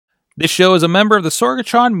This show is a member of the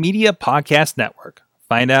Sorgatron Media Podcast Network.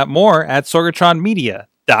 Find out more at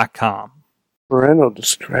sorgatronmedia.com. Parental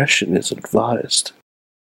discretion is advised.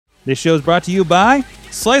 This show is brought to you by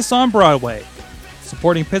Slice on Broadway,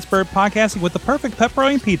 supporting Pittsburgh podcasting with the perfect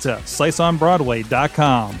pepperoni pizza.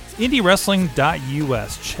 SliceOnBroadway.com.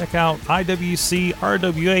 IndieWrestling.us. Check out IWC,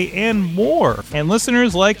 RWA, and more. And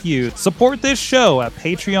listeners like you, support this show at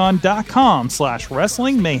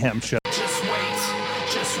Patreon.com/Wrestling Mayhem Show. Just wait,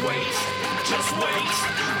 just wait, just wait,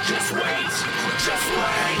 just wait, just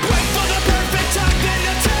wait. Wait for the perfect time, then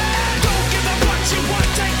attack. Don't give up what you want,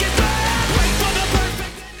 take it back. Wait for the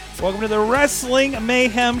perfect. Welcome to the Wrestling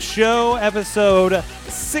Mayhem Show, episode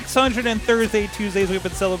 600. And Thursday, Tuesdays, we've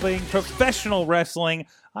been celebrating professional wrestling.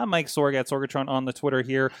 I'm Mike Sorg at Sorgatron on the Twitter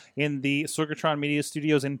here in the Sorgatron Media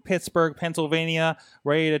Studios in Pittsburgh, Pennsylvania,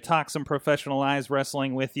 ready to talk some professionalized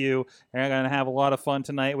wrestling with you. And we're going to have a lot of fun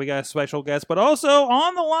tonight. We got a special guest, but also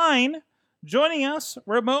on the line, joining us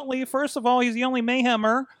remotely. First of all, he's the only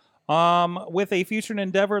Mayhemmer with a featured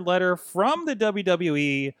endeavor letter from the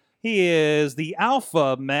WWE. He is the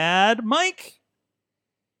Alpha Mad Mike.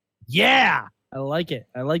 Yeah, I like it.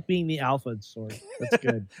 I like being the alpha sword. That's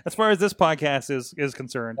good. As far as this podcast is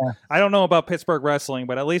concerned, Yeah. I don't know about Pittsburgh wrestling,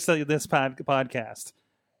 but at least this podcast,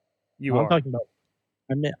 you I'm are. talking about.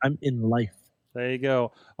 I'm in life. There you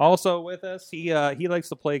go. Also with us, he likes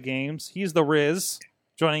to play games. He's the Riz,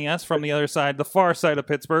 joining us from the other side, the far side of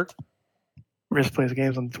Pittsburgh. Riz plays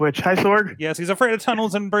games on Twitch. Hi, Sorg. Yes, he's afraid of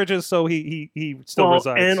tunnels and bridges, so he still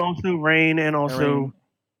resides. And also rain, and also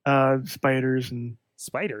spiders, and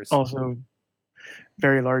Spiders. also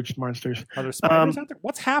very large monsters. Are there spiders out there?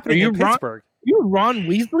 What's happening Are you in Ron- Pittsburgh? You're Ron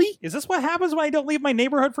Weasley? Is this what happens when I don't leave my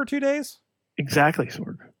neighborhood for 2 days? Exactly,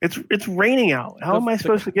 Sorg. It's raining out. How am I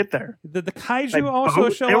supposed to get there? Did the kaiju Like, also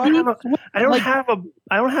boat? show I don't up?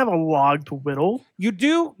 have a log to whittle. You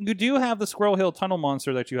do have the Squirrel Hill tunnel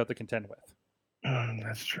monster that you have to contend with.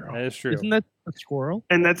 That's true. That is true. Isn't that a squirrel?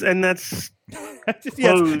 And that's yes,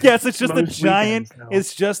 it's just a most giant. weekends now.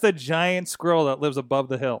 It's just a giant squirrel that lives above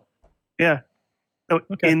the hill. yeah. Oh,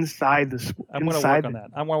 Okay. Inside the. I'm going to work on that.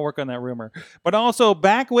 I want to work on that rumor. But also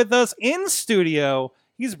back with us in studio,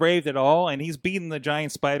 he's braved it all, and he's beaten the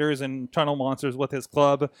giant spiders and tunnel monsters with his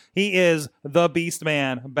club. He is the Beast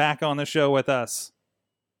Man, back on the show with us.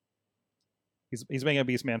 He's making a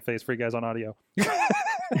Beast Man face for you guys on audio.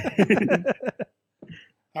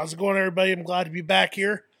 How's it going, everybody? I'm glad to be back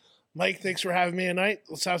here. Mike, thanks for having me tonight.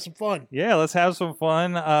 Let's have some fun. Yeah, let's have some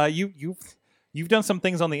fun. You've done some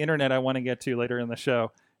things on the internet I want to get to later in the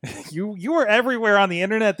show. You are everywhere on the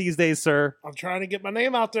internet these days, sir. I'm trying to get my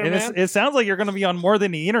name out there, And man. it sounds like you're going to be on more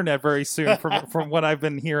than the internet very soon, from what I've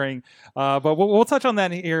been hearing. But we'll touch on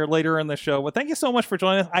that here later in the show. But thank you so much for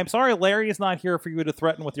joining us. I'm sorry Larry is not here for you to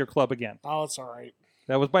threaten with your club again. Oh, it's all right.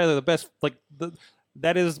 That was probably the best.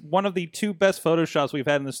 That is one of the two best photoshops we've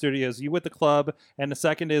had in the studios. You with the club, and the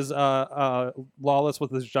second is Lawless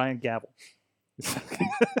with his giant gavel.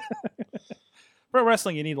 Pro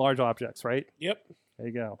wrestling, you need large objects, right? Yep. There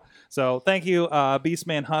you go. So thank you,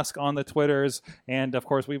 Beastman Husk on the Twitters. And, of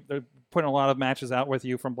course, they're putting a lot of matches out with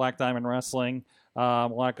you from Black Diamond Wrestling. A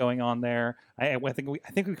lot going on there. I think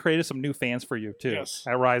we created some new fans for you, too, Yes.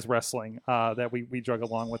 at Rise Wrestling that we drug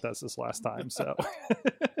along with us this last time. So,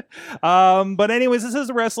 but anyways, this is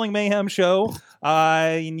the Wrestling Mayhem Show.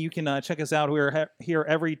 And you can check us out. We're here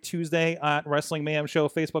every Tuesday at Wrestling Mayhem Show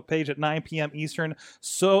Facebook page at 9 p.m. Eastern.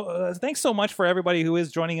 So thanks so much for everybody who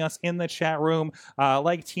is joining us in the chat room,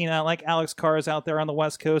 like Tina, like Alex Cars out there on the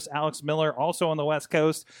West Coast, Alex Miller also on the West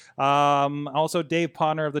Coast, also Dave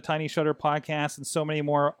Podner of the Tiny Shutter Podcast, and so many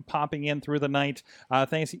more popping in through the night.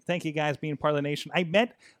 Thank you guys being part of the nation.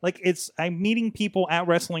 I'm meeting people at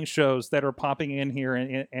wrestling shows that are popping in here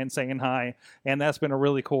and saying hi, and that's been a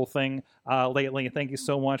really cool thing lately. Thank you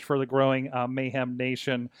so much for the growing Mayhem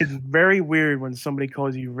Nation. It's very weird when somebody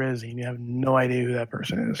calls you Riz and you have no idea who that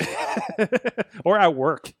person is. Or at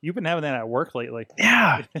work. You've been having that at work lately.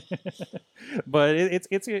 Yeah. But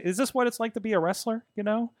is this what it's like to be a wrestler? You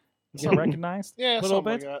know, you get recognized. Yeah, a little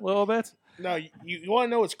something bit, like that. little bit. No, you want to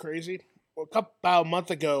know what's crazy? Well, about a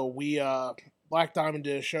month ago, we Black Diamond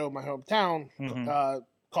did a show in my hometown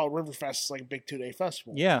called Riverfest. It's like a big 2-day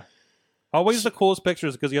festival. Yeah. Always the coolest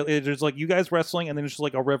pictures because there's like you guys wrestling and then it's just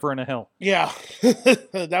like a river and a hill. Yeah,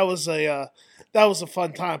 that was a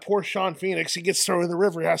fun time. Poor Sean Phoenix, he gets thrown in the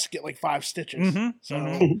river. He has to get like 5 stitches. So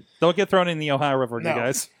Don't get thrown in the Ohio River, you No.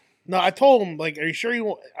 guis. no, I told him like, are you sure you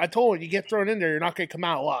want? I told him you get thrown in there, you're not going to come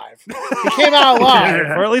out alive. He came out alive.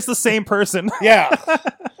 Or at least the same person. Yeah.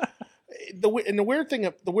 The weird thing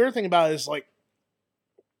about it is like,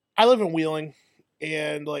 I live in Wheeling,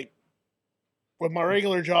 and like with my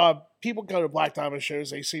regular job, people go to Black Diamond shows.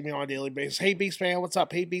 They see me on a daily basis. Hey, Beastman, what's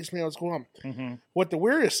up? Hey, Beastman, what's going on? Mm-hmm. What the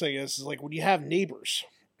weirdest thing is like when you have neighbors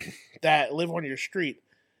that live on your street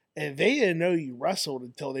and they didn't know you wrestled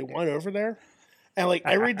until they went over there. And like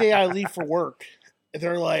every day I leave for work,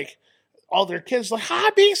 they're like, all their kids like, hi,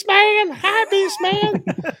 Beastman, hi,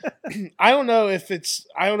 Beastman. I don't know if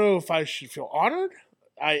I should feel honored.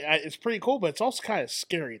 It's pretty cool, but it's also kind of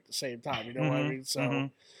scary at the same time. You know what I mean? So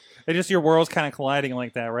it's just your world's kind of colliding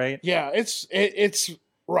like that, right? yeah, it's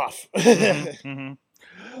rough.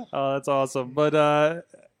 Oh, that's awesome. But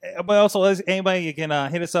also, as anybody, you can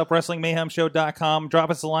hit us up, WrestlingMayhemShow.com. Drop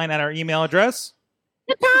us a line at our email address.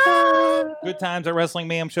 Good times at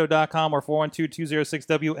WrestlingMayhemShow.com or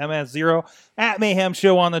 412-206-WMS0 at Mayhem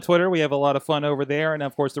Show on the Twitter. We have a lot of fun over there. And,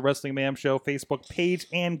 of course, the Wrestling Mayhem Show Facebook page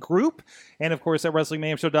and group. And, of course, at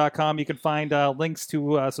WrestlingMayhemShow.com, you can find links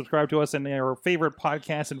to subscribe to us in your favorite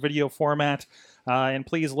podcast and video format. And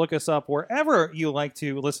please look us up wherever you like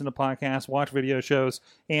to listen to podcasts, watch video shows,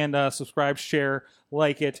 and subscribe, share,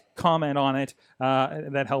 like it, comment on it.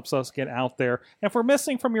 That helps us get out there. And if we're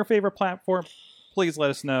missing from your favorite platform, please let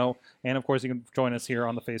us know. And, of course, you can join us here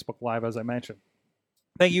on the Facebook Live, as I mentioned.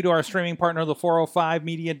 Thank you to our streaming partner, the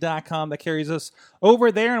 405media.com, that carries us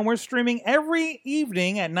over there. And we're streaming every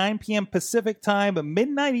evening at 9 p.m. Pacific time,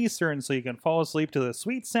 midnight Eastern, so you can fall asleep to the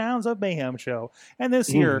sweet sounds of Mayhem Show. And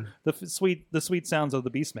this year, the sweet sounds of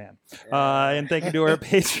the Beastman. And thank you to our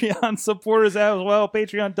Patreon supporters as well,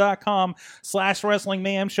 patreon.com/Wrestling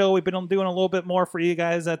Mayhem Show. We've been doing a little bit more for you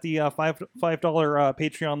guys at the $5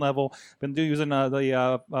 Patreon level. Been using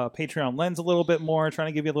the Patreon lens a little bit more, trying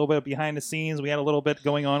to give you a little bit of behind the scenes. We had a little bit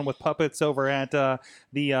going on with puppets over at the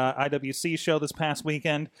IWC show this past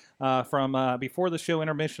weekend from before the show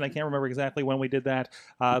intermission. I can't remember exactly when we did that.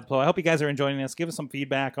 So I hope you guys are enjoying this. Give us some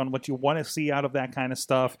feedback on what you want to see out of that kind of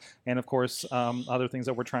stuff. And, of course, other things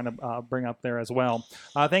that we're trying to bring up there as well.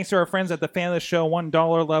 Thanks to our friends at the Fan of the Show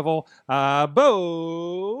 $1 level.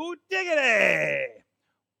 Bo Diggity!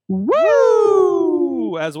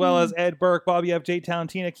 Woo! As well as Ed Burke, Bobby F. J. Town,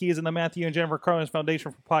 Tina Keys, and the Matthew and Jennifer Carlin's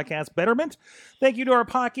Foundation for Podcast Betterment. Thank you to our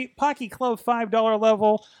Pocky Club $5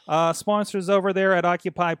 level sponsors over there at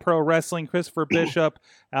Occupy Pro Wrestling, Christopher Bishop,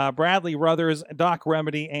 Bradley Ruthers, Doc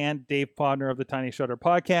Remedy, and Dave Podner of the Tiny Shutter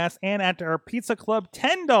Podcast. And at our Pizza Club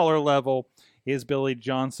 $10 level is Billy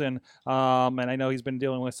Johnson. And I know he's been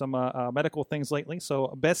dealing with some medical things lately,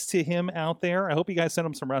 so best to him out there. I hope you guys sent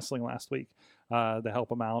him some wrestling last week. To help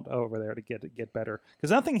him out over there to get better, because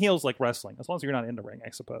nothing heals like wrestling, as long as you're not in the ring, I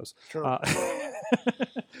suppose. Sure.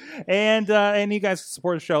 And you guys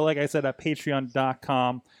support the show, like I said, at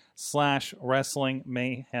patreon.com/Wrestling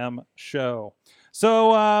Mayhem Show.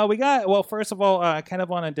 So we got, well, first of all, kind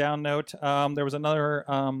of on a down note, there was another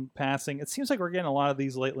passing. It seems like we're getting a lot of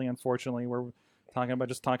these lately, unfortunately. We're talking about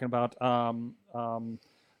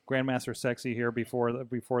Grandmaster Sexy here before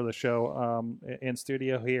the show in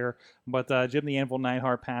studio here, but Jim the Anvil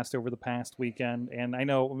Neidhart passed over the past weekend, and I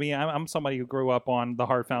know I'm somebody who grew up on the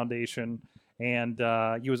Hart Foundation, and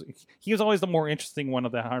he was always the more interesting one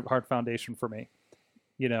of the Hart Foundation for me.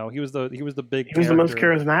 You know, he was the big. He was the most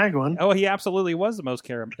charismatic one. Oh, he absolutely was the most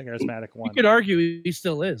charismatic one. You could argue he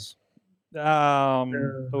still is. I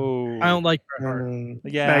don't like Bret Hart.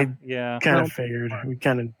 Yeah. Kind of figured. We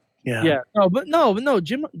kind of. Yeah. Yeah. No.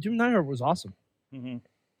 Jim Neidhart was awesome. Mm-hmm.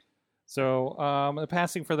 So the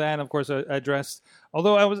passing for that, and of course, addressed.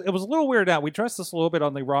 Although it was a little weird out. We addressed this a little bit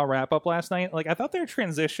on the Raw wrap up last night. Like, I thought their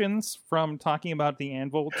transitions from talking about the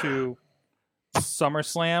Anvil to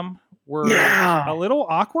SummerSlam were a little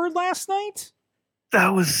awkward last night. That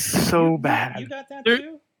was so bad. You got that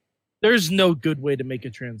too? There's no good way to make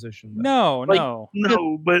a transition. No.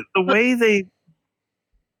 But the way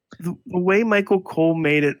the way Michael Cole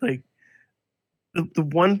made it, like the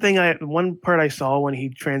one part I saw when he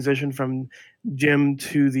transitioned from Jim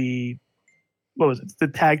to the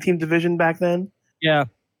tag team division back then. Yeah,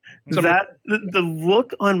 that the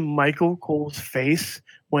look on Michael Cole's face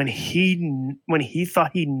when he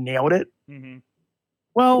thought he nailed it. Mm-hmm.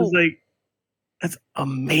 Well, was like, that's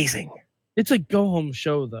amazing. It's a go home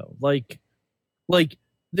show though.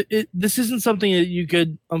 This isn't something that you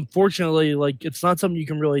could, unfortunately, it's not something you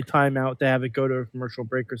can really time out to have it go to a commercial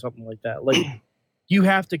break or something like that. Like, you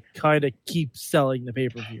have to kind of keep selling the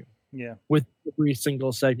pay-per-view with every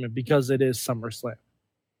single segment because it is SummerSlam.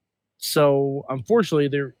 So, unfortunately,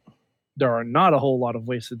 there are not a whole lot of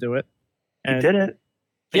ways to do it. And he did it.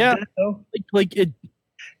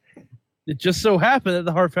 It just so happened that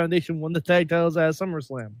the Hart Foundation won the tag titles at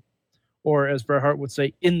SummerSlam. Or, as Bret Hart would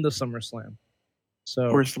say, in the SummerSlam. So,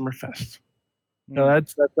 or SummerFest. No,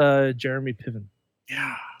 that's Jeremy Piven.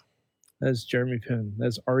 Yeah. That's Jeremy Piven.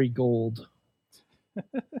 That's Ari Gold.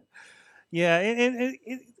 Yeah,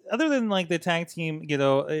 other than like the tag team,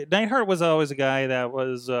 Neidhart was always a guy that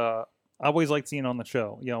was I always liked seeing on the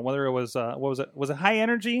show. Whether it was what was it? Was it High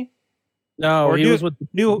Energy? No, Or he was with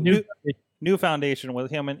New Foundation with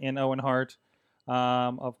him and Owen Hart,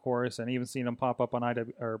 of course, and even seen him pop up on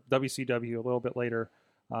WCW a little bit later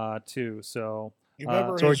too. So You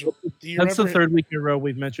remember So his, do you that's remember the third week in a row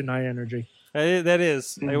we've mentioned High Energy. that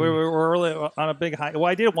is. We're really on a big high. Well,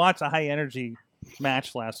 I did watch a High Energy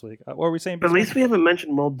match last week. What were we saying? But at least we haven't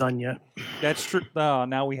mentioned Well Done yet. That's true. Oh,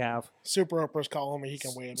 now we have Super Oprah's calling me? He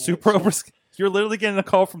can wait. Super Oprah. You're literally getting a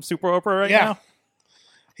call from Super Oprah right now.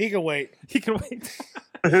 He can wait. He can wait.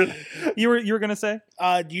 you were gonna say?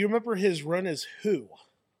 Do you remember his run as Who?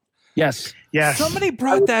 Yes. Yes. Somebody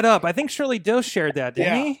brought that up. I think Shirley Dose shared that,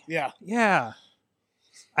 didn't he? Yeah. Yeah.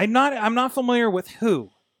 I'm not familiar with Who.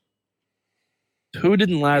 Who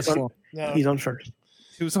didn't last long? No. He's on first.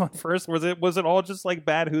 Who's on first? Was it all just like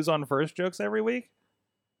bad Who's on first jokes every week?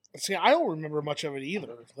 See, I don't remember much of it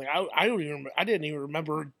either. Like I don't even. I didn't even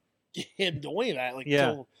remember him doing that. Like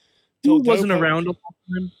Yeah. He till wasn't Doko- around a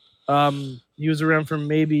long time. He was around for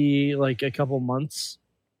maybe like a couple months,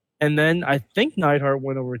 and then I think Neidhart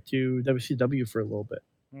went over to WCW for a little bit.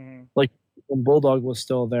 Mm-hmm. When Bulldog was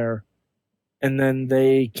still there, and then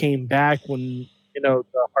they came back when the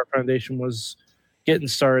Hart Foundation was getting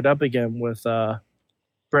started up again with Brad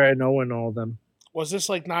and Owen and all of them. Was this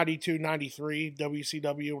like 92, 93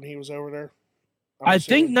 WCW when he was over there? I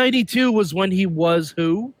think 92 was when he was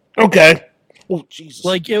Who. Okay. Oh Jesus!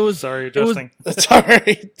 Like it was. Sorry, it was- adjusting. That's all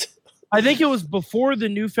right. I think it was before the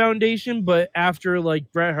New Foundation, but after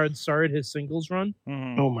like Bret Hart started his singles run.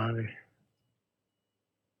 Mhm. Oh my.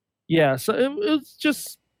 Yeah, so it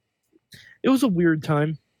was a weird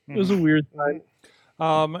time. It was a weird time.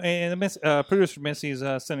 And producer Missy's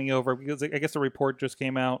sending over because I guess the report just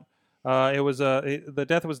came out. The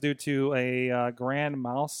death was due to a grand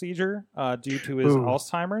mal seizure due to his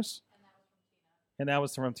Alzheimer's, and that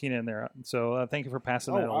was from Tina in there. So thank you for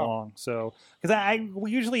passing that along. So because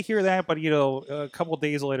we usually hear that, but a couple of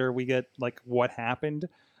days later we get like what happened,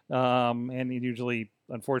 and it usually,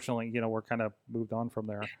 unfortunately, we're kind of moved on from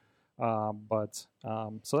there.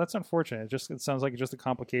 So that's unfortunate. It sounds like just a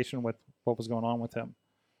complication with what was going on with him.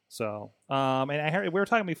 So, and I heard we were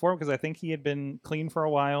talking before because I think he had been clean for a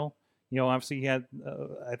while. Obviously he had,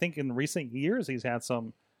 I think in recent years he's had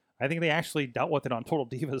some, I think they actually dealt with it on Total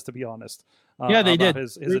Divas, to be honest. Yeah, they did.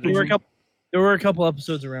 His There were a couple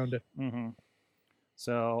episodes around it. Mm-hmm.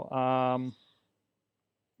 So,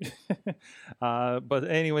 but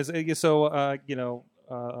anyways, so,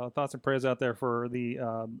 thoughts and prayers out there for the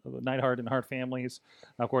Neidhart and Hart families.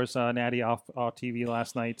 Of course, Natty off TV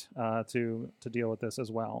last night to deal with this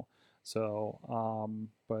as well. So,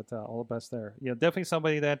 but all the best there. Definitely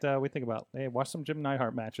somebody that we think about. Hey, watch some Jim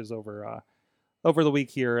Neidhart matches over the week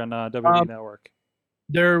here on WWE Network.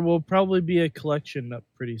 There will probably be a collection up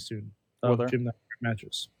pretty soon of Will there? Jim Neidhart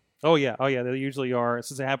matches. Oh yeah, they usually are.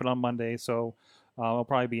 Since it happened on Monday, so it'll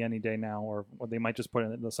probably be any day now, or they might just put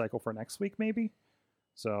it in the cycle for next week, maybe.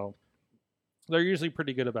 So they're usually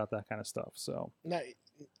pretty good about that kind of stuff. So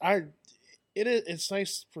It's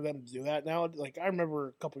nice for them to do that now. Like I remember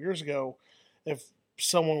a couple years ago, if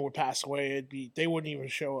someone would pass away, they wouldn't even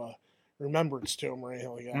show a remembrance to them or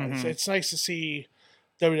anything like that. Mm-hmm. It's nice to see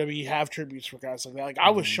WWE have tributes for guys like that. Like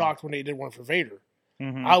I was shocked when they did one for Vader.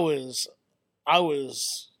 Mm-hmm. I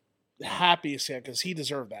was happy to see it because he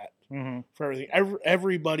deserved that. Mm-hmm. For everything.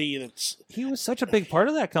 Everybody he was such a big part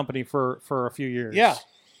of that company for a few years. Yeah.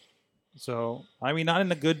 So I mean, not in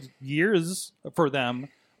the good years for them,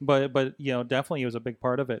 but definitely he was a big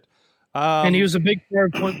part of it. And he was a big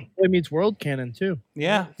part of Boy Meets World canon too.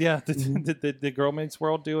 Yeah. Did Girl Meets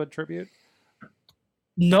World do a tribute?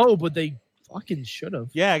 No, but they fucking should have.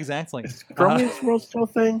 Yeah, exactly. Girl Meets World still a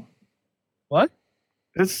thing? What?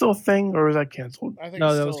 Is it still a thing, or was that canceled? I think No,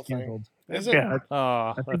 it's that still was a thing. canceled. Is it? Yeah. Oh,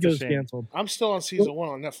 I think that's it a was shame. canceled. I'm still on season 1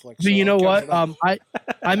 on Netflix. But you know what? I'm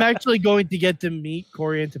I'm actually going to get to meet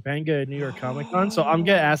Corey and Topanga at New York Comic Con, so I'm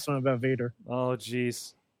gonna ask them about Vader. Oh,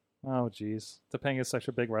 jeez. Topanga's such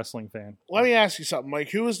a big wrestling fan. Let me ask you something,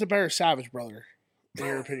 Mike. Who is the better Savage brother, in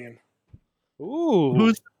your opinion? Ooh.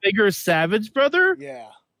 Who's the bigger Savage brother? Yeah.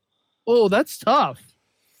 Oh, that's tough.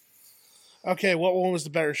 Okay, what one was the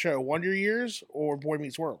better show, Wonder Years or Boy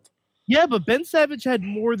Meets World? Yeah, but Ben Savage had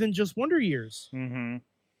more than just Wonder Years. Mm-hmm.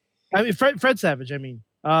 I mean, Fred Savage. I mean,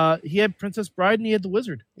 he had Princess Bride and he had the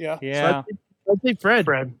Wizard. Yeah. Yeah. So I'd say Fred.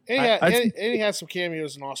 Fred. And he had some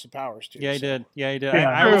cameos in Austin Powers, too. Yeah, he so. did. Yeah, he did. Yeah,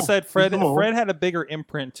 I always said Fred cool. had a bigger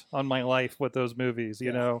imprint on my life with those movies,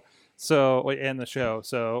 you know. So in the show.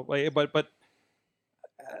 So but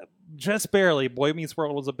just barely. Boy Meets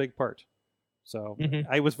World was a big part. So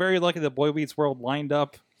I was very lucky that Boy Meets World lined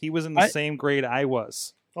up. He was in the same grade I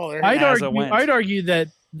was. Oh, there I'd argue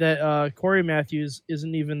that Corey Matthews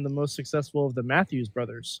isn't even the most successful of the Matthews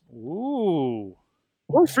brothers. Ooh.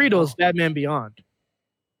 Or Friedel's Batman Beyond.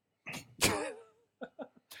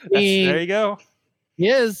 There you go. He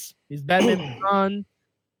is. He's Batman Beyond.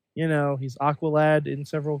 You know, he's Aqualad in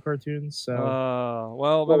several cartoons. So,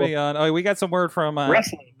 well, moving on. Oh, we got some word from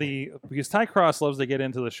Wrestling. because Ty Cross loves to get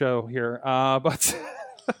into the show here. But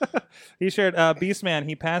he shared Beastman.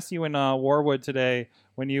 He passed you in Warwood today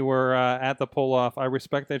when you were at the pull off. I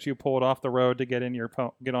respect that you pulled off the road to get on your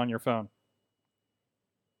phone.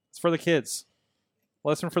 It's for the kids.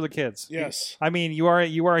 Lesson for the kids. Yes. I mean, you are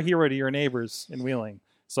a hero to your neighbors in Wheeling,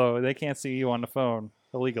 so they can't see you on the phone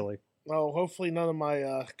illegally. Well, hopefully none of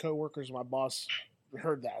my coworkers, my boss,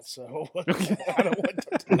 heard that. So I don't want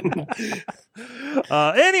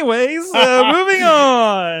to. Anyways, moving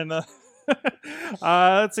on.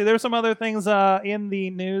 Let's see. There's some other things in the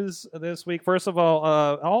news this week. First of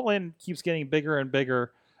all In keeps getting bigger and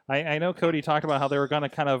bigger. I know Cody talked about how they were going to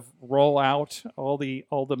kind of roll out all the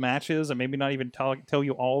matches and maybe not even tell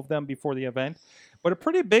you all of them before the event. But a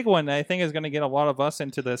pretty big one that I think is going to get a lot of us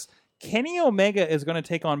into this. Kenny Omega is going to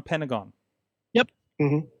take on Pentagon. Yep.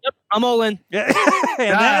 Mm-hmm. Yep. I'm all in. Yeah.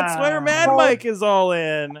 And that's where Mad Mike is all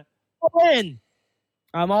in.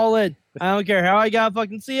 I'm all in. I don't care how I gotta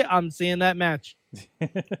fucking see it. I'm seeing that match. I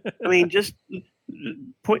mean, just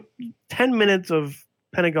put 10 minutes of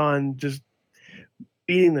Pentagon just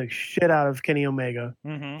beating the shit out of Kenny Omega.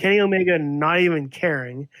 Mm-hmm. Kenny Omega not even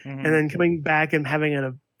caring, Mm-hmm. and then coming back and having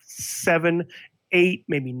a 7, 8,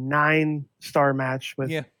 maybe 9 star match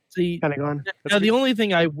with See, Pentagon. now the only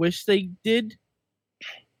thing I wish they did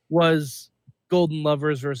was Golden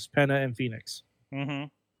Lovers versus Penta and Phoenix. Mm-hmm.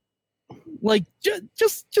 Like,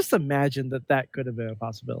 just imagine that could have been a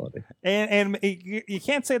possibility. And you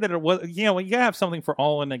can't say that it was. You know, you gotta have something for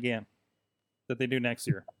All In Again that they do next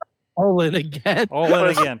year. All in again. All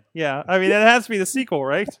In Again. Yeah, I mean that has to be the sequel,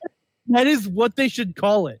 right? That is what they should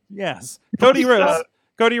call it. Yes. Cody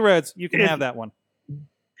Rhodes, you can have that one.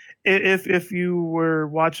 If you were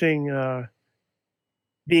watching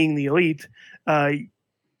Being the Elite,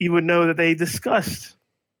 you would know that they discussed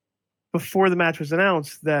before the match was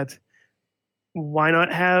announced that why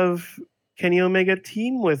not have Kenny Omega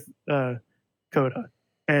team with Kota?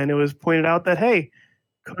 And it was pointed out that, hey,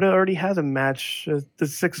 Kota already has a match, the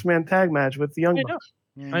 6-man tag match with the Young Bucks.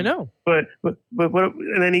 I know. But what,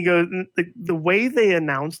 and then he goes, the way they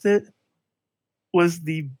announced it was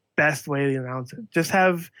the best way to announce it. Just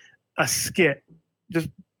have a skit just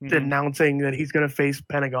announcing that he's going to face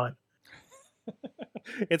Pentagon.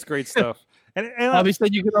 It's great stuff. And obviously,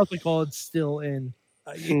 you could also call it Still In.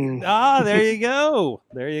 There you go.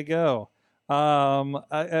 There you go.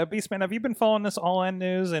 Beastman, have you been following this All In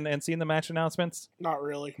news and seeing the match announcements? Not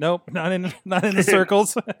really. Nope, not in the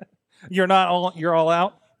circles. You're all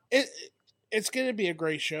out. It's going to be a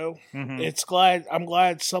great show. Mm-hmm. I'm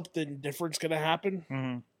glad something different's going to happen.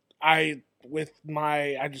 Mm-hmm. With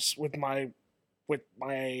my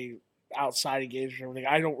outside engagement and everything,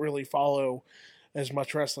 I don't really follow as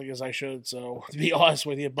much wrestling as I should. So to be honest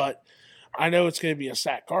with you, but I know it's going to be a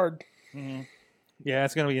stacked card. Mm-hmm. Yeah,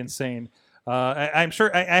 it's going to be insane. I'm sure.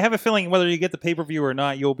 I have a feeling whether you get the pay-per-view or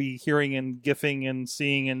not, you'll be hearing and gifting and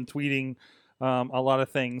seeing and tweeting a lot of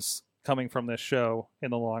things coming from this show in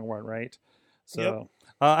the long run, right? So Yep.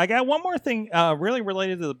 I got one more thing really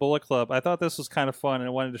related to the Bullet Club. I thought this was kind of fun and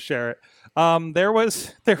I wanted to share it. There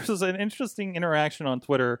was an interesting interaction on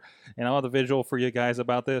Twitter, and I'll have the visual for you guys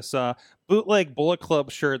about this bootleg Bullet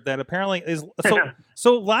Club shirt that apparently is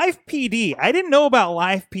so Live PD. I didn't know about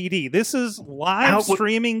Live PD. This is live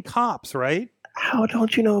streaming cops, right? How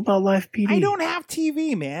don't you know about Live PD? I don't have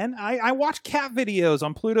TV, man. I watch cat videos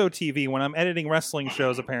on Pluto TV when I'm editing wrestling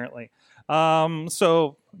shows, apparently.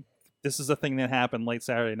 So this is a thing that happened late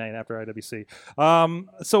Saturday night after IWC.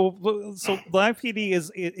 So Live PD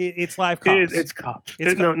it's live cops. It's cops.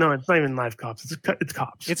 No, it's not even live cops. It's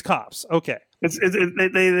cops. It's cops. Okay. They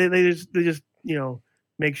just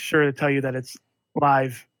make sure to tell you that it's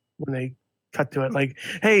live when they cut to it. Like,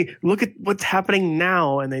 hey, look at what's happening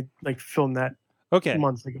now, and they film that. Okay.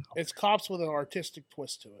 Months ago. It's cops with an artistic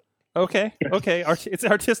twist to it. Okay. Okay. It's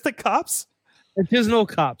artistic cops. Artisanal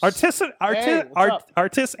cops. Artisanal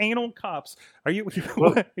cops. Are you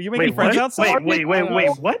making friends outside? Wait,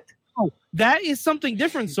 what? Oh, that is something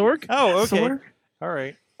different, Sorg. Oh, okay. Sorg? All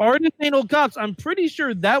right. Artisanal cops. I'm pretty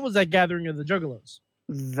sure that was at Gathering of the Juggalos.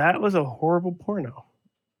 That was a horrible porno.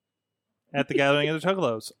 at the Gathering of the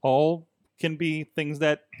Juggalos. All can be things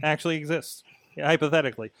that actually exist,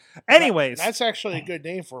 hypothetically. Anyways. That's actually a good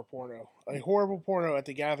name for a porno. A horrible porno at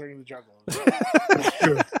the Gathering of the Juggalos. That's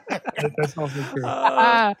true. That's also true.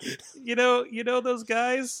 You know those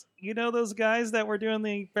guys? You know those guys that were doing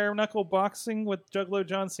the bare knuckle boxing with Juggalo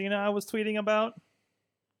John Cena I was tweeting about?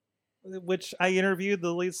 Which I interviewed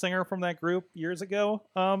the lead singer from that group years ago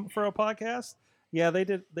for a podcast. Yeah,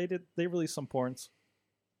 they released some porns.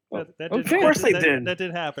 That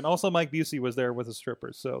did happen. Also, Mike Busey was there with the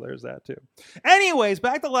strippers, so there's that too. Anyways,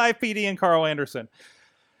 back to Live PD and Carl Anderson.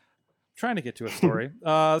 Trying to get to a story.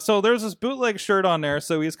 So there's this bootleg shirt on there.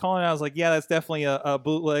 So he's calling out. I was like, yeah, that's definitely a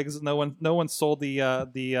bootlegs. No one sold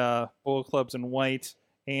the Bullet Clubs in white,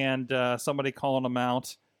 and somebody calling him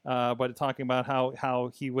out. But talking about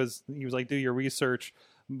how he was like, do your research.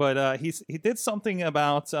 But he did something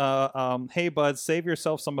about hey bud, save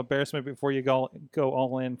yourself some embarrassment before you go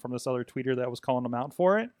all in, from this other tweeter that was calling him out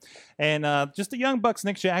for it. And just the Young Bucks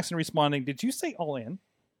Nick Jackson responding, did you say all in?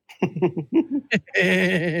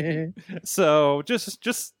 So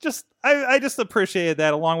I just appreciated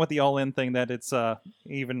that, along with the all in thing, that it's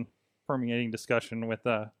even permeating discussion with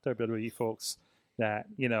WWE folks that,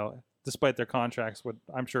 despite their contracts, would,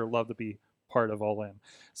 I'm sure, love to be part of All In.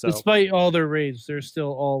 So despite all their raids, they're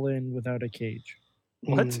still all in without a cage.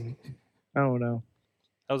 What? I don't know.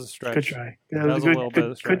 That was a stretch. Good try. That was a little bit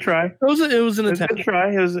of a stretch. Good try. It was an attempt. Good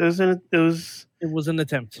try. It was an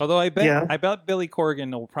attempt. Although I bet Billy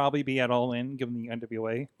Corgan will probably be at All In, given the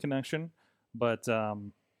NWA connection. But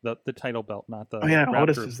the title belt, not the. Oh yeah, rap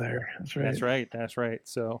Otis group. is there. That's right. That's right.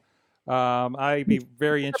 So I'd be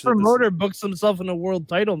very interested. The promoter books himself in a world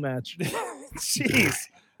title match. Jeez.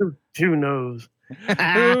 Who knows?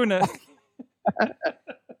 Who knows?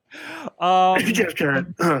 Jeff Jarrett.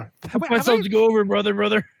 Myself to go over,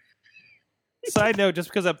 brother. Side note, just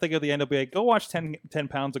because I'm thinking of the NWA, go watch 10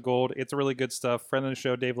 Pounds of Gold. It's really good stuff. Friend of the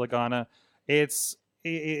show, Dave Lagana. It's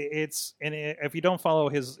and if you don't follow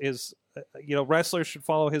his wrestlers should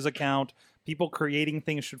follow his account. People creating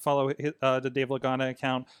things should follow the Dave Lagana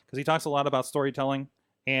account, because he talks a lot about storytelling.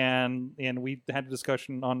 And we had a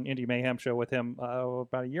discussion on Indie Mayhem show with him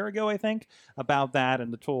about a year ago, I think, about that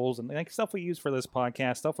and the tools and like stuff we use for this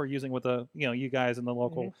podcast, stuff we're using with the you guys in the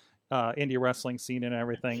local indie wrestling scene and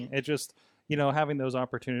everything. It just having those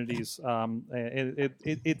opportunities.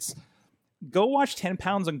 It's go watch 10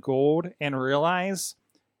 Pounds of Gold and realize,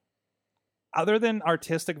 other than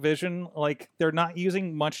artistic vision, like they're not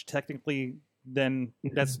using much technically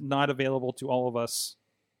that's not available to all of us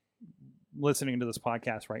listening to this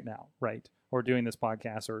podcast right now, right? Or doing this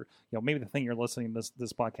podcast, or maybe the thing you're listening to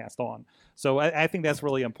this podcast on. So I think that's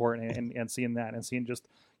really important, and seeing that and seeing just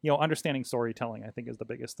understanding storytelling, I think, is the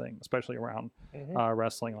biggest thing, especially around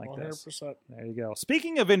wrestling like 100%. This. There you go.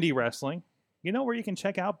 Speaking of indie wrestling, where you can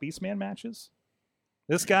check out Beastman matches?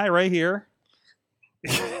 This guy right here,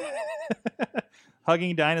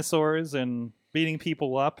 hugging dinosaurs and beating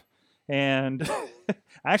people up. And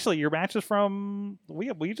actually, your matches from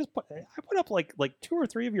I put up like 2 or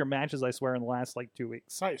 3 of your matches, I swear, in the last 2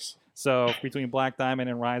 weeks. Nice. So between Black Diamond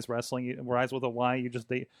and Rise Wrestling, Rise with a Y, you just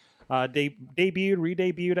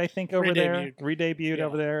re-debuted, I think, over there. Re-debuted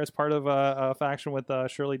over there as part of a faction with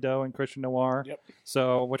Shirley Doe and Christian Noir. Yep.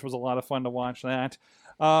 So, which was a lot of fun to watch that.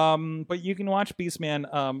 But you can watch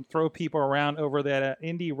Beastman throw people around over there at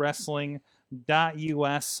Indie Wrestling.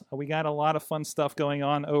 .us. We got a lot of fun stuff going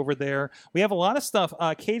on over there. We have a lot of stuff.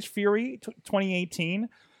 Cage Fury 2018,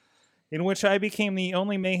 in which I became the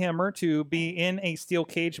only Mayhemmer to be in a steel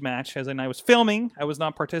cage match, as in I was filming. I was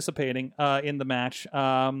not participating in the match.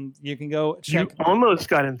 You can go check. You almost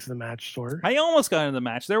got into the match, Sword. I almost got into the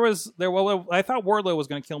match. Well, I thought Wardlow was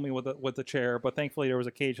going to kill me with the chair, but thankfully there was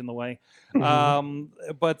a cage in the way.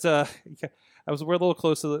 We're a little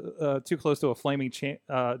close to too close to a flaming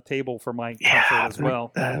table for my comfort as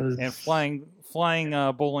well, and flying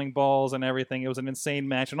bowling balls and everything. It was an insane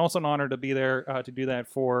match, and also an honor to be there to do that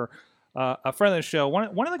for a friend of the show.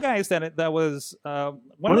 One of the guys that was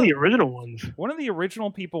one of the original ones, one of the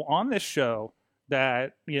original people on this show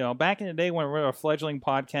that back in the day when we were a fledgling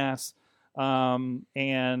podcast, and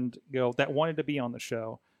that wanted to be on the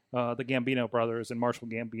show, the Gambino brothers and Marshall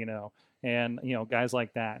Gambino. And, guys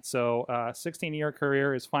like that. So, 16-year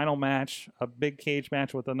career, his final match, a big cage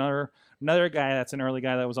match with another guy that's an early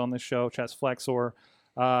guy that was on this show, Chest Flexor.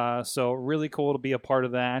 So, really cool to be a part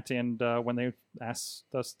of that. And when they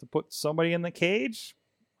asked us to put somebody in the cage,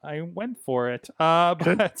 I went for it.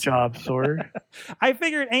 Good job, Sword. I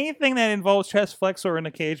figured anything that involves Chest Flexor in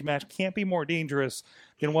a cage match can't be more dangerous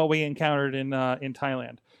than what we encountered in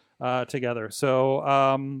Thailand together.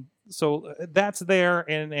 So, so that's there,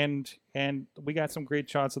 and we got some great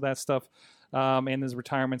shots of that stuff. And his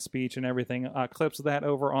retirement speech and everything. Clips of that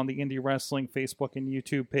over on the Indie Wrestling Facebook and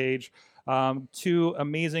YouTube page. 2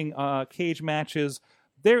 amazing cage matches.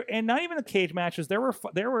 There, and not even the cage matches. There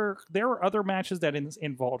were other matches that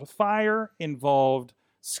involved fire, involved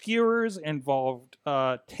skewers, involved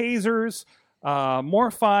tasers,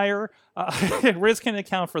 more fire. Riz can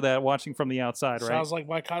account for that watching from the outside, right? Sounds like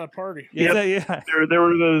my kind of party. Yeah. There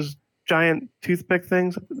were those giant toothpick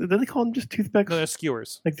things. Did they call them just toothpicks? No, they're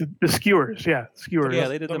skewers. Like the skewers, skewers. Yeah,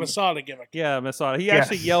 they did The Masada gimmick. Yeah, Masada. He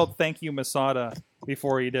actually yelled "Thank you, Masada"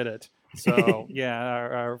 before he did it. So yeah,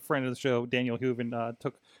 our friend of the show, Daniel Hooven,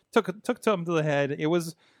 took him to the head. It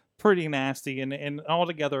was pretty nasty and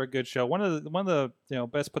altogether a good show. One of the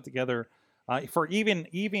best put together for even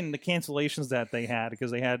the cancellations that they had,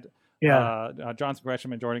 because they had Jonathan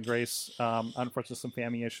Gresham and Jordan Grace. Unfortunately, some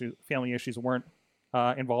family issues weren't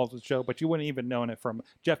involved with the show, but you wouldn't even known it from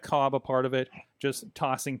Jeff Cobb, a part of it, just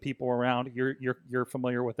tossing people around. You're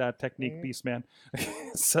familiar with that technique, Beastman.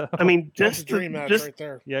 So I mean, That's a dream match right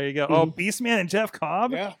there. yeah, you go. Oh, Beastman and Jeff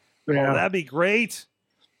Cobb. Yeah. Oh, that'd be great.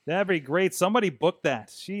 That'd be great. Somebody book that.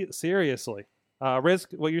 Seriously. Riz,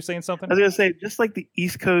 what you're saying something? I was gonna say, just like the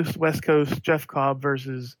East Coast, West Coast, Jeff Cobb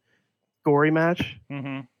versus Gory match.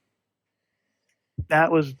 Mm-hmm.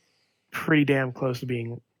 That was pretty damn close to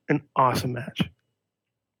being an awesome match.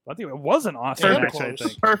 I think it was an awesome Damn match. close. I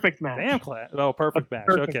think. Perfect match. Damn class. Oh, perfect match.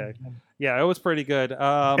 Perfect Okay. match. Yeah, it was pretty good.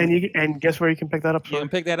 And guess where you can pick that up? You can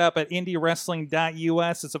pick that up at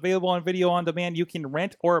indiewrestling.us. It's available on video on demand. You can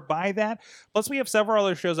rent or buy that. Plus, we have several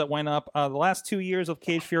other shows that went up. The last 2 years of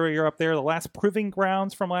Cage Fury are up there. The last Proving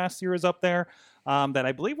Grounds from last year is up there. That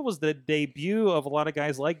I believe it was the debut of a lot of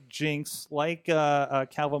guys like Jinx, like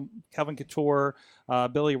Calvin Couture,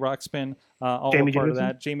 Billy Ruxpin, all Jamie a part Jamison? of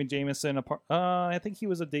that. Jamie Jameson, I think he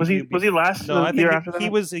was a debut. Was he last? No, I year think after that? he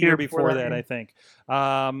was a year before that. yeah. I think.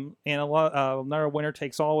 And a lot. Another Winner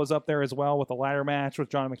Takes All was up there as well with a ladder match with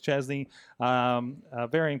John McChesney.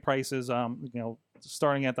 Varying prices.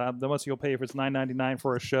 Starting at the most you'll pay if it's $9.99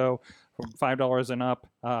 for a show, from $5 and up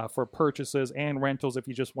for purchases and rentals if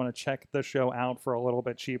you just want to check the show out for a little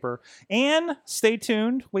bit cheaper. And stay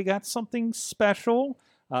tuned. We got something special.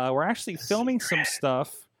 We're actually filming some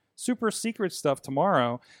stuff. Super secret stuff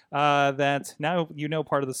tomorrow. That now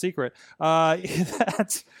part of the secret. And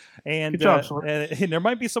there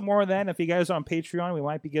might be some more of that. And if you guys are on Patreon, we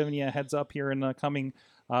might be giving you a heads up here in the coming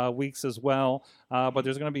weeks as well. But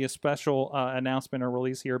there's going to be a special announcement or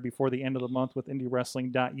release here before the end of the month with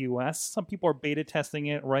indiewrestling.us. Some people are beta testing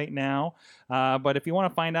it right now. But if you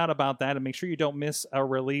want to find out about that and make sure you don't miss a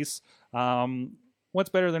release, what's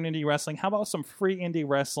better than indie wrestling? How about some free indie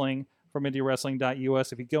wrestling from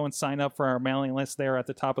indiewrestling.us? If you go and sign up for our mailing list there at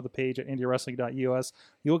the top of the page at indiewrestling.us,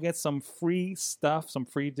 you'll get some free stuff, some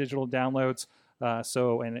free digital downloads.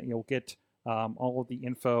 And you'll get all of the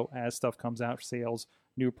info as stuff comes out, sales,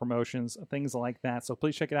 new promotions, things like that. So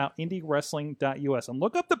please check it out, indiewrestling.us, and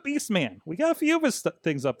look up the Beastman. We got a few of his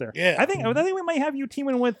things up there. Yeah. I think we might have you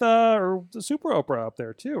teaming with or the Super Oprah up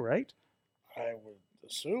there too, right? I would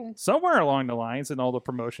assume. Somewhere along the lines in all the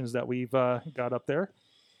promotions that we've got up there.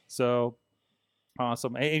 So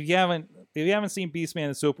awesome. If you haven't seen Beastman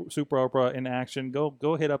and Super Oprah in action,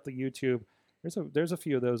 go hit up the YouTube. There's a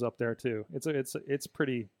few of those up there too. It's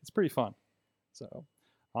pretty fun. So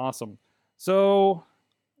awesome. So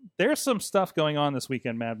there's some stuff going on this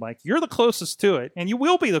weekend, Mad Mike. You're the closest to it, and you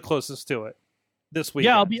will be the closest to it this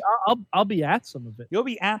weekend. Yeah, I'll be at some of it. You'll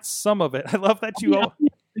be at some of it. I love that I'll be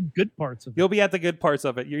at the good parts of it. You'll be at the good parts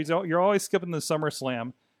of it. You're always skipping the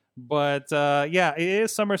SummerSlam. But it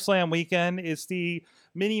is SummerSlam weekend. It's the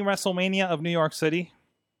mini WrestleMania of New York City.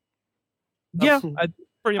 Yeah,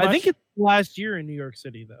 pretty much. I think it's last year in New York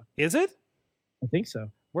City, though. Is it? I think so.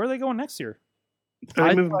 Where are they going next year? Are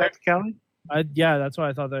they moving back to Cali? Yeah, that's what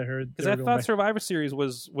I thought. I heard. Because I thought Survivor Series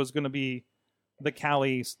was going to be the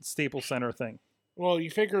Cali Staples Center thing. Well,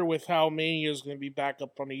 you figure with how Mania is going to be back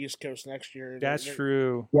up on the East Coast next year. That's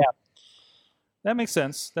true. Yeah. That makes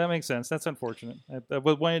sense. That's unfortunate. I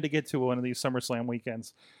wanted to get to one of these SummerSlam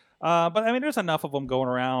weekends. But, I mean, there's enough of them going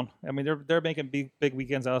around. I mean, they're making big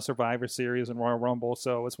weekends out of Survivor Series and Royal Rumble.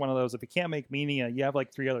 So it's one of those, if you can't make Mania, you have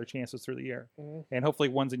like 3 other chances through the year. Mm-hmm. And hopefully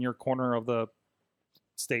one's in your corner of the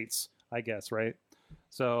states, I guess, right?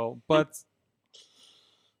 So, but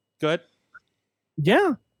good.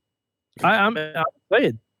 Yeah. I'm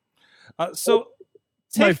excited. So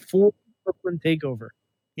my full Brooklyn takeover.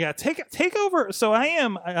 Yeah, take over. So I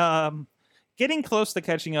am getting close to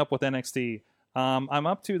catching up with NXT. I'm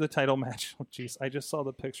up to the title match. Oh, jeez, I just saw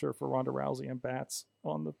the picture for Ronda Rousey and Bats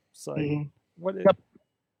on the site.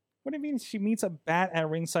 Mm-hmm. What do you mean she meets a bat at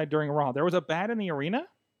ringside during Raw? There was a bat in the arena?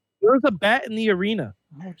 There was a bat in the arena.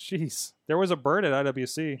 Oh, jeez. There was a bird at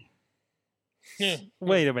IWC. Yeah.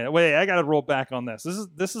 Wait a minute. Wait, I got to roll back on this.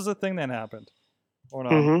 This is a thing that happened. Hold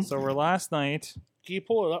on. Mhm. So we're last night. Can you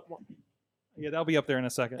pull it up more? Yeah, that'll be up there in a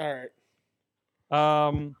second. All right.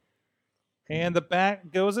 And the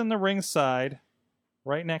bat goes in the ringside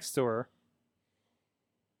right next to her.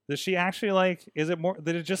 Does she actually like? Is it more?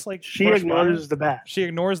 Did it just like? She brush by her? acknowledges the bat. She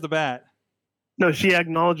ignores the bat. No, she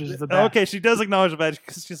acknowledges the bat. Okay, she does acknowledge the bat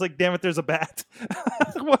because she's like, "Damn it, there's a bat."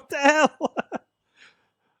 What the hell?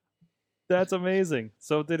 That's amazing.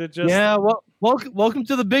 So did it just? Yeah, well, welcome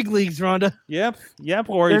to the big leagues, Rhonda. Yep.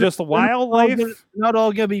 Or They're- just wildlife. Not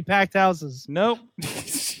all gonna be packed houses. Nope.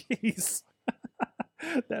 Jeez.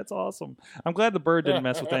 That's awesome. I'm glad the bird didn't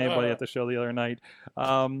mess with anybody at the show the other night.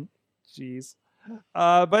 Jeez.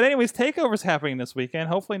 But anyways, takeover's happening this weekend.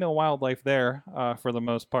 Hopefully no wildlife there for the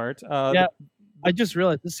most part. Yeah. I just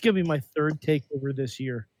realized this is gonna be my third takeover this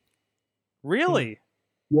year. Really?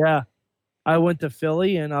 Yeah. I went to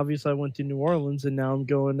Philly, and obviously I went to New Orleans, and now I'm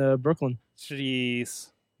going to Brooklyn. Jeez.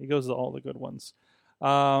 He goes to all the good ones.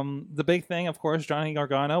 The big thing, of course, Johnny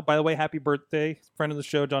Gargano. By the way, happy birthday, friend of the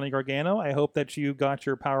show, Johnny Gargano. I hope that you got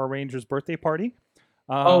your Power Rangers birthday party.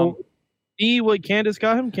 See what Candace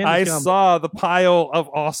got him? I Candace got him. saw the pile of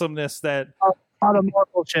awesomeness that A lot of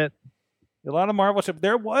Marvel shit. a lot of Marvel shit.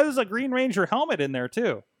 There was a Green Ranger helmet in there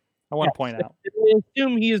too. I want to point out. I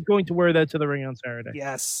assume he is going to wear that to the ring on Saturday.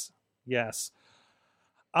 Yes.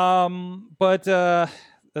 But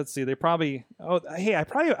let's see. They probably. Oh, hey, I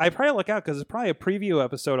probably look out because it's probably a preview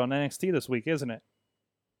episode on NXT this week, isn't it?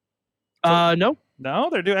 No. No,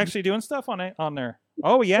 they're actually doing stuff on there.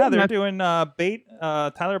 Oh yeah, they're doing Tyler Bate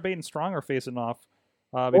and Strong are facing off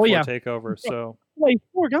before Takeover. So Wait,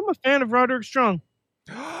 Fork, I'm a fan of Roderick Strong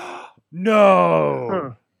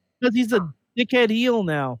no. because he's a dickhead heel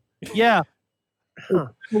now. Yeah, Huh.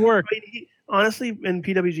 work. I mean, honestly, in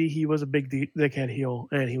PWG, he was a big dickhead heel,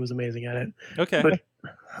 and he was amazing at it. Okay. But,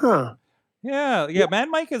 huh. Yeah. Mad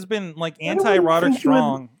Mike has been like I don't anti-Roderick think he would-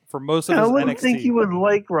 Strong for most of I his wouldn't NXT. think you would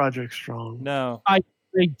like Roderick Strong. No.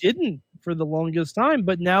 They didn't for the longest time,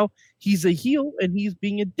 but now he's a heel and he's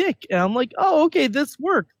being a dick, and I'm like, oh, okay, this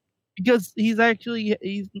worked because he actually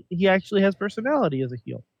has personality as a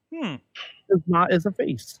heel, it's not as a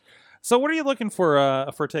face. So what are you looking for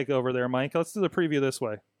Takeover there, Mike? Let's do the preview this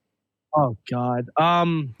way. Oh God,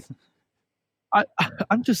 I'm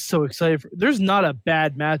just so excited. There's not a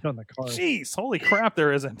bad match on the card. Jeez, holy crap,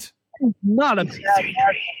 there isn't. Not a bad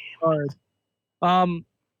match on the card.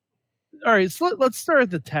 All right, so let's start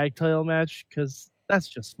with the tag title match because that's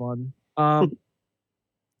just fun.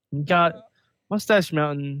 We got Mustache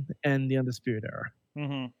Mountain and the Undisputed Era.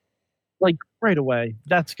 Mm-hmm. Like right away,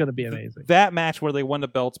 that's going to be amazing. That match where they won the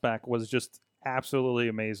belts back was just absolutely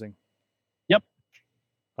amazing. Yep.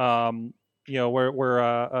 Where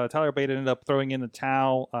Tyler Bate ended up throwing in the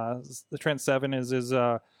towel. The Trent Seven is his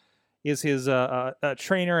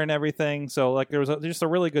trainer and everything. So like there was just a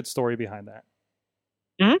really good story behind that.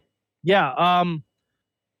 Mm-hmm. Yeah.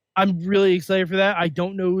 I'm really excited for that. I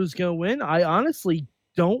don't know who's going to win. I honestly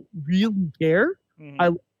don't really care. Mm-hmm. I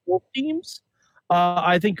love both teams.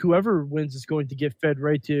 I think whoever wins is going to get fed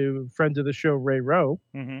right to friend of the show, Ray Rowe.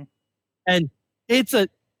 Mm-hmm. And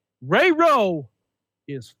Ray Rowe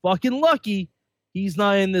is fucking lucky he's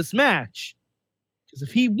not in this match. Because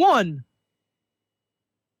if he won,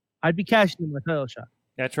 I'd be cashing in my title shot.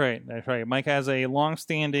 That's right. Mike has a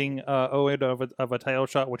long-standing ode of a title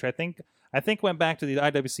shot, which I think went back to the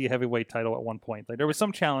IWC Heavyweight title at one point. Like there was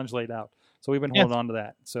some challenge laid out, so we've been holding on to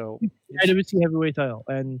that. So IWC Heavyweight title,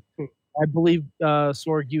 and I believe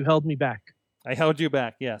Sorg, you held me back. I held you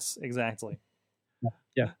back. Yes, exactly.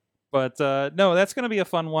 Yeah. But no, that's going to be a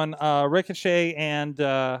fun one. Ricochet and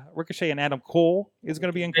Adam Cole is going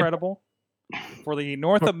to be incredible for the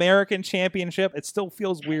North American Championship. It still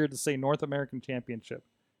feels weird to say North American Championship.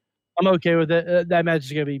 I'm okay with it. That match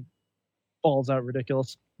is going to be balls out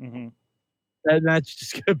ridiculous. Mm-hmm. That match is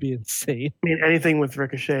just going to be insane. I mean, anything with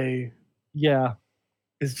Ricochet Yeah.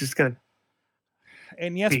 is just going to.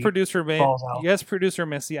 And yes, producer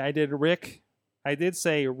Missy, I did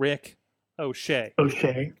say Rick O'Shea.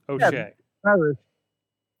 O'Shea.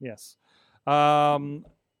 Yes.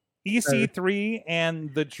 EC3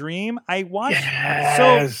 and The Dream. I watched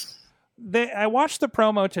I watched the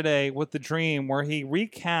promo today with The Dream where he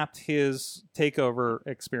recapped his takeover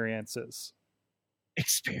experiences.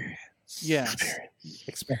 Yes.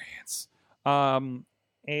 Experience.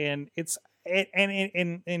 And it's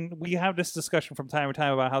and we have this discussion from time to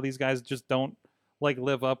time about how these guys just don't like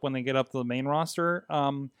live up when they get up to the main roster.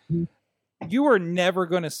 you are never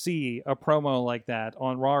going to see a promo like that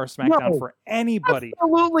on Raw or SmackDown No. for anybody.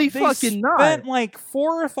 Absolutely They fucking spent not. like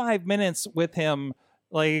 4 or 5 minutes with him,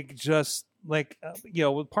 like just like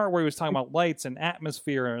the part where he was talking about lights and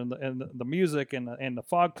atmosphere and the music and the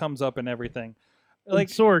fog comes up and everything. Like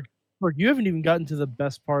Sorg, you haven't even gotten to the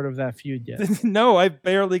best part of that feud yet. no, I've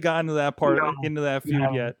barely gotten to that part No, into that feud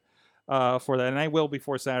haven't. yet for that, and I will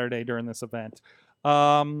before Saturday during this event.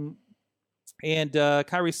 And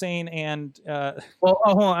Kairi Sane and Well,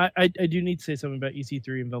 hold on. I do need to say something about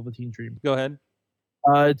EC3 and Velveteen Dream. go ahead.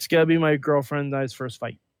 It's gonna be my girlfriend and I's first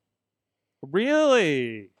fight.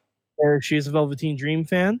 Really? She's a Velveteen Dream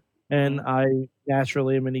fan, and I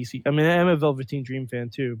naturally am an EC. I mean, I'm a Velveteen Dream fan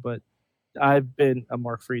too, but I've been a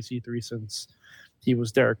mark for EC3 since he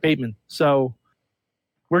was Derek Bateman. So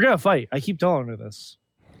we're gonna fight. I keep telling her this.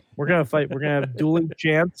 We're gonna fight. We're gonna have dueling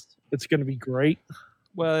champs. It's gonna be great.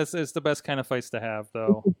 Well, it's the best kind of fights to have,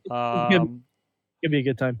 though. It'll be a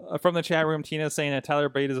good time. From the chat room, Tina saying that Tyler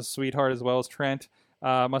Bate is a sweetheart as well as Trent.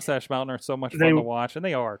 Mustache Mountain are so much fun to watch, and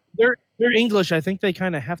they are. They're English. I think they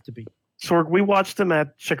kind of have to be. Sorg, we watched them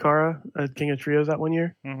at Chikara at King of Trios that one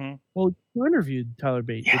year. Mm-hmm. Well, you interviewed Tyler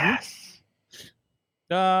Bate, Yes.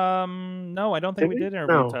 No, I don't think Did we we? did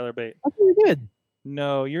interview No. Tyler Bate. I think we did.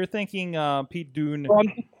 No, you're thinking Pete Dune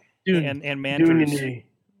Dune, and Mandrews.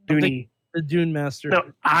 Dooney. the Dune Master. No,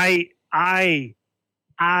 I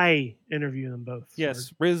interviewed them both. Yes,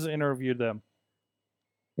 Sorg. Riz interviewed them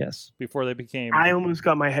Yes. before they became. I almost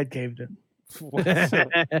got my head caved in.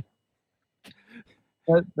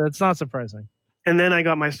 That's not surprising. And then I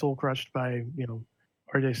got my soul crushed by,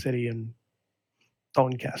 RJ City and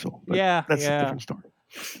Dalton Castle. But Yeah, that's yeah. a different story.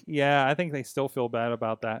 Yeah, I think they still feel bad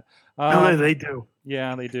about that. No, they do.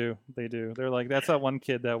 Yeah, they do. They do. They're like, that's that one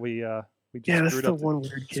kid that we just Yeah, that's screwed the up. one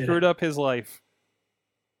weird kid. Screwed up his life.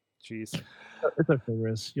 Jeez. It's okay,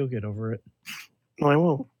 Riz. You'll get over it No, I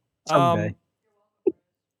won't. someday.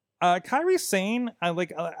 Kairi Sane, I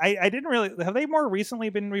didn't really have they more recently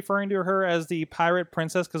been referring to her as the pirate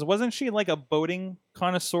princess because wasn't she like a boating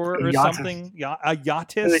connoisseur or A yachtist. something? A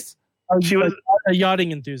yachtist, She was A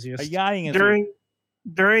yachting enthusiast. a yachting enthusiast.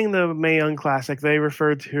 during the Mae Young Classic. They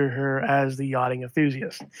referred to her as the yachting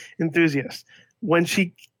enthusiast. When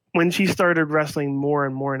she started wrestling more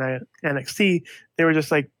and more in NXT, they were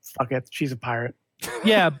just like, "Fuck it, she's a pirate."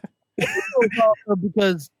 Yeah,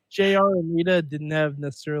 because JR and Rita didn't have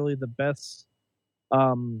necessarily the best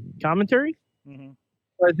commentary. Mhm.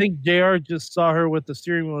 I think JR just saw her with the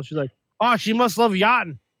steering wheel. And she's like, "Oh, she must love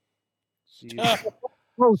yachting." Jeez.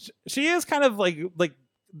 Oh, She is kind of like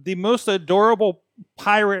the most adorable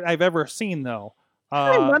pirate I've ever seen, though.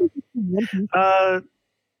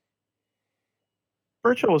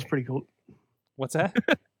 Virtual was pretty cool. What's that?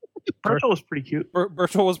 Virtual was pretty cute.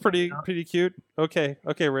 Virtual was pretty cute. Okay,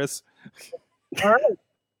 Riz. all right.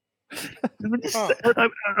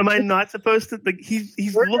 Am I not supposed to? Like, he's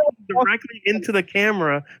looking directly into the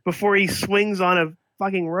camera before he swings on a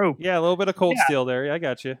fucking rope. Yeah, a little bit of cold Yeah. steel there. I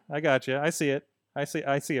got you. I see it. I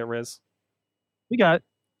see it, Riz. We got.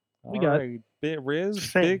 All got right. Riz,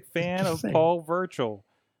 Just saying. big fan Just of saying. Paul Virtual.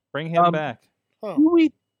 Bring him back. Who we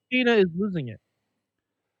think Cena is losing it?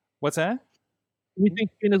 What's that? We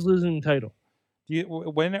think Cena's losing the title. Do you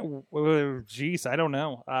Jeez, I don't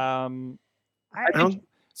know. I don't.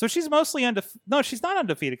 So she's mostly undefeated. No, she's not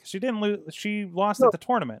undefeated because she didn't lose. She lost at the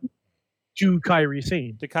tournament To Kairi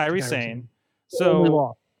Sane. to Kairi Kairi Sane. Sane. Only So,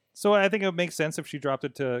 loss. so I think it would make sense if she dropped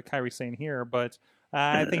it to Kairi Sane here, but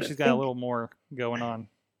I think she's got a little more going on.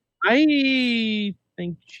 I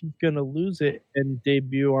think she's gonna lose it and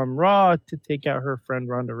debut on Raw to take out her friend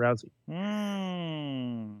Ronda Rousey.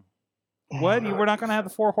 What? You were not going to have the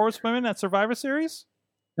 4 horsewomen at Survivor Series?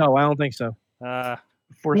 No, I don't think so.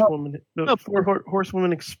 Four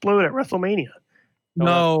horsewomen explode at WrestleMania.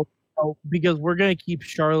 No, because we're gonna keep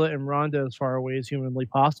Charlotte and Ronda as far away as humanly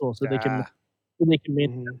possible, so they can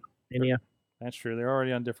main Mania. That's true. They're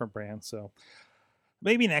already on different brands, so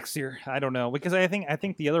maybe next year. I don't know because I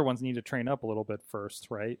think the other ones need to train up a little bit first,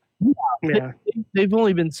 right? Yeah. They've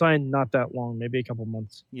only been signed not that long, maybe a couple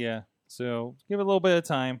months. Yeah. So give it a little bit of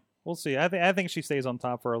time. We'll see. I think she stays on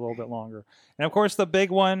top for a little bit longer. And of course, the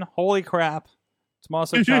big one. Holy crap!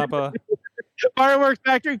 Tommaso Ciampa. Fireworks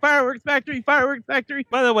factory, fireworks factory, fireworks factory.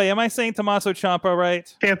 By the way, am I saying Tommaso Ciampa right?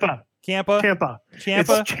 Ciampa. Ciampa. It's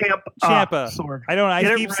Ciampa. Ciampa. Sorg. I don't know. I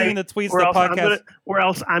Get it keep right, seeing the tweets, or the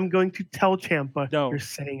else podcast. I'm going to tell Ciampa No. you're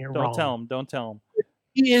saying it Don't wrong. tell him. Don't tell him.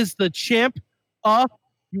 He is the champ.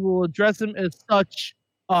 You will address him as such.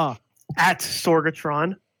 At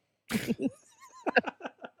Sorgatron.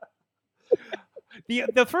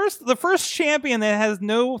 The first champion that has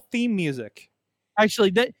no theme music.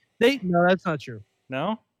 Actually, No, that's not true.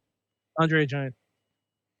 No? Andre the Giant.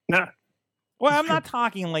 Nah. Well, I'm not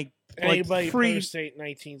talking like Anybody pre. post-date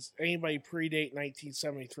anybody predate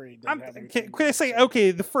 1973. Could I say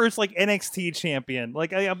okay? The first like NXT champion.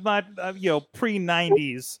 Like I'm not pre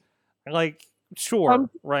 90s. Like sure,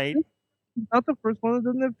 right? Not the first one that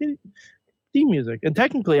doesn't have theme music, and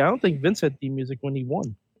technically, I don't think Vince had theme music when he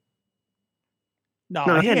won.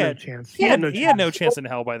 No, he had no chance. He had no chance in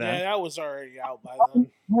hell by then. Yeah, that was already out by then.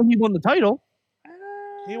 When he won the title.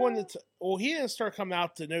 He won he didn't start coming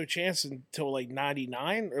out to No Chance until like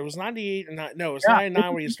 99. Or it was 98 or not. No, it was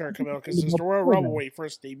 99 when he started coming out because it was the Royal Rumble when he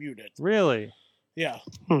first debuted it. Really? Yeah.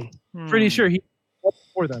 Pretty sure he won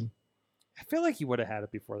before then. I feel like he would have had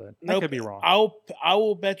it before then. Nope. I could be wrong. I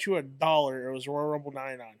will bet you $1 it was Royal Rumble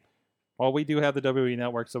 99. Well, we do have the WWE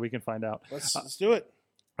Network, so we can find out. Let's do it.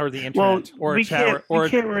 Or the internet, or a chat, or we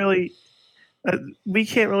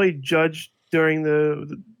can't really judge during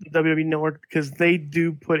the WWE Network because they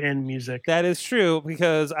do put in music. That is true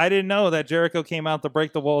because I didn't know that Jericho came out to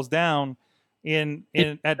break the walls down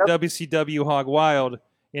at WCW Hog Wild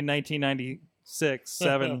in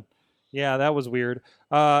 1996-7. Yeah, that was weird.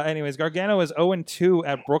 Anyways, Gargano is 0-2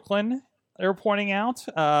 at Brooklyn. They're pointing out.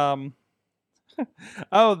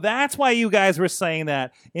 Oh, that's why you guys were saying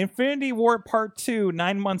that. Infinity War Part 2,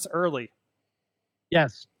 9 months early.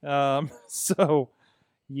 Yes. So,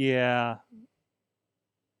 yeah.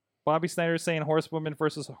 Bobby Snyder is saying horsewomen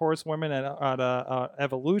versus horsewomen at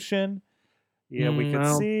Evolution. Yeah, we could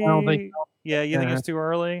see. I don't think so. Yeah, you think it's too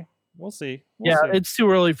early? We'll see. See. It's too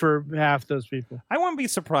early for half those people. I wouldn't be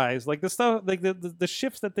surprised. Like the stuff, like the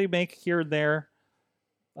shifts that they make here and there.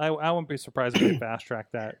 I wouldn't be surprised if they fast track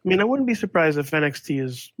that. I mean, I wouldn't be surprised if NXT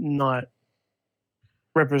is not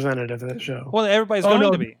representative of that show. Well, everybody's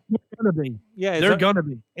going to be. They're going to be. Yeah, they're going to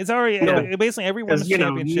be. It's already basically everyone's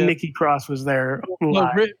championship. Nikki Cross was there.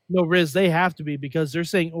 No, Riz, they have to be because they're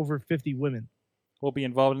saying over 50 women will be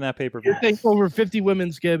involved in that pay-per-view. You're saying over 50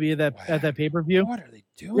 women's going to be at that pay-per-view. What are they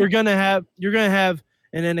doing? You're going to have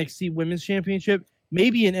an NXT Women's Championship,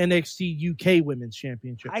 maybe an NXT UK Women's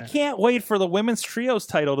Championship. I can't wait for the women's trios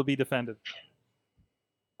title to be defended.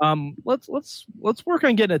 Let's work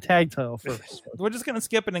on getting a tag title first. We're just gonna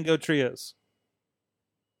skip it and go trios.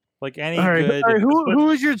 Like any good. All right, who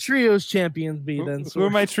is your trios champions be then? Who are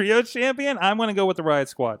my trio champion? I'm gonna go with the Riot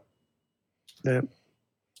Squad. Yeah.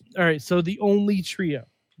 All right, so the only trio.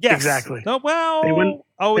 Yes, exactly. No, well, they win.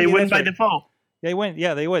 They win by default. They win.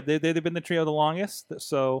 Yeah, they would. They've been the trio the longest,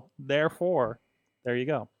 so therefore, there you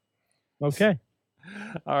go. Okay.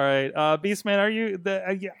 All right, Beastman, are you?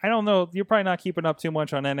 I don't know. You're probably not keeping up too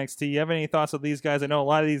much on NXT. You have any thoughts of these guys? I know a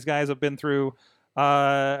lot of these guys have been through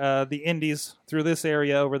the Indies, through this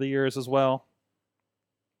area over the years as well.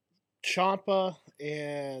 Ciampa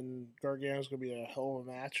and Gargano is going to be a hell of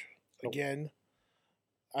a match again.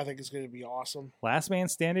 I think it's going to be awesome. Last man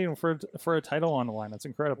standing for a title on the line. That's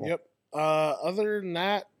incredible. Yep. Other than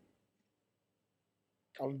that,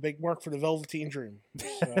 I'm a big mark for the Velveteen Dream.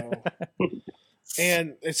 So.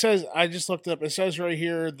 And it says, I just looked up, it says right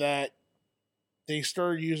here that they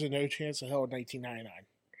started using No Chance in Hell in 1999.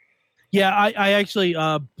 Yeah, I actually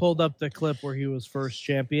pulled up the clip where he was first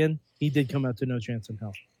champion. He did come out to No Chance in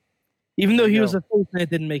Hell. Even though he was a face, it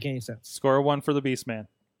didn't make any sense. Score 1 for the Beastman.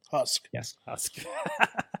 Husk. Yes. Husk.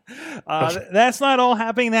 That's not all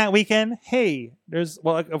happening that weekend. Hey,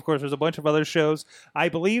 of course, there's a bunch of other shows. I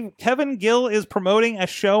believe Kevin Gill is promoting a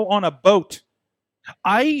show on a boat.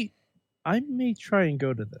 I may try and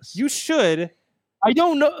go to this. You should. I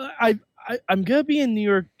don't know. I'm gonna be in New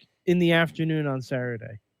York in the afternoon on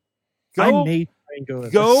Saturday. I may try and go to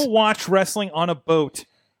this. Watch wrestling on a boat.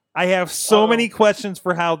 I have so many questions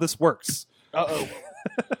for how this works. I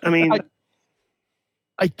mean,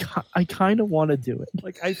 I kind of want to do it.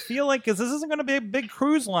 Like I feel like because this isn't going to be a big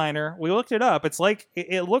cruise liner. We looked it up. It's like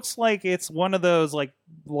it looks like it's one of those like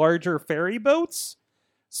larger ferry boats.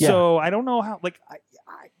 So I don't know how. Like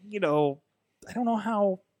I don't know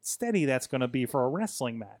how steady that's going to be for a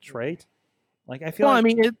wrestling match, right? Like I feel. Well, I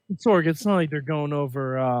mean, it's not like they're going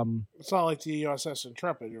over. It's not like the USS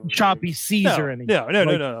Intrepid. Choppy seas or anything.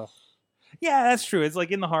 No. Yeah, that's true. It's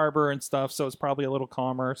like in the harbor and stuff, so it's probably a little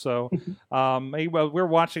calmer. So, we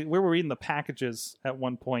were reading the packages at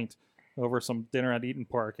one point over some dinner at Eaton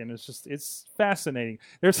Park, and it's fascinating.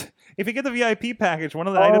 If you get the VIP package, one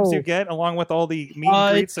of the items you get along with all the meet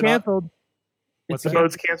and greets. It's canceled. What's the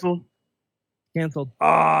boat's canceled? Canceled.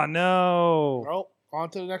 Oh no! Well, on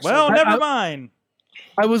to the next. Well, one. never mind.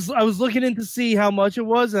 I was looking in to see how much it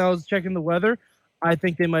was, and I was checking the weather. I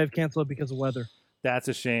think they might have canceled it because of weather. That's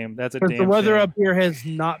a shame. That's a Because damn the weather shame. up here has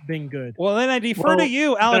not been good. Well, then I defer to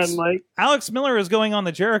you, Alex. Then, Mike, Alex Miller is going on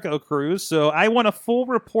the Jericho cruise, so I want a full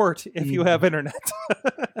report if you have internet,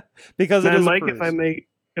 because it then is Mike, a cruise.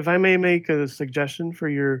 if I may make a suggestion for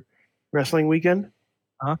your wrestling weekend.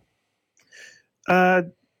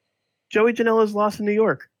 Joey Janela's lost in New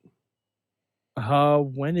York.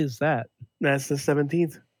 When is that? That's the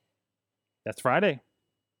 17th. That's Friday.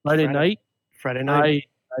 Friday Friday. night? Friday night.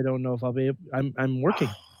 I don't know if I'll be able. I'm working.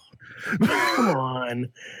 Come on.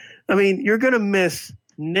 I mean, you're going to miss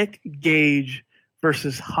Nick Gage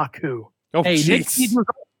versus Haku. Oh, Hey, jeez.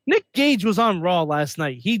 Nick Gage was on Raw last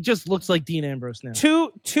night. He just looks like Dean Ambrose now.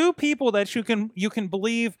 Two people that you can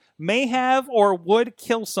believe may have or would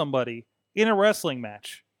kill somebody in a wrestling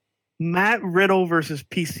match. Matt Riddle versus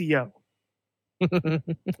PCO.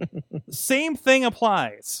 Same thing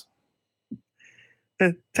applies.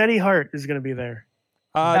 Teddy Hart is going to be there.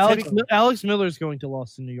 Alex Miller is going to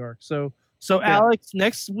Lost in New York. So Yeah. Alex,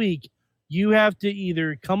 next week you have to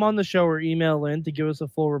either come on the show or email in to give us a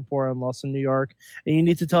full report on Lost in New York, and you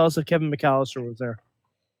need to tell us if Kevin McAllister was there.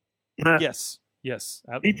 Yes.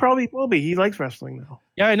 He probably will be. He likes wrestling now.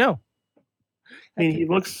 Yeah, I know. I mean, he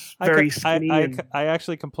looks very skinny. I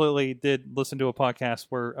actually completely did listen to a podcast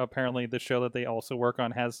where apparently the show that they also work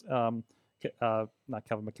on has not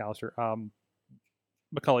Kevin McAllister,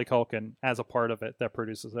 Macaulay Culkin as a part of it that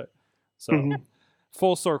produces it. So Mhm.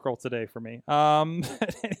 full circle today for me.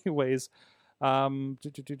 Anyways, Tina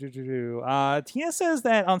says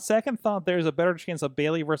that on second thought, there's a better chance of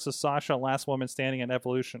Bailey versus Sasha, last woman standing in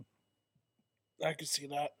Evolution. I can see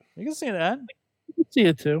that. You can see that. You can see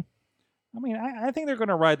it too. I mean, I think they're going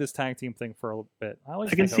to ride this tag team thing for a bit.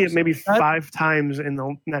 I can see it maybe 5 times in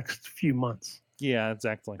the next few months. Yeah,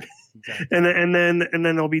 exactly. And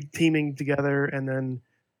then they'll be teaming together, and then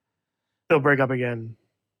they'll break up again,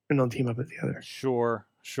 and they'll team up together. Sure.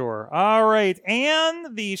 All right.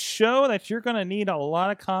 And the show that you're going to need a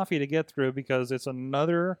lot of coffee to get through because it's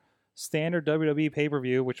another standard WWE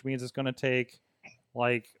pay-per-view, which means it's going to take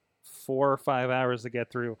like 4 or 5 hours to get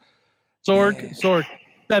through. Sorg,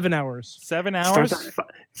 7 hours. 7 hours?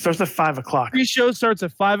 Starts at 5 o'clock. Pre-show starts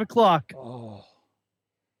at 5 o'clock. Oh.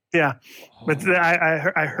 Yeah, but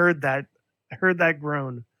I heard that. I heard that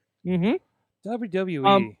groan. Mm-hmm.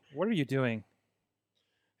 WWE, what are you doing?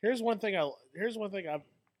 Here's one thing I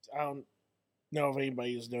don't know if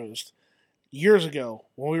anybody has noticed. Years ago,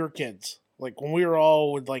 when we were kids, like when we were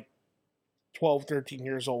all with like 12, 13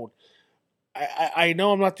 years old, I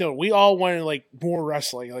know I'm not the only. We all wanted like more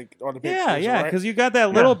wrestling, like on the big screen, Yeah, right? because you got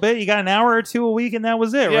that little bit. You got an hour or two a week, and that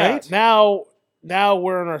was it, Yeah, right? Now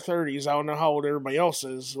we're in our 30s. I don't know how old everybody else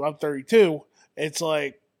is. I'm 32. It's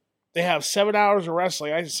like they have 7 hours of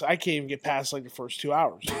wrestling. I can't even get past like the first 2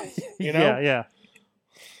 hours. You know? Yeah.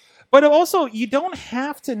 But also, you don't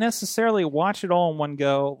have to necessarily watch it all in one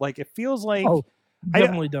go. Like, it feels like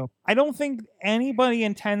Definitely don't. I don't think anybody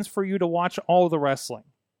intends for you to watch all the wrestling,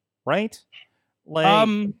 right? Like,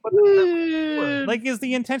 like is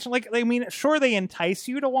the intention? Like, I mean, sure, they entice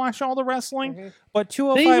you to watch all the wrestling, Mhm. but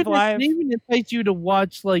 205 Live. They even entice you to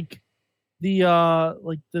watch like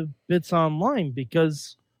the bits online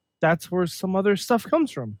because that's where some other stuff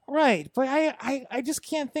comes from. Right, but I just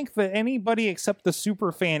can't think that anybody except the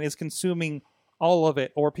super fan is consuming all of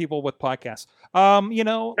it, or people with podcasts.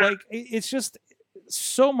 Like it's just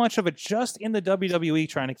so much of it just in the WWE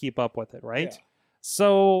trying to keep up with it, right? Yeah.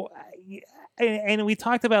 So, and we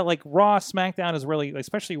talked about like Raw, SmackDown is really,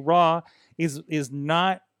 especially Raw, is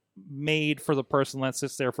not made for the person that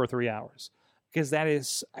sits there for 3 hours, because that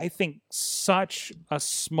is, I think, such a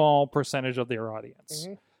small percentage of their audience.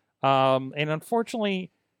 Mhm. And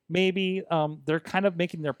unfortunately, maybe they're kind of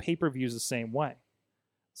making their pay-per-views the same way.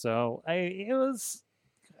 So I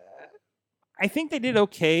think they did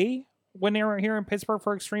okay when they were here in Pittsburgh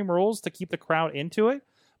for Extreme Rules to keep the crowd into it.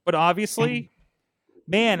 But obviously,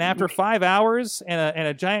 man, after 5 hours and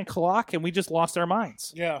a giant clock, and we just lost our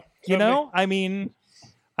minds. Yeah. You know, I mean,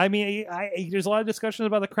 there's a lot of discussions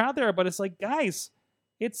about the crowd there, but it's like, guys,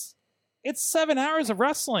 it's 7 hours of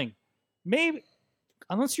wrestling. Maybe,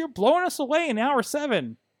 unless you're blowing us away in hour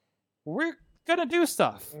 7, we're gonna do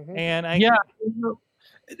stuff. Mhm. And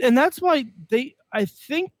and that's why I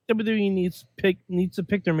think WWE needs to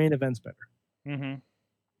pick their main events better. Mm-hmm.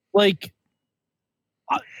 Like,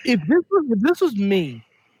 if this was me,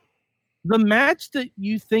 the match that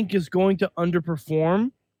you think is going to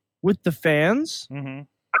underperform with the fans, Mm-hmm. I don't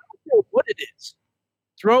know what it is.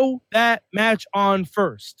 Throw that match on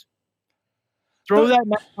first.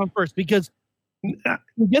 Because you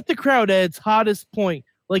get the crowd at its hottest point.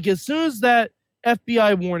 Like, as soon as that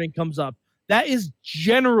FBI warning comes up, that is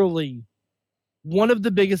generally one of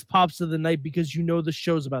the biggest pops of the night because you know the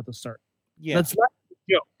show's about to start. Yeah. That's not a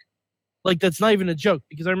joke. Like, that's not even a joke,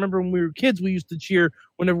 because I remember when we were kids, we used to cheer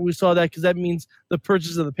whenever we saw that, because that means the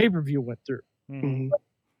purchase of the pay-per-view went through. Mhm.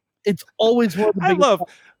 It's always one of the biggest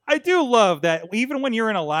I do love that even when you're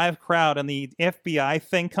in a live crowd and the FBI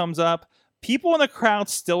thing comes up, people in the crowd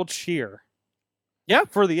still cheer. Yeah.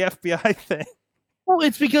 For the FBI thing. Well,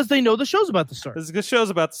 it's because they know the show's about to start. This show's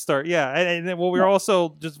about to start. Yeah. And well, we're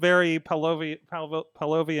also just very Pavlovian. I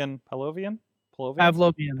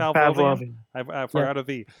forgot a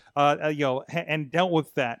V. And dealt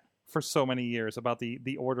with that for so many years about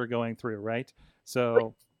the order going through, right?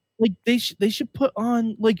 So, like they should put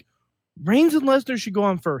on, like, Reigns and Lesnar should go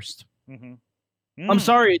on first. Mm-hmm. I'm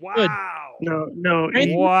sorry, it's good. No.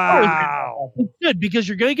 Reigns Wow. It's good because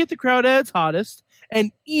you're going to get the crowd at its hottest,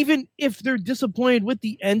 and even if they're disappointed with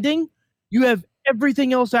the ending, you have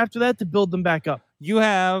everything else after that to build them back up. You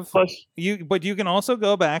have Plus, but you can also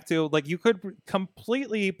go back to, like, you could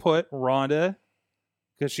completely put Ronda,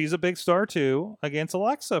 because she's a big star too, against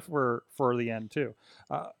Alexa for the end too.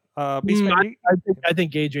 I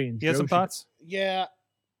think AJ and you have some thoughts? Yeah.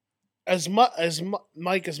 As much as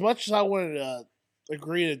Mike, as much as I wanted to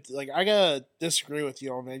agree to, like, I gotta disagree with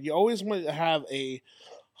you on that. You always want to have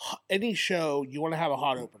any show, you want to have a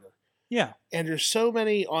hot opener. Yeah. And there's so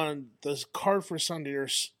many on this card for Sunday.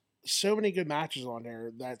 There's so many good matches on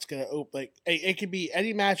there that's gonna open. Like, it could be,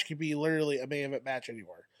 any match could be literally a main event match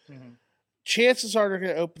anywhere. Mm-hmm. Chances are they're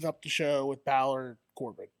gonna open up the show with Balor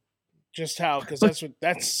Corbin. Just how, because it's a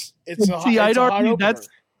hot opener.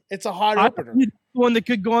 It's a hot opener. One that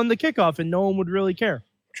could go on the kickoff and no one would really care.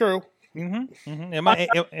 True. Mm-hmm. Mm-hmm.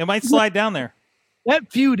 It might slide down there.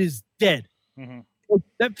 That feud is dead. Mm-hmm.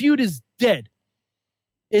 That feud is dead.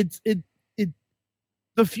 The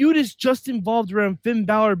feud is just involved around Finn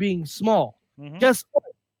Balor being small. Mm-hmm. Guess what?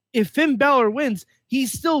 If Finn Balor wins,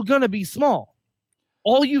 he's still gonna be small.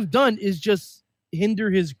 All you've done is just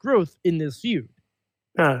hinder his growth in this feud.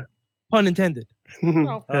 Pun intended.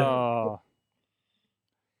 Oh.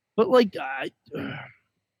 But, like, I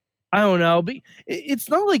don't know. But it's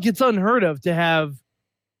not like it's unheard of to have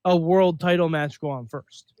a world title match go on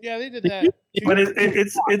first. Yeah, they did that. But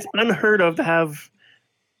it's unheard of to have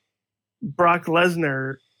Brock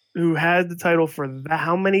Lesnar, who had the title for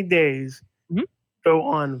how many days, go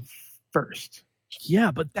on first.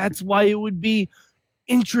 Yeah, but that's why it would be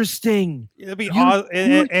interesting. It'd be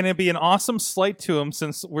and it'd be an awesome slight to him,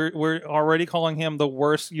 since we're already calling him the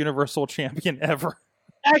worst Universal Champion ever.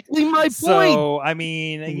 Exactly my point. So, I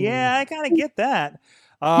mean, yeah, I kind of get that.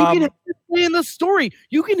 You can have to play in the story.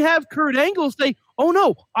 You can have Kurt Angle say, "Oh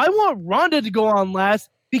no, I want Ronda to go on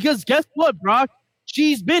last because guess what, Brock?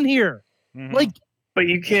 She's been here." Mm-hmm. Like, but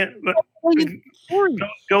you can't.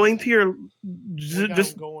 Going to your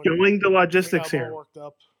going to logistics here. Worked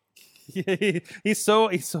up. He's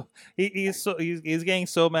getting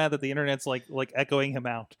so mad that the internet's like echoing him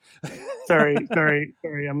out. Sorry.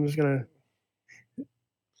 I'm just gonna.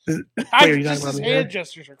 His hand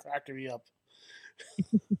gestures are cracking me up.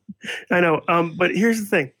 I know. But here's the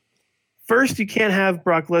thing. First, you can't have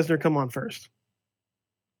Brock Lesnar come on first.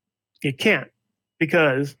 You can't,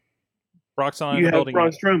 because Brock's on you the have building.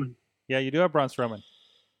 Braun Strowman. Yeah, you do have Braun Strowman.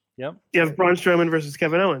 Yep. You have Braun Strowman versus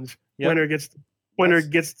Kevin Owens. Yep. Winner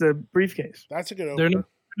gets the briefcase. That's a good they're opener.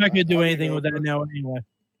 not going to do anything with that now anyway.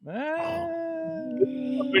 They're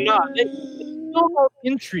not. It killed all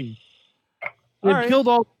intrigue. It killed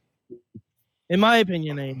all, in my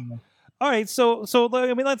opinion, anyway. All right, so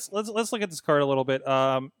I mean, let's look at this card a little bit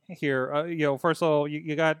here. First of all,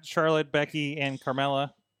 you got Charlotte, Becky, and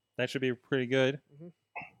Carmella. That should be pretty good.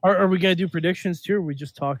 Are we gonna do predictions too, or are we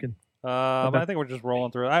just talking? I think we're just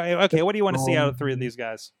rolling through. Okay, what do you want to see out of three of these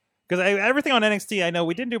guys? Because everything on NXT, I know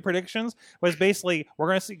we didn't do predictions, was basically we're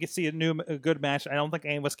going to see a good match. I don't think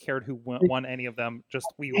any of us cared who won any of them. Just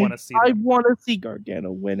we want to see them. I want to see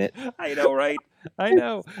Gargano win it. I know, right? I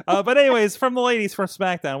know. But anyways, from the ladies from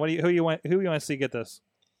SmackDown, who you want to see get this?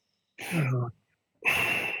 I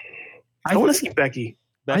want to see Becky.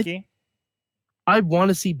 Becky? I want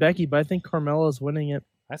to see Becky, but I think Carmella's winning it.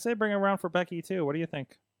 I say bring it around for Becky too. What do you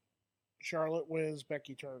think? Charlotte wins,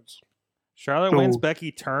 Becky turns. Charlotte wins, Becky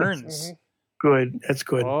turns. Good. That's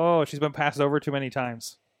good. Oh, she's been passed over too many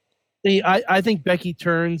times. See, I think Becky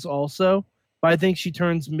turns also, but I think she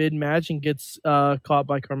turns mid-match and gets caught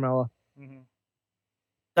by Carmella.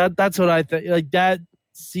 Mm-hmm. That's what I think. Like, that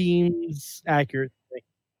seems accurate to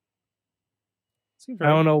me. I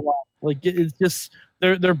don't know why. Like, it's just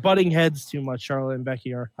they're butting heads too much. Charlotte and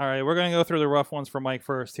Becky are. All right, we're gonna go through the rough ones for Mike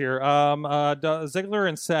first here. Ziggler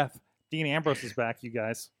and Seth. Dean Ambrose is back, you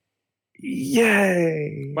guys.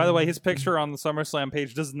 Yay! By the way, his picture on the SummerSlam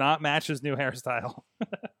page does not match his new hairstyle.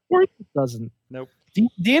 Of course it doesn't. Nope.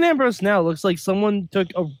 Dean Ambrose now looks like someone took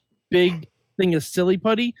a big thing of silly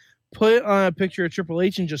putty, put it on a picture of Triple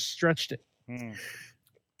H, and just stretched it.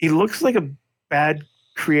 He looks like a bad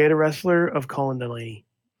creator wrestler of Colin Delaney.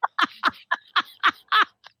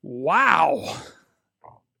 Wow.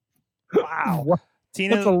 Wow.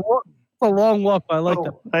 Tina, That's a long walk, but I like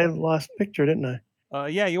that. I lost picture, didn't I?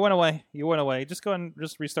 yeah, you went away. Just go and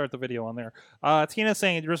just restart the video on there. Tina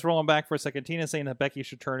saying, just rolling back for a second. Tina saying that Becky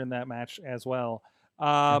should turn in that match as well.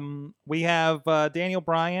 We have Daniel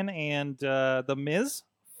Bryan and The Miz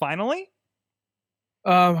finally.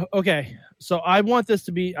 Okay, so I want this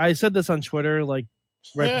to be. I said this on Twitter, like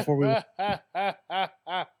right before we.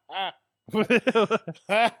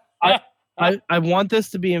 I want this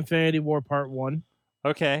to be Infinity War Part 1.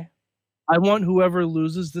 Okay. I want whoever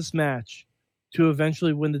loses this match to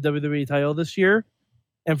eventually win the WWE title this year,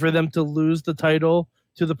 and for them to lose the title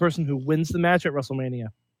to the person who wins the match at WrestleMania.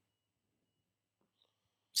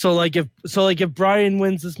 So if Bryan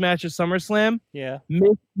wins this match at SummerSlam, yeah,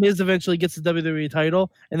 Miz eventually gets the WWE title,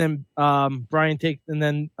 and then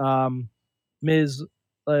Miz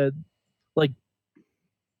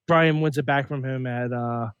Bryan wins it back from him at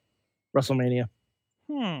WrestleMania.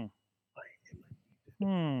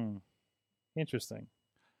 Interesting.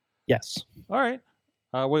 Yes. All right.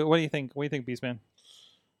 What do you think? What do you think, Beastman?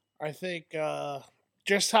 I think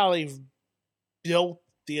just how they've built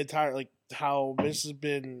the entire, how Miz has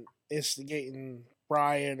been instigating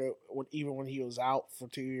Bryan even when he was out for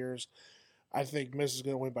 2 years. I think Miz is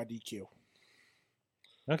going to win by DQ.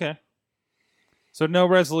 Okay. So no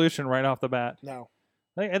resolution right off the bat. No.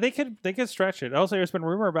 They could stretch it. Also, there's been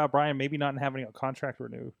rumor about Bryan maybe not having a contract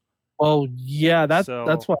renewed. Well, yeah, that's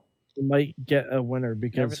why he might get a winner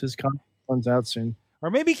because his contract runs out soon. Or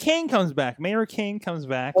maybe Kane comes back. Mayor Kane comes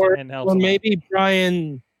back and helps. Or him maybe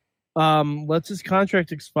Bryan lets his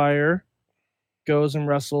contract expire, goes and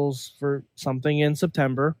wrestles for something in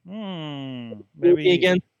September.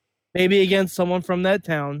 Maybe against someone from that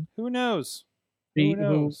town. Who knows?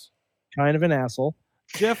 Who's kind of an asshole.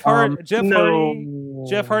 Jeff Hardy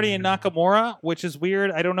and Nakamura, which is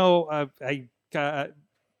weird. I don't know. It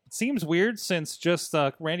seems weird since just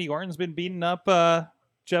Randy Orton's been beating up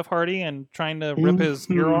Jeff Hardy and trying to rip his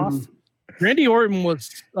ear off. Randy Orton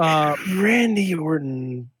was Randy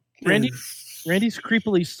Orton. Randy's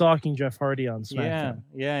creepily stalking Jeff Hardy on SmackDown.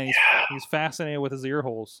 Yeah, he's fascinated with his ear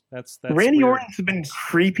holes. That's Randy weird. Orton's been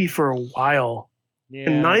creepy for a while. Yeah,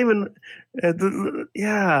 and not even.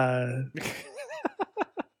 Yeah.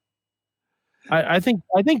 I think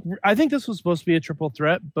this was supposed to be a triple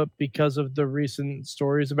threat, but because of the recent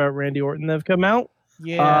stories about Randy Orton that have come out,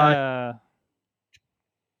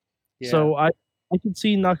 so I could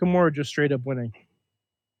see Nakamura just straight up winning.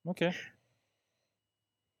 Okay.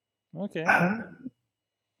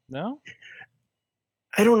 No,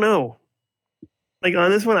 I don't know.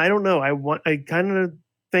 On this one, I don't know. I kind of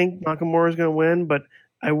think Nakamura is going to win, but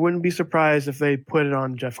I wouldn't be surprised if they put it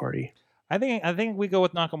on Jeff Hardy. I think we go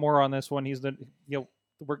with Nakamura on this one. He's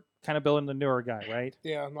we're kind of building the newer guy, right?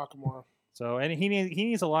 Yeah, Nakamura. So and he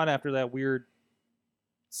needs a lot after that weird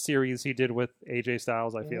series he did with AJ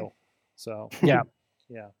Styles. I feel so. Yeah.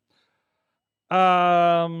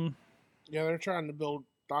 They're trying to build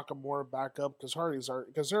Nakamura back up because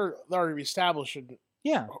they're already establishing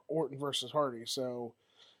Orton versus Hardy, so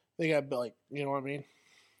they got you know what I mean.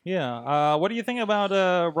 Yeah. What do you think about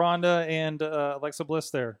Ronda and Alexa Bliss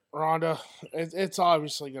there? Ronda, it's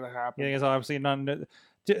obviously going to happen. Yeah, it's obviously not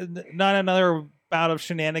another bout of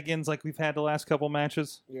shenanigans like we've had the last couple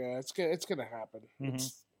matches. Yeah, it's going to happen. Mm-hmm.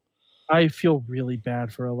 I feel really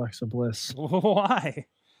bad for Alexa Bliss. Why?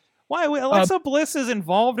 Alexa Bliss is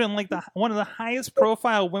involved in one of the highest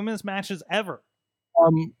profile women's matches ever.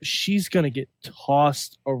 She's gonna get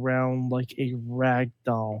tossed around like a rag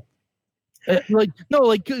doll.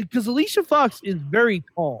 Because Alicia Fox is very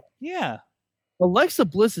tall. Yeah. Alexa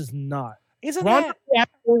Bliss is not. Isn't Ronda that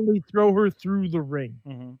absolutely throw her through the ring?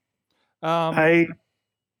 Mm-hmm.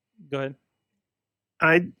 Go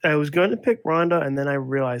ahead. I was going to pick Ronda, and then I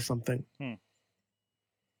realized something.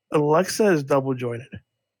 Alexa is double jointed.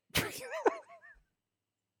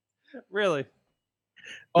 Really?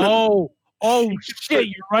 Oh shit!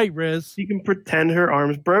 You're right, Riz. She can pretend her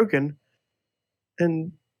arm's broken,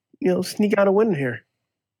 and sneak out a win here.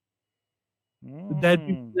 That'd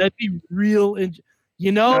be real. That'd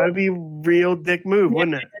be a real dick move,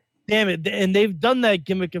 wouldn't it? Damn it! And they've done that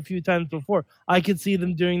gimmick a few times before. I could see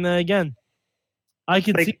them doing that again. I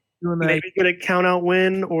could see them doing that. Maybe get a count out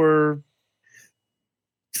win or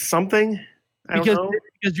something. I don't because know.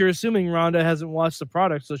 because you're assuming Rhonda hasn't watched the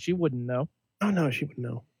product, so she wouldn't know. Oh no, she would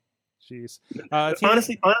know. Jeez.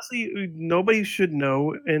 Honestly, nobody should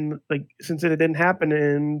know, and like since it didn't happen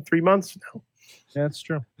in 3 months now. That's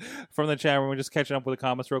true. From the chat room, we're just catching up with the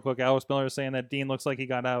comments real quick. Alice Miller is saying that Dean looks like he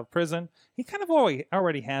got out of prison. He kind of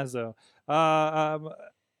already has, though.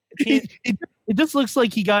 It just looks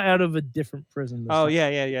like he got out of a different prison. This time.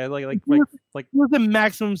 Yeah. Like he was in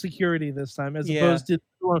maximum security this time, as opposed to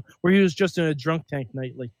the one where he was just in a drunk tank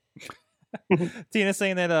nightly. Tina's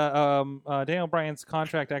saying that Daniel Bryan's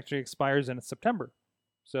contract actually expires in September.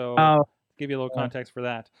 So give you a little context for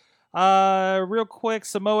that. Real quick,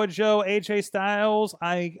 Samoa Joe, AJ Styles.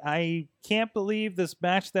 I can't believe this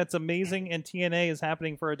match that's amazing in TNA is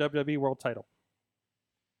happening for a WWE World Title.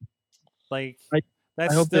 Like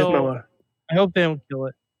that's still. I hope they don't kill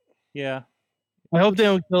it. Yeah. I hope they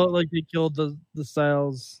don't kill it like they killed the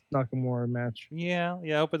Styles Nakamura match. Yeah.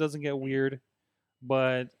 I hope it doesn't get weird.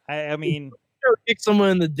 But I mean, if you kick someone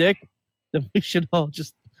in the dick, then we should all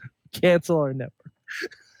just cancel our network.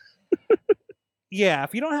 yeah,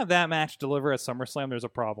 if you don't have that match deliver at SummerSlam, there's a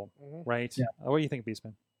problem, right? Yeah. What do you think,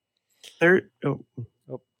 Beastman? Oh,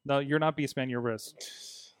 no, you're not Beastman. You're Riz.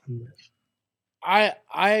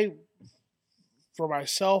 I for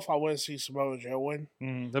myself, I want to see Samoa Joe win.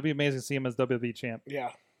 That'd be amazing to see him as WWE champ.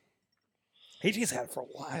 Yeah, AJ's had it for a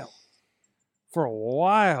while.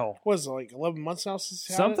 What is it, like 11 months now since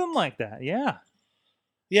he had something it? like that? Yeah.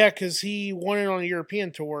 Yeah, because he won it on a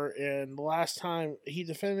European tour, and the last time he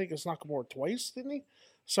defended against Nakamura twice, didn't he?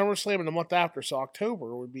 SummerSlam in the month after, so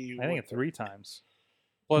October would be. I think 3 times.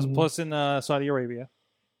 Plus in Saudi Arabia.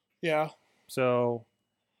 Yeah. So.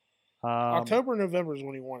 October, November is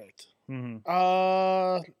when he won it.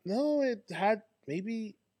 No, it had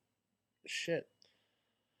maybe. Shit.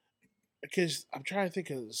 Because I'm trying to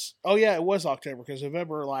think of this. Oh yeah, it was October because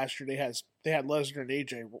November last year they had Lesnar and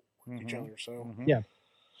AJ work each other. So yeah,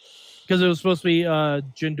 because it was supposed to be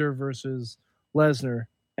Jinder versus Lesnar,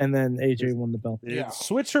 and then AJ won the belt. Yeah,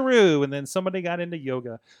 switcheroo, and then somebody got into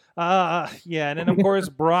yoga. Yeah, and then of course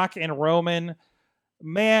Brock and Roman.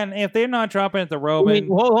 Man, if they're not dropping at the Roman,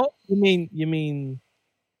 you mean?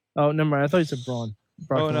 Oh, never mind. I thought you said Braun.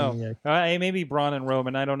 Oh no, maybe Braun and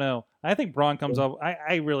Roman. I don't know. I think Braun comes up.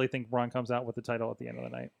 I really think Braun comes out with the title at the end of the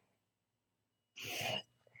night.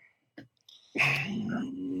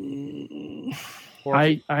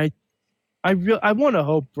 I want to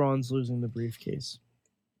hope Braun's losing the briefcase.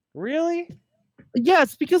 Really?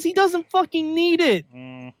 Yes, because he doesn't fucking need it.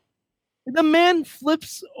 The man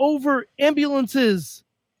flips over ambulances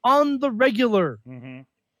on the regular.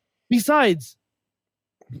 Besides,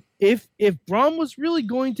 if Braun was really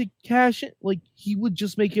going to cash it, like he would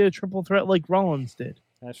just make it a triple threat like Rollins did.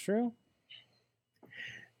 That's true.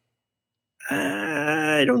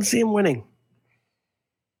 I don't see him winning.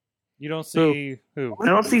 You don't see who? I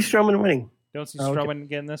don't see Strowman winning. Don't see Strowman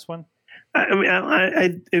getting this one. I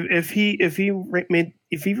mean, if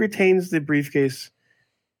he retains the briefcase,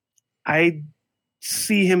 I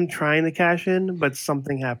see him trying to cash in, but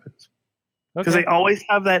something happens. Because they always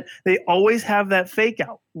have that. They always have that fake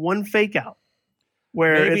out. One fake out,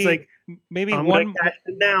 where it's like maybe I'm one cash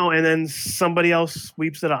it now, and then somebody else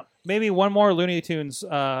sweeps it up. Maybe one more Looney Tunes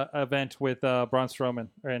event with Braun Strowman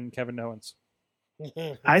and Kevin Owens.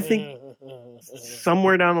 I think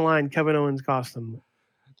somewhere down the line, Kevin Owens cost him.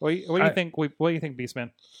 What do you think? What do you think, Beastman?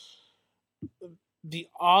 The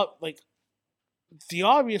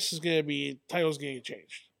obvious is going to be title's going to get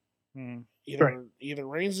changed. Either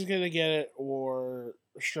Reigns is going to get it or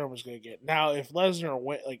Strowman's going to get it. Now, if Lesnar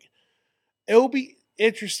went, it'll be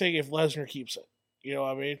interesting if Lesnar keeps it. You know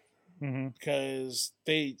what I mean? Because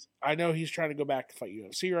I know he's trying to go back to fight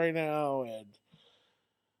UFC right now, and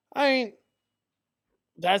I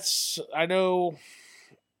know.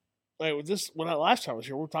 Like with this, when last time I was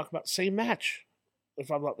here, we were talking about the same match, if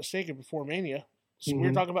I'm not mistaken, before Mania. So we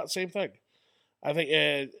were talking about the same thing. I think,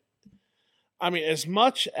 as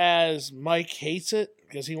much as Mike hates it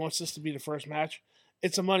because he wants this to be the first match,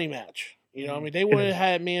 it's a money match. You know, they would have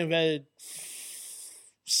had main evented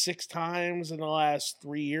 6 times in the last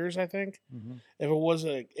 3 years, I think. If it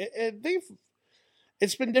wasn't,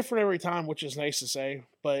 it's been different every time, which is nice to say,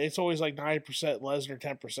 but it's always like 9% Lesnar,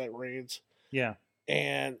 10% Reigns. Yeah.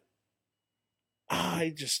 And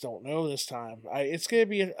I just don't know this time. It's going to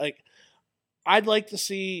be I'd like to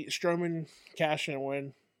see Strowman cash in and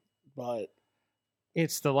win, but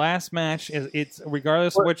it's the last match. It's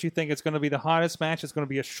regardless of what you think, it's going to be the hottest match. It's going to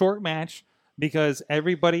be a short match because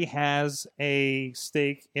everybody has a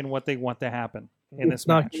stake in what they want to happen. in this It's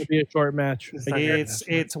not match. going to be a short match. It's not gonna be a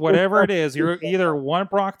It's whatever it is. You either want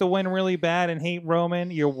Brock to win really bad and hate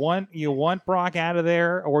Roman, you want Brock out of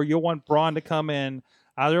there, or you want Braun to come in.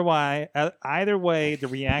 Either way, the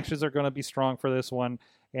reactions are going to be strong for this one,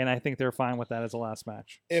 and I think they're fine with that as the last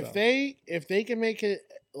match. If So. they can make it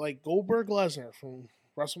like Goldberg Lesnar from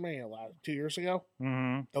WrestleMania 2 years ago,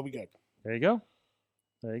 Mhm. they'll be good. There you go.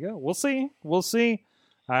 We'll see.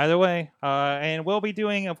 Either way, and we'll be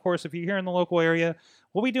doing, of course, if you're here in the local area,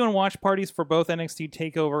 we'll be doing watch parties for both NXT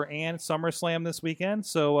TakeOver and SummerSlam this weekend.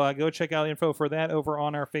 So go check out info for that over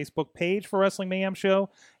on our Facebook page for Wrestling Mayhem Show.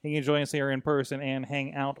 And you can join us here in person and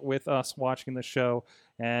hang out with us watching the show.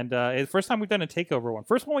 And it's the first time we've done a TakeOver one.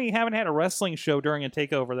 First one we haven't had a wrestling show during a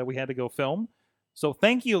TakeOver that we had to go film. So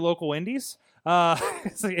thank you, local indies.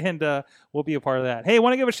 And we'll be a part of that. Hey,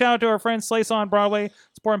 want to give a shout out to our friends Slice on Broadway,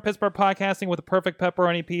 supporting Pittsburgh podcasting with the perfect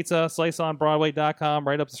pepperoni pizza. SliceOnBroadway.com,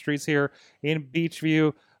 right up the streets here in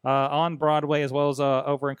Beachview on Broadway, as well as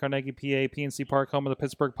over in Carnegie, PA, PNC Park, home of the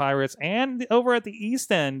Pittsburgh Pirates, and over at the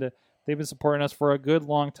East End. They've been supporting us for a good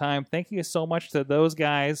long time. Thank you so much to those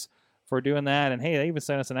guys for doing that. And hey, they even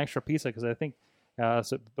sent us an extra pizza because I think they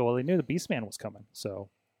knew the Beastman was coming. So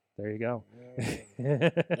there you go.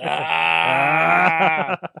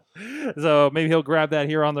 So maybe he'll grab that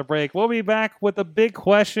here on the break. We'll be back with a big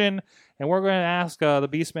question, and we're going to ask the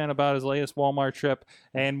Beastman about his latest Walmart trip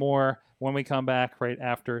and more when we come back right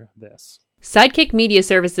after this. Sidekick Media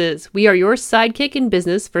Services. We are your sidekick in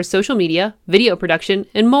business for social media, video production,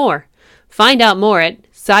 and more. Find out more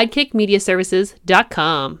at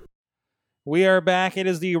sidekickmediaservices.com. We are back. It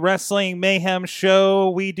is the Wrestling Mayhem Show.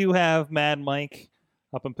 We do have Mad Mike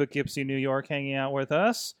up in Poughkeepsie, New York, hanging out with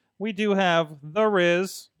us. We do have The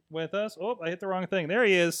Riz with us. Oh, I hit the wrong thing. There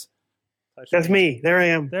he is. That's me. There I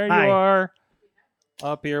am. There Hi. you are.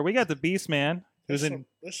 Up here. We got the Beastman, who's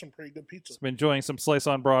There's some pretty good pizza. been enjoying some Slice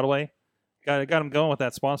on Broadway. Got him going with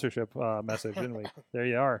that sponsorship message, didn't we? There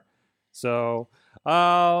you are. So,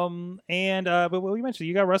 but what you mentioned,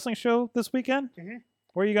 you got a wrestling show this weekend? Mhm.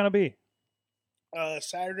 Where are you going to be?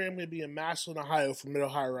 Saturday, I'm going to be in Massillon, Ohio for Mid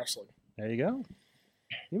Ohio Wrestling. There you go.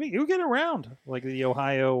 You get around like the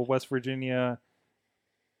Ohio, West Virginia,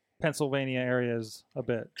 Pennsylvania areas a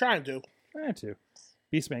bit. Trying to.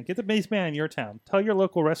 Beastman, get the Beastman in your town. Tell your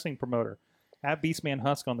local wrestling promoter at Beastman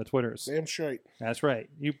Husk on the Twitters. Damn straight. That's right.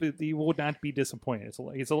 You will not be disappointed.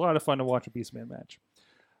 It's a lot of fun to watch a Beastman match.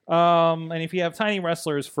 And if you have tiny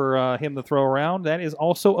wrestlers for him to throw around, that is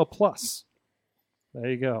also a plus.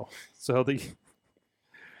 There you go. So the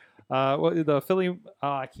Philly,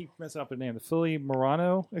 I keep messing up the name. The Philly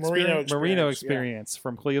Marino experience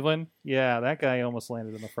from Cleveland. Yeah, that guy almost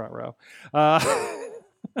landed in the front row.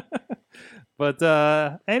 But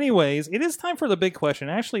anyways, it is time for the big question.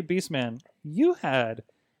 Actually, Beastman, you had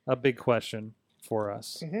a big question for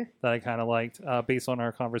us that I kind of liked based on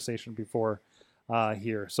our conversation before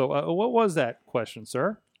here. So what was that question,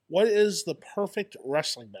 sir? What is the perfect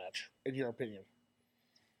wrestling match, in your opinion?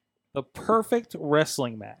 The perfect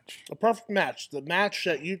wrestling match. The perfect match. The match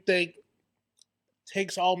that you think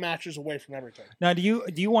takes all matches away from everything. Now, do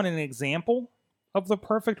you want an example of the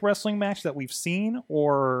perfect wrestling match that we've seen,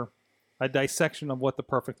 or a dissection of what the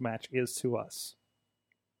perfect match is to us?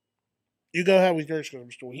 You go ahead with yours,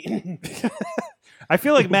 Mr. Wheaton. I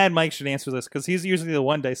feel like Mad Mike should answer this because he's usually the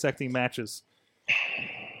one dissecting matches,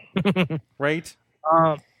 right?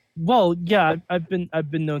 Well, yeah, I've been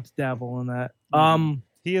known to dabble in that.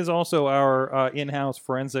 He is also our in-house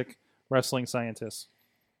forensic wrestling scientist.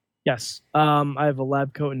 Yes. I have a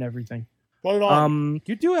lab coat and everything. Put it on.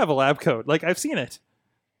 You do have a lab coat. Like, I've seen it.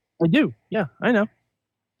 I do. Yeah, I know.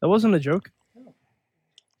 That wasn't a joke.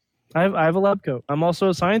 I have a lab coat. I'm also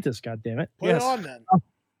a scientist. God damn it. Put it on then.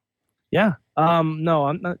 Yeah. No,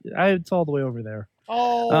 I'm not. It's all the way over there.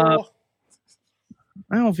 Oh.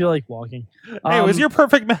 I don't feel like walking. Hey, was your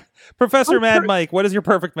perfect Professor Mad Mike? What is your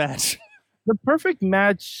perfect match? The perfect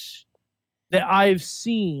match that I've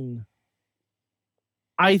seen,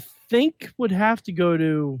 I think, would have to go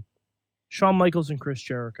to Shawn Michaels and Chris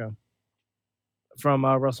Jericho from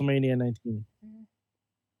WrestleMania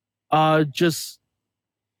 19. Just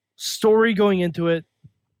story going into it.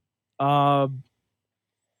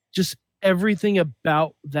 Just everything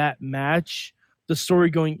about that match. The story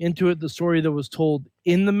going into it. The story that was told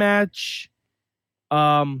in the match.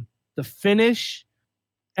 The finish.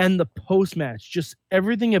 And the post-match, just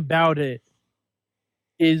everything about it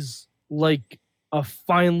is like a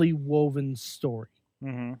finely woven story.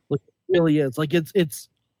 Mm-hmm. Like, it really is. Like it's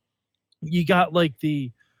you got like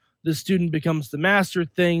the student becomes the master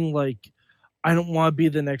thing. Like, I don't want to be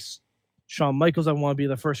the next Shawn Michaels. I want to be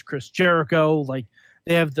the first Chris Jericho. Like,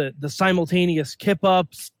 They have the simultaneous kip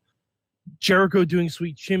ups, Jericho doing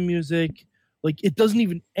sweet chin music. Like, it doesn't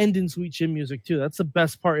even end in sweet chin music too. That's the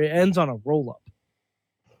best part. It ends on a roll up,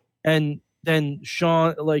 and then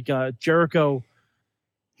Shawn, Jericho,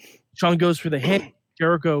 Shawn goes for the hand.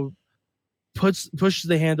 Jericho pushes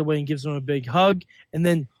the hand away and gives him a big hug, and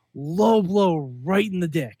then low blow right in the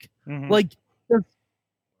dick. Mm-hmm. Like, that's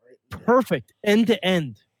perfect end to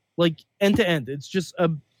end. Like, end to end. It's just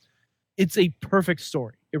it's a perfect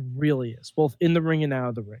story. It really is, both in the ring and out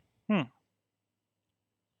of the ring.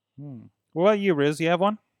 What about you, Riz? You have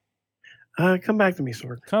one? Come back to me,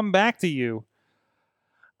 Sorg. Come back to you.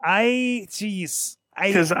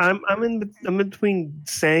 Because I'm in between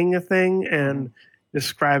saying a thing and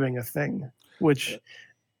describing a thing, which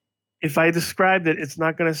if I described it, it's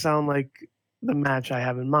not going to sound like the match I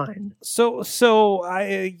have in mind. So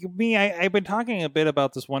I've been talking a bit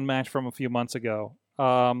about this one match from a few months ago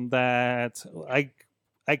that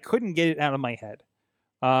I couldn't get it out of my head.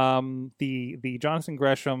 The Jonathan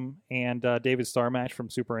Gresham and David Starr match from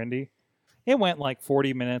Super Indie. It went like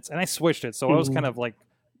 40 minutes, and I switched it, so I was kind of like,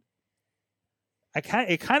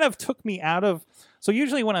 it kind of took me out of. So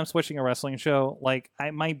usually when I'm switching a wrestling show, like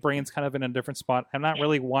my brain's kind of in a different spot. I'm not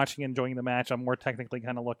really watching, enjoying the match. I'm more technically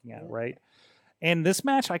kind of looking at it, right? And this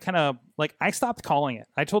match, I kind of I stopped calling it.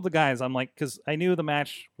 I told the guys, I'm like, because I knew the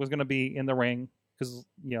match was going to be in the ring, because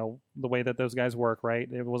the way that those guys work,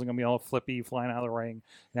 right? It wasn't going to be all flippy, flying out of the ring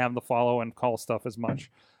and having to follow and call stuff as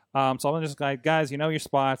much. So I'm just like, guys, you know your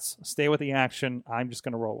spots, stay with the action. I'm just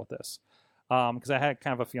going to roll with this. Because I had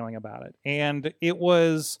kind of a feeling about it. And it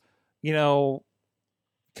was, kind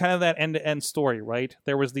of that end-to-end story, right?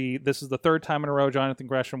 This is the third time in a row Jonathan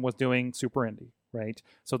Gresham was doing Super Indie, right?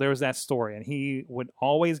 So there was that story. And he would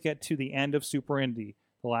always get to the end of Super Indie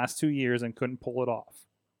the last 2 years and couldn't pull it off,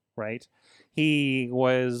 right? He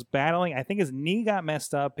was battling, I think his knee got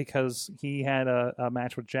messed up because he had a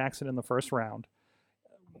match with Jackson in the first round.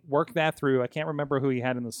 Worked that through. I can't remember who he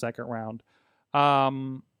had in the second round.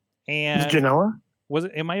 And Janela? Was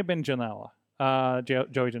it? It might have been Janela,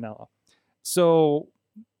 Joey Janela. So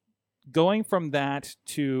going from that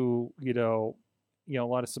to a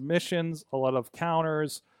lot of submissions, a lot of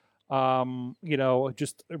counters,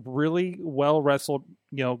 just a really well wrestled,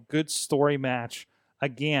 good story match.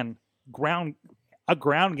 Again, a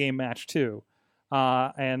ground game match too,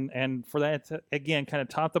 and for that to, again, kind of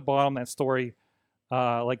top to bottom that story,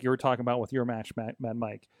 like you were talking about with your match, Mad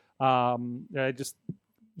Mike. I just.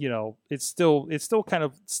 It still kind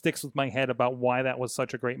of sticks with my head about why that was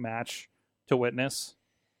such a great match to witness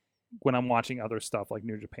when I'm watching other stuff like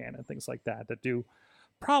New Japan and things like that do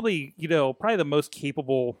probably the most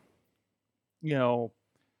capable, good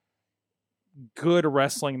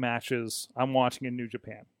wrestling matches I'm watching in New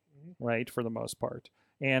Japan, right? For the most part.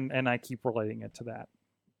 And I keep relating it to that.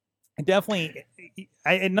 And definitely,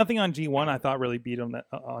 nothing on G1 I thought really beat on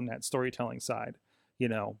that storytelling side.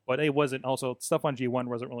 But it wasn't also stuff on G1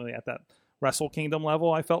 wasn't really at that Wrestle Kingdom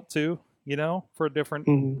level. I felt too, for a different,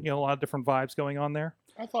 a lot of different vibes going on there.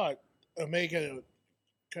 I thought Omega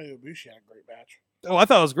Kota Ibushi had a great match. Oh, I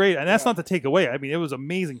thought it was great, and that's not to take away. I mean, it was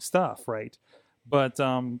amazing stuff, right? But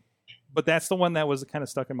that's the one that was kind of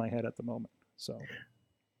stuck in my head at the moment. So,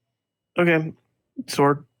 okay,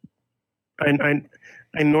 Sorg.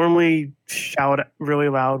 I normally shout really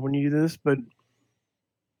loud when you do this, but.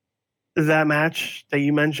 That match that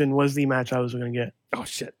you mentioned was the match I was going to get. Oh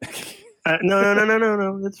shit!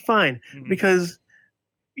 No. It's fine because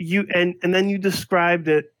you and then you described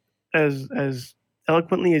it as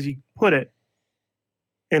eloquently as you put it,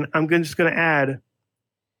 and I'm just going to add.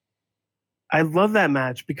 I love that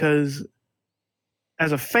match because,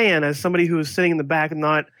 as a fan, as somebody who was sitting in the back,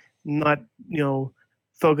 not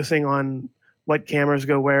focusing on what cameras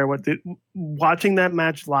go where, watching that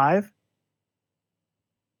match live.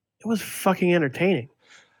 It was fucking entertaining.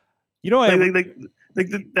 The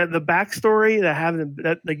backstory,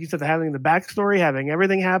 like you said, having the backstory, having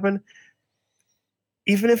everything happen.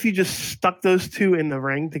 Even if you just stuck those two in the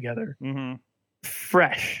ring together,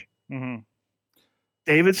 fresh.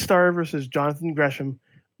 David Starr versus Jonathan Gresham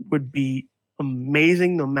would be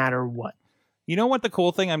amazing no matter what. You know what the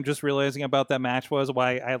cool thing I'm just realizing about that match was,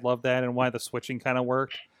 why I love that and why the switching kind of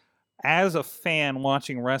worked? As a fan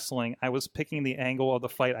watching wrestling, I was picking the angle of the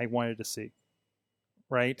fight I wanted to see.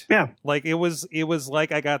 Right? Yeah. Like it was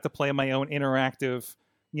like I got to play my own interactive,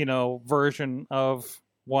 version of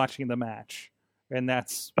watching the match. And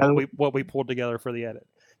that's what we pulled together for the edit.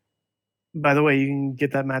 By the way, you can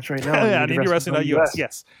get that match right now. Yeah, IndieWrestling.us.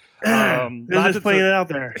 Yes. Just putting it out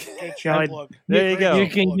there. There you go.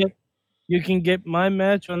 You can get my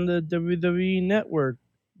match on the WWE Network.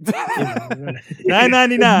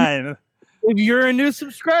 $9.99. If you're a new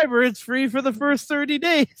subscriber, it's free for the first 30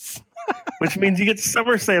 days. Which means you get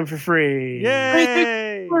SummerSlam for free.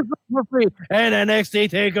 Yay! For free. And NXT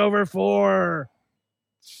TakeOver 4.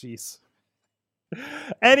 Jeez.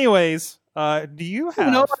 Anyways, do you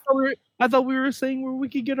have? No, I thought we were saying where we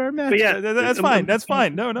could get our match. But yeah, That's fine. That's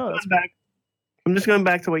fine. No, that's I'm just going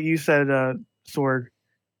back to what you said, Sorg,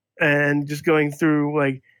 and just going through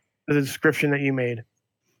like the description that you made.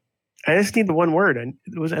 I just need the one word, and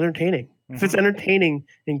it was entertaining. Mm-hmm. If it's entertaining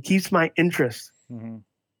and keeps my interest for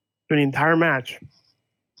the entire match,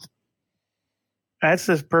 that's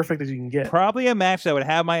as perfect as you can get. Probably a match that would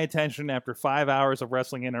have my attention after 5 hours of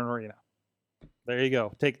wrestling in an arena. There you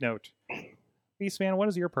go. Take note. Beastman, what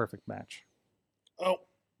is your perfect match? Oh,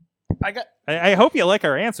 I hope you like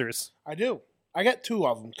our answers. I do. I got two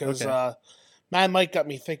of them because Mad Mike got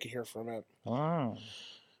me thinking here for a minute. Oh.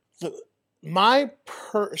 My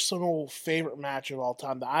personal favorite match of all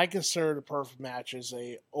time that I consider the perfect match is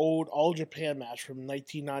a old All Japan match from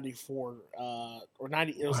 1994 or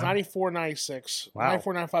 90. It was 94, 96,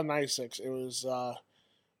 94, 95, 96. It was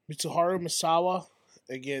Mitsuharu Misawa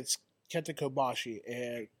against Kenta Kobayashi.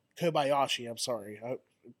 I'm sorry.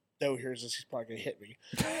 Though hears this, he's probably gonna hit me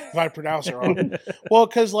if I pronounce it wrong. Well,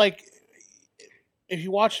 because like if you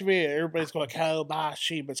watch the video, everybody's going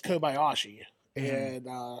Kobayashi, but it's Kobayashi, and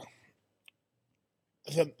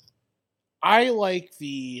I like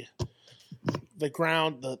the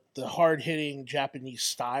ground, the hard hitting Japanese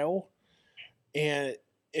style, and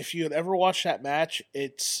if you had ever watched that match,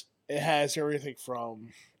 it has everything from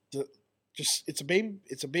it's a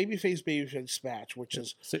babyface match, which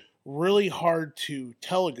is really hard to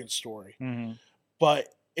tell a good story,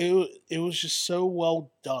 but it was just so well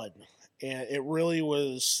done, and it really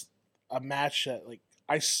was a match that like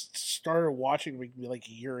I started watching maybe like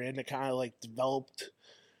a year in to kind of like developed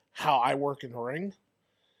how I work in the ring.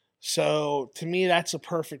 So to me, that's a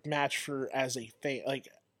perfect match for as a fan. Like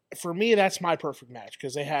for me, that's my perfect match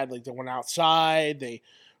because they had like they went outside, they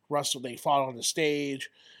wrestled, they fought on the stage,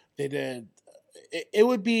 they did. It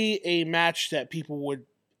would be a match that people would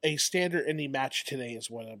a standard indie match today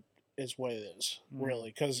is what it is really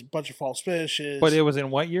because a bunch of false finishes. But it was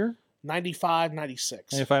in what year? 95,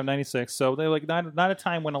 96. 95, 96. So they're like not a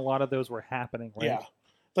time when a lot of those were happening, right? Yeah.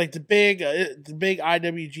 Like the big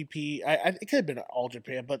IWGP, it could have been All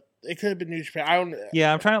Japan, but it could have been New Japan. I don't.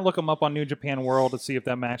 Yeah, I'm trying to look them up on New Japan World to see if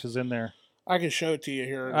that match is in there. I can show it to you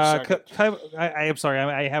here in a second. I'm sorry,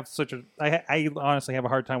 I have I honestly have a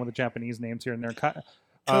hard time with the Japanese names here and there. It's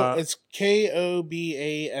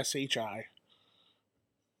Kobashi.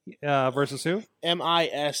 Versus who?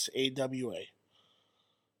 Misawa.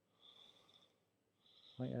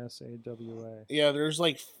 Misawa. Yeah, there's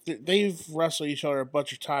like they've wrestled each other a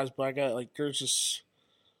bunch of times, but I got like there's this.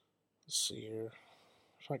 Let's see here,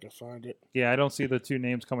 if I can find it. Yeah, I don't see the two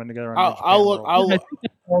names coming together. I'll look. All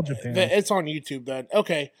Japan. It's on YouTube then.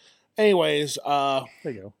 Okay. Anyways, there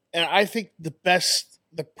you go. And I think the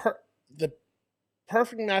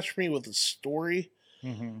perfect match for me with the story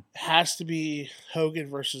has to be Hogan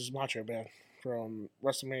versus Macho Man from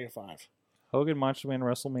WrestleMania 5. Hogan Macho Man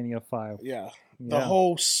WrestleMania 5. Yeah. The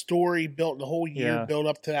whole story built, the whole year built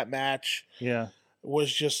up to that match. Yeah.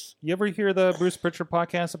 Was just. You ever hear the Bruce Pritchard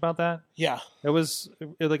podcast about that? Yeah. It was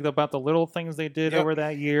like about the little things they did over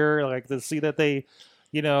that year. Like to see that they,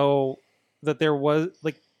 that there was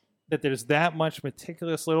like, that there's that much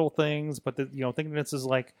meticulous little things, but that, thinking this is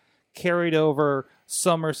like carried over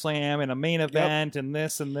SummerSlam and a main event and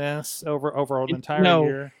this over an entire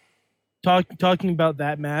year. Talking about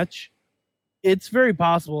that match. It's very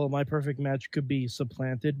possible my perfect match could be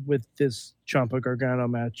supplanted with this Ciampa Gargano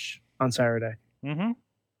match on Saturday. Mm-hmm.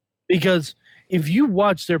 Because if you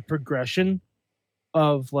watch their progression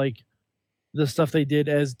of like the stuff they did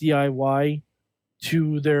as DIY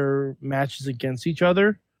to their matches against each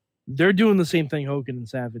other, they're doing the same thing Hogan and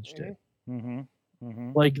Savage did. Mm-hmm.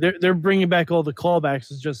 Mm-hmm. Like they're bringing back all the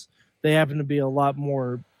callbacks. It's just they happen to be a lot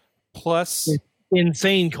more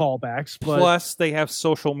insane callbacks. But plus, they have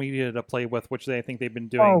social media to play with, which I think they've been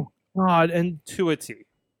doing. Oh God! And to a T.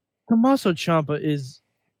 Tommaso Ciampa is.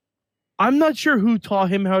 I'm not sure who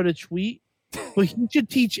taught him how to tweet, but he should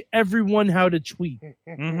teach everyone how to tweet.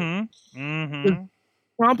 Mm-hmm. Mm-hmm.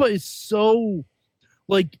 Ciampa is so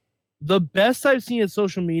like the best I've seen at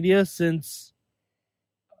social media since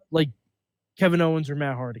like Kevin Owens or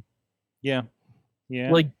Matt Hardy. Yeah.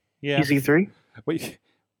 Yeah. Like EC3? Wait.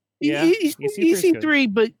 Yeah,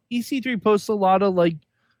 EC3, but EC3 posts a lot of like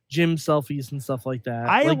gym selfies and stuff like that.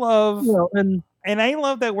 I love and And I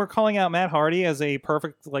love that we're calling out Matt Hardy as a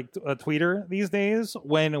perfect a tweeter these days,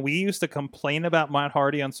 when we used to complain about Matt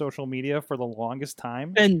Hardy on social media for the longest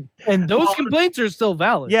time. And those complaints are still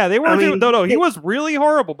valid. Yeah, they were. No, he was really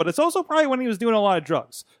horrible, but it's also probably when he was doing a lot of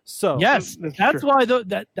drugs. So yes, that's why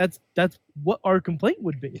that's what our complaint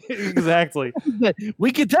would be. Exactly.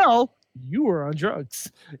 We could tell you were on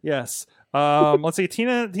drugs. Yes. Let's see.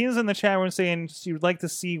 Tina's in the chat room saying she would like to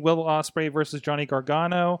see Will Ospreay versus Johnny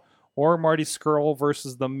Gargano, or Marty Scurll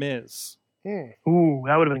versus The Miz. Ooh,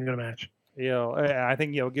 that would have been a good match. I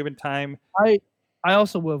think given time. I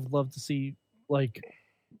also would have loved to see, like,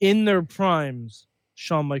 in their primes,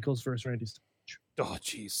 Shawn Michaels versus Randy Savage. Oh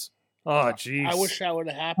jeez. Oh jeez. I wish that would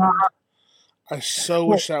have happened. I so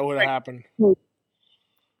wish that would have happened. All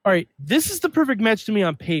right, this is the perfect match to me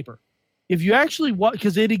on paper. If you actually watch,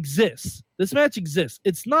 because it exists. This match exists.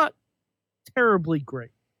 It's not terribly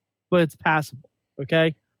great, but it's passable.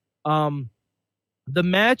 Okay. The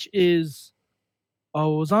match is, it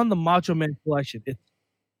was on the Macho Man collection. It's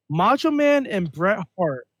Macho Man and Bret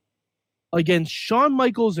Hart against Shawn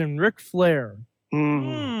Michaels and Ric Flair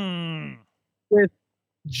with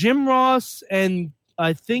Jim Ross and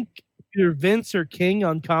I think either Vince or King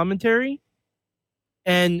on commentary,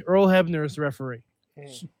 and Earl Hebner as the referee.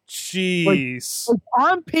 Jeez. Like,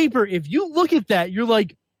 on paper, if you look at that, you're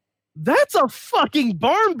like, that's a fucking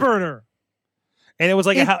barn burner. And it was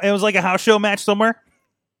like a house show match somewhere.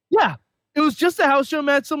 Yeah, it was just a house show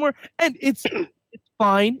match somewhere, and it's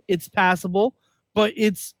fine, it's passable, but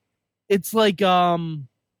it's like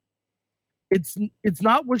it's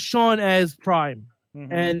not with Shawn as Prime,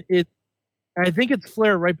 and I think it's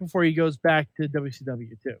Flair right before he goes back to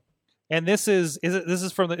WCW too. And this is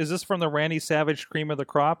from the Randy Savage Cream of the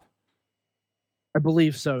Crop? I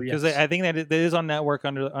believe so. Yes, because I think that it is on network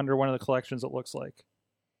under one of the collections. It looks like.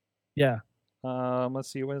 Yeah.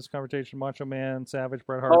 Let's see. When is conversation? Macho Man, Savage,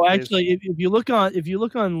 Bret Hart. Oh, actually, if you look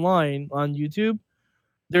online on YouTube,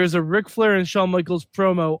 there's a Ric Flair and Shawn Michaels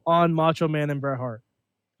promo on Macho Man and Bret Hart.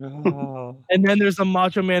 Oh. And then there's a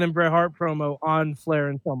Macho Man and Bret Hart promo on Flair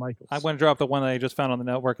and Shawn Michaels. I'm going to drop the one that I just found on the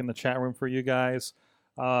network in the chat room for you guys.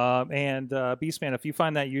 And Beastman, if you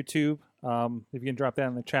find that YouTube, if you can drop that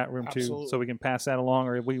in the chat room too, so we can pass that along,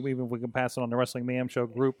 or we can pass it on the Wrestling Mayhem Show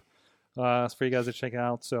group. For you guys to check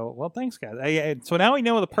out. So, well, thanks, guys. So now we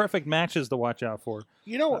know the perfect matches to watch out for.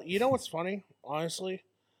 You know what's funny, honestly?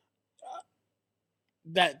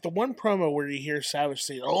 That the one promo where you hear Savage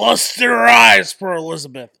say, "Lust in her eyes for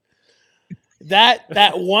Elizabeth."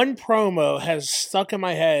 That one promo has stuck in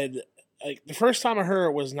my head. Like, the first time I heard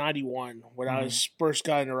it was '91 when I was first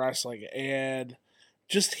got into wrestling, and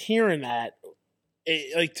just hearing that,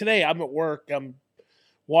 like today, I'm at work, I'm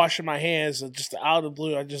washing my hands, and just out of the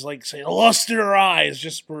blue, I just like say "lust in her eyes"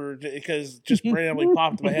 because just randomly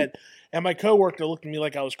popped in my head. And my coworker looked at me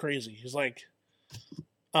like I was crazy. He's like,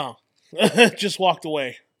 "Oh," just walked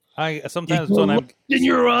away. I sometimes when I'm in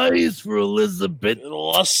your eyes for Elizabeth,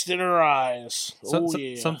 lust in her eyes.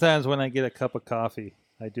 Yeah. Sometimes when I get a cup of coffee,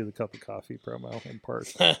 I do the cup of coffee promo in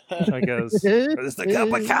part. I goes, "It's the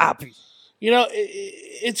cup of coffee." You know,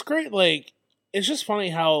 it's great. Like, it's just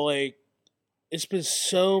funny how like. It's been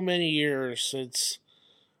so many years since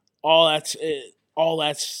all that's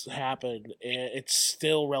happened, and it's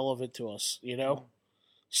still relevant to us. You know,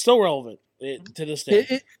 still relevant to this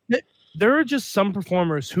day. There are just some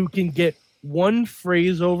performers who can get one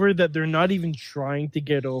phrase over that they're not even trying to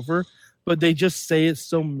get over, but they just say it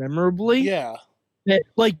so memorably. Yeah, that,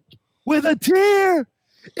 like, with a tear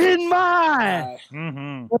in my eye.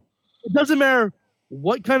 It doesn't matter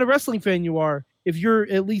what kind of wrestling fan you are. If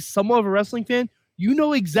you're at least somewhat of a wrestling fan, you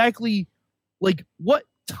know exactly like what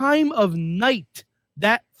time of night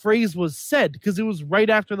that phrase was said, because it was right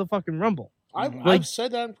after the fucking Rumble. I've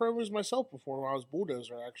said that in promos myself before when I was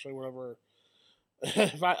Bulldozer. Actually, whatever.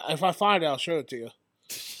 If I find it, I'll show it to you.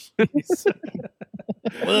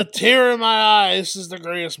 With a tear in my eye, this is the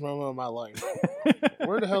greatest moment of my life.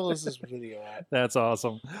 Where the hell is this video at? That's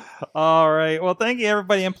awesome. All right. Well, thank you,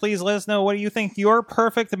 everybody. And please let us know, what do you think your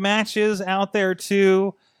perfect match is out there,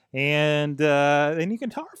 too? And you can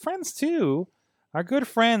tell our friends, too. Our good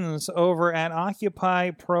friends over at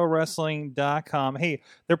OccupyProWrestling.com. Hey,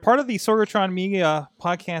 they're part of the Sorgatron Media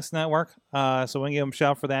Podcast Network, so we can give them a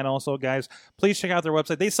shout for that. Also, guys, please check out their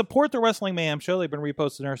website. They support the Wrestling Mayhem Show. They've been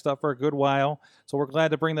reposting our stuff for a good while, so we're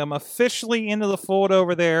glad to bring them officially into the fold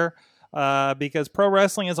over there, because pro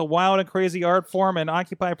wrestling is a wild and crazy art form, and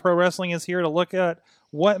Occupy Pro Wrestling is here to look at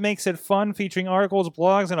what makes it fun, featuring articles,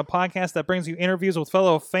 blogs, and a podcast that brings you interviews with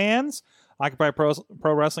fellow fans. Occupy Pro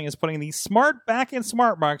Wrestling is putting the smart back in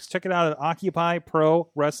smart marks. Check it out at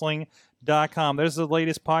OccupyProWrestling.com. There's the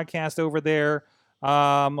latest podcast over there.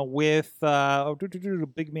 with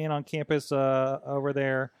big man on campus over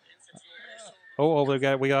there.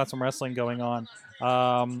 We got some wrestling going on.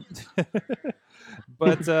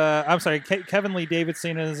 But I'm sorry, Kevin Lee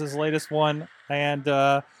Davidson is his latest one, and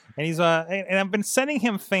he's and I've been sending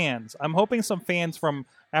him fans. I'm hoping some fans from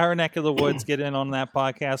our neck of the woods get in on that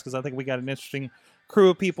podcast, because I think we got an interesting crew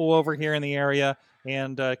of people over here in the area,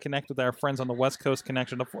 and connect with our friends on the West Coast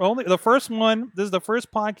Connection. The first one. This is the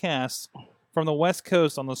first podcast from the West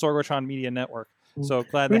Coast on the Sorgatron Media Network. So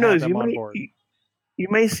glad to have them on board. You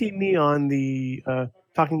may see me on the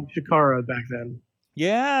Talking Chikara back then.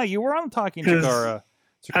 Yeah, you were on Talking Chikara.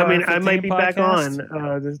 I mean, I might be podcast. back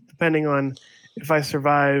on, depending on if I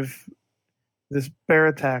survive this bear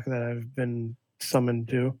attack that I've been summoned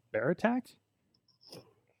to. Bear attack?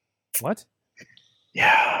 What?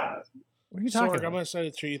 Yeah. What are you talking Sorg, about? I'm going to send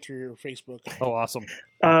it to you through your Facebook. Oh, awesome.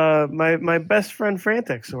 My best friend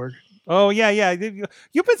Frantic, Sorg. Oh, yeah.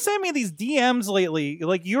 You've been sending me these DMs lately.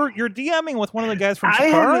 Like, you're DMing with one of the guys from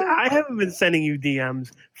Chikara? I haven't been sending you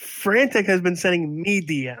DMs. Frantic has been sending me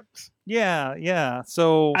DMs. Yeah.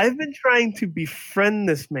 So I've been trying to befriend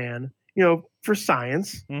this man, for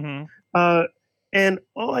science. Mhm. And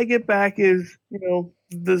all I get back is,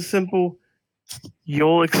 the simple,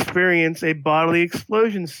 "You'll experience a bodily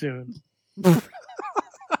explosion soon."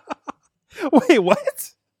 Wait,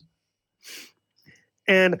 what?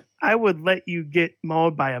 And I would let you get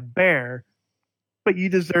mauled by a bear, but you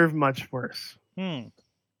deserve much worse. I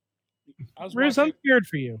was Bruce, watching- I'm scared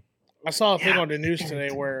for you. I saw a thing on the news today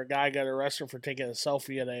where a guy got arrested for taking a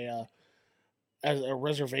selfie at a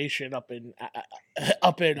reservation up in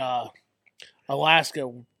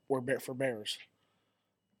Alaska for bears.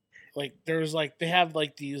 Like there's they have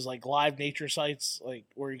these live nature sites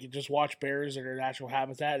where you can just watch bears in their natural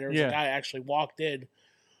habitat. There was a guy actually walked in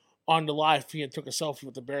on the live feed and took a selfie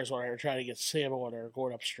with the bears while they were trying to get salmon when they were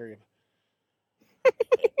going upstream.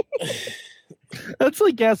 That's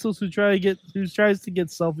like Gassos who tries to get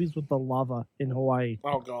selfies with the lava in Hawaii.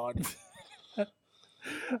 Oh God.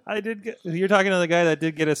 You're talking to the guy that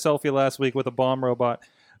did get a selfie last week with a bomb robot.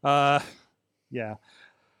 Yeah.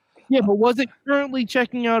 Yeah, but was it currently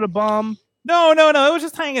checking out a bomb? No. It was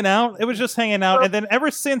just hanging out. And then ever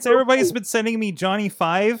since, everybody's been sending me Johnny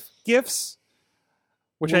 5 gifts,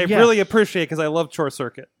 which I really appreciate because I love Short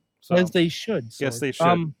Circuit. So. As they should. Sorg. Yes, they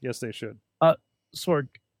should. Yes, they should. Sorg,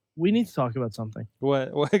 we need to talk about something.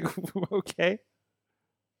 What? Okay.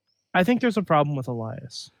 I think there's a problem with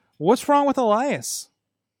Elias. What's wrong with Elias?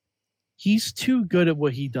 He's too good at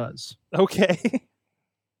what he does. Okay.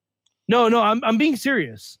 No, I'm being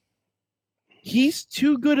serious. He's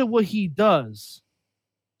too good at what he does,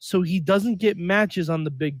 so he doesn't get matches on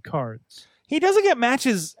the big cards. He doesn't get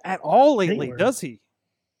matches at all lately, Anywhere. does he?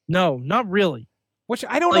 No, not really. Which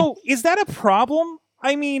I don't know. Is that a problem?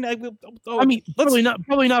 I mean, probably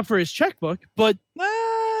not for his checkbook, but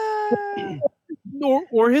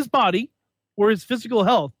or his body or his physical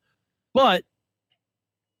health. But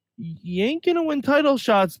you ain't gonna win title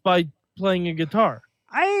shots by playing a guitar.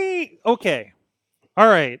 Okay. All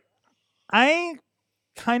right. I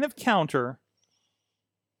kind of counter.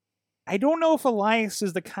 I don't know if Elias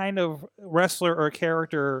is the kind of wrestler or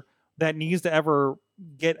character that needs to ever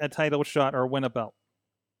get a title shot or win a belt.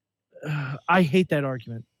 I hate that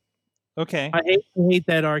argument. Okay. I hate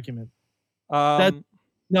that argument. That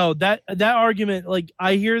argument,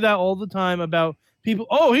 I hear that all the time about people.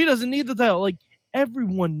 Oh, he doesn't need the title.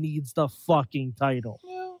 Everyone needs the fucking title.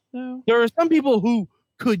 No. There are some people who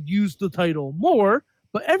could use the title more,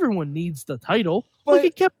 but everyone needs the title. Look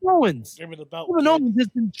at Kevin Owens. Give me the belt. Kevin Owens has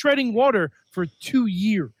been treading water for 2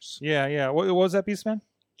 years. Yeah. What was that, Beastman?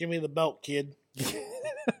 Give me the belt, kid.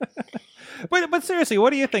 But seriously, what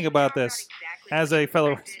do you think about this as a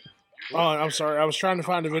fellow? Oh, I'm sorry. I was trying to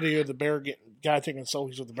find a video of the guy taking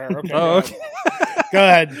selfies with the bear. Okay. Okay. Go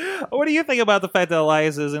ahead. What do you think about the fact that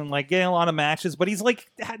Elias isn't getting a lot of matches, but he's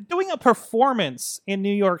doing a performance in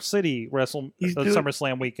New York City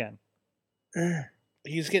SummerSlam weekend?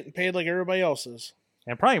 He's getting paid like everybody else is,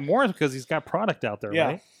 and probably more because he's got product out there,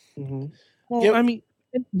 right? Mm-hmm. Well, Yep. I mean,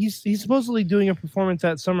 he's supposedly doing a performance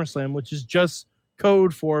at SummerSlam, which is just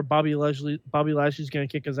code for Bobby Lashley's going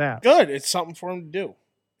to kick his ass. good. It's something for him to do.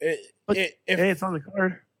 It's on the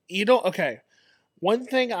card. You don't. Okay. One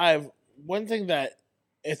thing that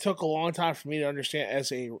it took a long time for me to understand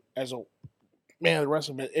as a man of the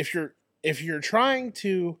wrestling, but if you're trying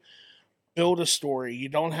to build a story, you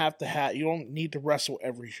don't need to wrestle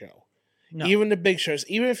every show. No. Even the big shows,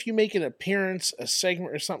 even if you make an appearance, a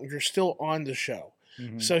segment or something, you're still on the show.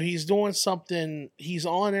 So he's doing something. He's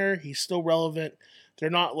on there. He's still relevant. They're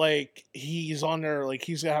not like he's on there like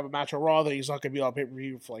he's gonna have a match on Raw that he's not gonna be on pay per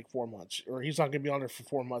view for like 4 months, or he's not gonna be on there for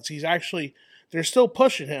 4 months. He's actually they're still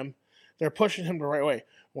pushing him. They're pushing him the right way.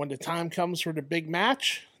 When the time comes for the big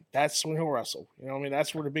match, that's when he'll wrestle. You know what I mean?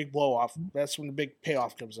 That's where the big blow off. That's when the big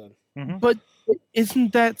payoff comes in. Mm-hmm. But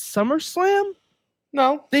isn't that SummerSlam?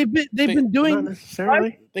 No, They've been doing Not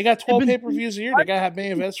necessarily. they got 12 been- pay per views a year. They gotta have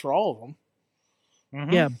main events for all of them.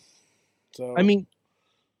 Mhm. Yeah. So I mean,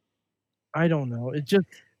 I don't know. It just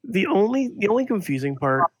The only confusing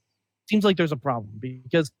part. seems like there's a problem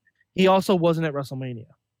because he also wasn't at WrestleMania.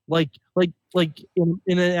 Like in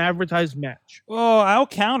an advertised match. Oh, I'll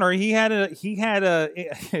counter. He had a he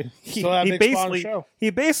still have a big spot on the show. he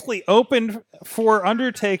basically opened for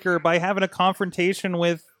Undertaker by having a confrontation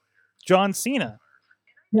with John Cena.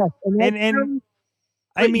 Yeah, And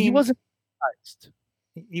I mean, he wasn't advertised.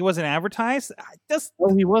 he wasn't advertised.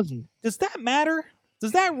 No, he wasn't. Does that matter?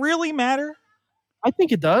 Does that really matter? I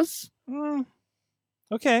think it does.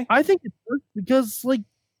 Okay. I think it does because, like,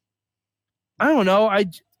 I don't know.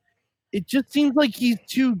 It just seems like he's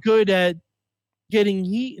too good at getting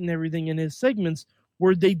heat and everything in his segments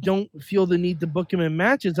where they don't feel the need to book him in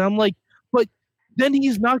matches. I'm like, but then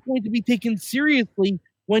he's not going to be taken seriously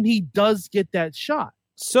when he does get that shot.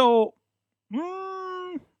 So,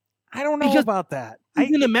 I don't know Because about that.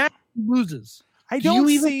 He's in a match, he loses. I Do don't you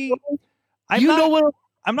even see. know- I'm you not, know what?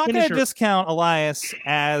 I'm not going to finisher? discount Elias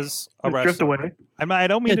as a Drift wrestler. away. I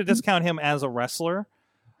don't mean to Yeah. discount him as a wrestler,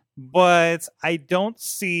 but I don't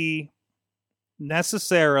see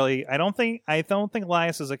necessarily. I don't think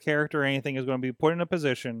Elias as a character or anything is going to be put in a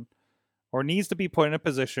position or needs to be put in a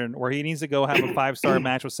position where he needs to go have a 5-star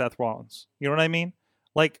match with Seth Rollins. You know what I mean?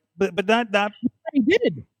 Like, but that He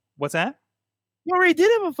did. what's that? He already did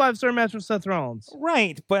have a 5-star match with Seth Rollins.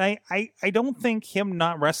 Right, but I don't think him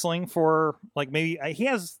not wrestling for like maybe he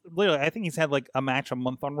has literally I think he's had like a match a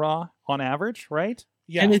month on Raw on average, right?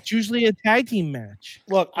 Yeah. And it's usually a tag team match.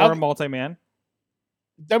 Look, Or a multi-man.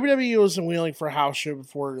 WWE wasn't wheeling for a house show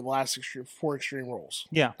before the last before Extreme Rules.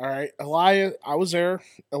 Yeah. All right, Elias, I was there.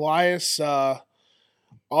 Elias,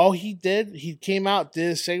 all he did, he came out, did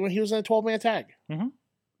his segment. He was in a 12-man tag. Mhm.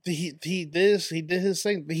 He did his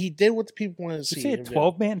thing. He did what the people wanted to You see. say a him do.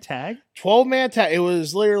 12-man tag? 12-man tag. It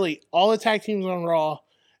was literally all the tag teams on Raw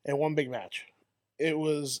and one big match. It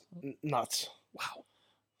was nuts. Wow.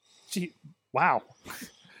 Gee, wow.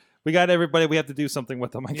 We got everybody. We have to do something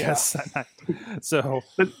with them, I guess, that night. So,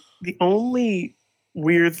 But the only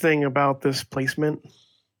weird thing about this placement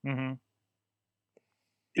mhm.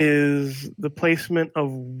 is the placement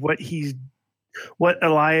of what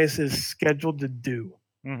Elias is scheduled to do.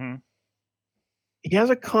 Mhm. He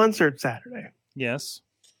has a concert Saturday Yes.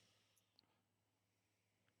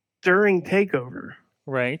 during Takeover.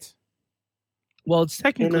 Right. Well, it's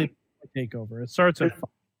technically a takeover. It starts at 5.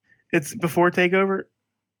 It's before Takeover.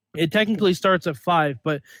 It technically starts at 5,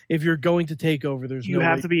 but if you're going to take over, there's You no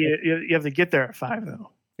have way- to be. You have to get there at 5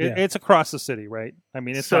 though. It, Yeah. It's across the city, right? I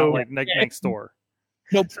mean, it's So- not like next door.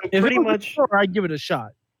 Nope. So If pretty it was much- before, I'd give it a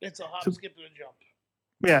shot. It's a hop, So- skip, and a jump.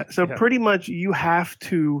 Yeah. So Yeah. pretty much you have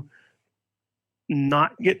to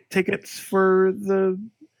not get tickets for the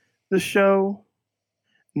show,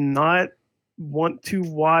 not want to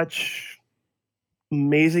watch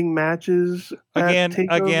amazing matches at Again,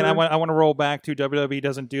 Takeover. I want to roll back to WWE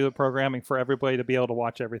doesn't do the programming for everybody to be able to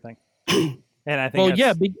watch everything. And I think Well,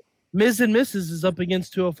 that's- yeah, Ms. and Mrs. is up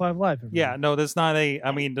against 205 Live. every Yeah, week. no, that's not a.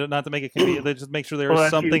 I mean, not to make it convenient. They just make sure there's Well,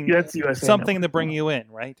 that's something, that's USA something to Network. bring you in,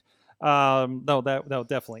 right? No,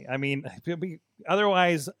 definitely. I mean,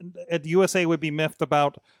 otherwise, the USA would be miffed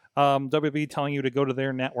about WWE telling you to go to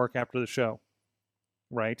their network after the show,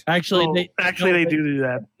 right? Actually, Well, they do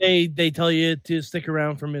that. They tell you to stick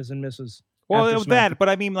around for Ms. and Mrs. Well, after it was SmackDown. that, but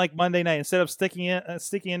I mean, like Monday night, instead of sticking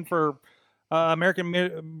in for American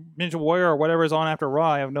Ninja Warrior or whatever is on after Raw,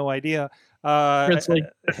 I have no idea. Princely.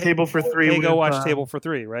 Table for 3. Hey, go with, watch Table for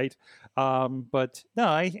 3, right? But no,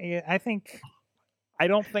 I think I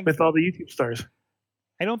don't think with all the YouTube stars.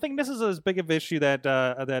 I don't think this is as big of an issue that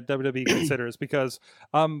WWE considers because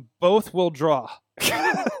both will draw.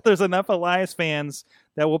 There's enough Elias fans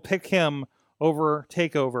that will pick him over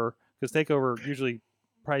Takeover because Takeover usually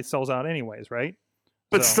probably sells out anyways, right?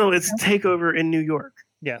 But So, still, it's Takeover in New York.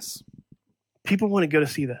 yes, People want to go to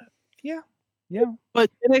see that. yeah.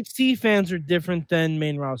 But NXT fans are different than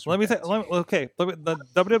main roster. Let me say, fans. the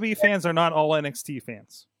WWE fans are not all NXT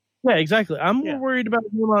fans. Yeah, exactly. I'm more Yeah. worried about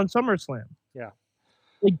him on SummerSlam. Yeah.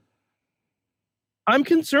 Like, I'm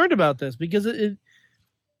concerned about this because it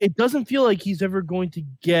doesn't feel like he's ever going to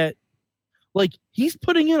get, like, he's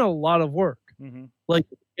putting in a lot of work. Mm-hmm. like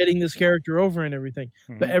getting this character over and everything.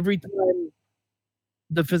 Mm-hmm. But every time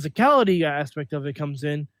the physicality aspect of it comes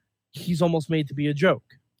in, he's almost made to be a joke.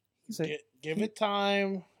 Give it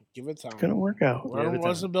time. Give it time. It's gonna work out. Rome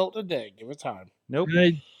wasn't built today. Give it time. Nope.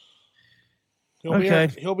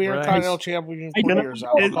 He'll be our Continental champion in 4 years.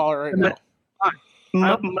 I'll call it right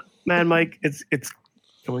now. Mad Mike, it's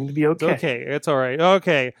going to be okay. It's okay. It's all right.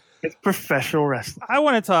 Okay. It's professional wrestling. I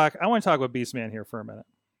want to talk with Beastman here for a minute.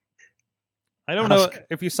 I don't know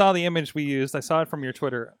if you saw the image we used. I saw it from your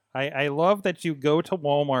Twitter. I love that you go to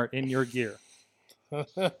Walmart in your gear. There's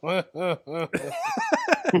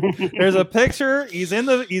a picture. He's in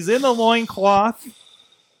the loincloth.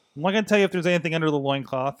 I'm not gonna tell you if there's anything under the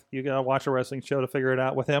loincloth. You gotta watch a wrestling show to figure it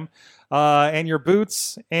out with him. And your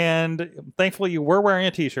boots, and thankfully you were wearing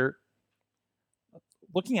a t-shirt.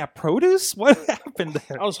 Looking at produce? What happened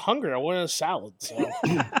there? I was hungry. I wanted a salad. So.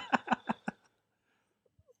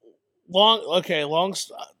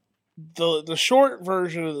 The short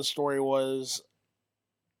version of the story was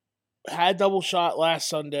had double shot last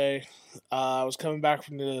Sunday. I was coming back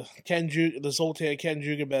from the Zoltan Ken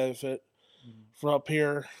Juga benefit from up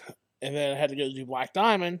here, and then I had to go do Black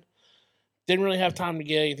Diamond. Didn't really have time to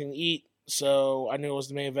get anything to eat, so I knew it was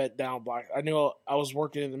the main event down Black. I knew I was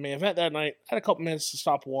working in the main event that night. I had a couple minutes to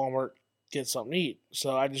stop at Walmart, get something to eat.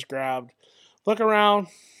 So I just look around,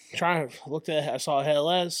 I saw a Head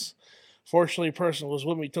Les. Fortunately, a person was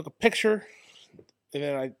with me, took a picture, and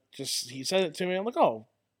then he sent it to me. I'm like, oh,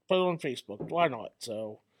 put it on Facebook. Why not?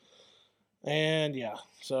 So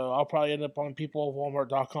I'll probably end up on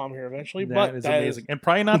peopleofwalmart.com here eventually. That is amazing. And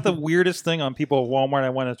probably not the weirdest thing on People of Walmart, I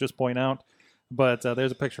want to just point out. But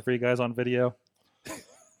there's a picture for you guys on video.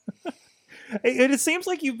 It seems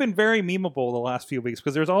like you've been very memeable the last few weeks,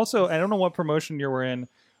 because there's also, I don't know what promotion you were in,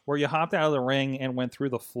 where you hopped out of the ring and went through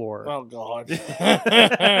the floor. Oh, God.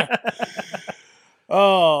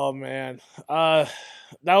 Oh, man.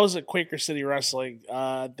 That was at Quaker City Wrestling.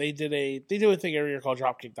 They do a thing every year called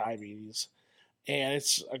Dropkick Diabetes, and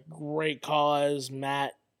it's a great cause.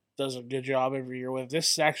 Matt does a good job every year with it.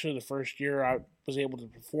 This is actually the first year I was able to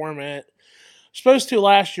perform it. Supposed to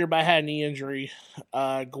last year, but I had a knee injury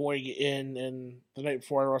going in, and the night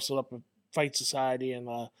before I wrestled up at Fight Society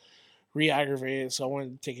and re-aggravated, so I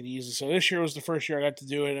wanted to take it easy. So this year was the first year I got to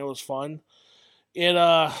do it, and it was fun.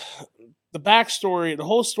 The backstory, the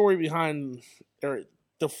whole story behind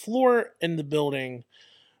the floor in the building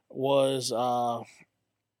was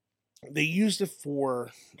they used it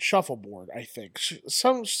for shuffleboard, I think.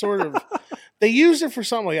 Some sort of they used it for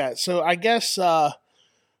something like that. So I guess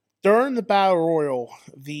during the Battle Royal,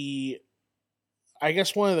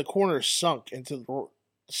 one of the corners sunk into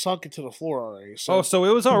the floor already. So, so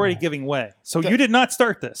it was already giving way. So you did not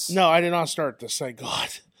start this. No, I did not start this, thank God.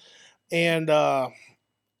 And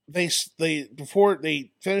before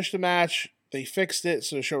they finished the match, they fixed it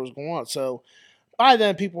so the show was going on. So by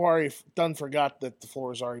then, people already forgot that the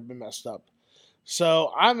floor has already been messed up.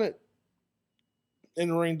 So I'm in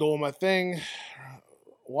the ring doing my thing.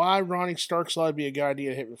 Why Ronnie Starks thought it'd be a good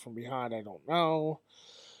idea to hit me from behind, I don't know.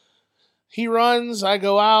 He runs, I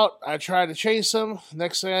go out, I try to chase him.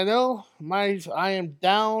 Next thing I know, I am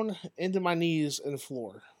down into my knees in the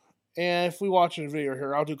floor. And if we watch the video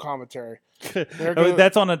here, I'll do commentary.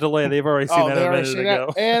 That's on a delay. They've already seen that a minute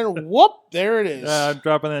ago. And whoop, there it is. I'm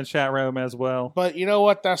dropping in the chat room as well. But you know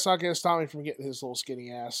what? That's not going to stop me from getting his little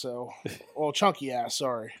skinny ass. Chunky ass,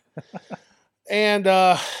 sorry. And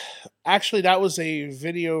actually, that was a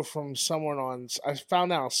video from someone I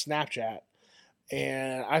found out on Snapchat.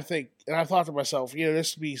 And I thought to myself,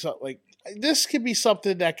 this could be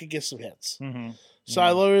something that could get some hits. Mm-hmm. So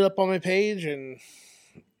I loaded it up on my page, and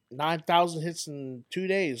 9,000 hits in 2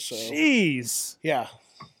 days. So. Jeez. Yeah.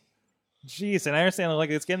 Jeez, and I understand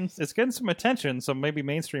it's getting some attention, some maybe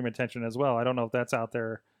mainstream attention as well. I don't know if that's out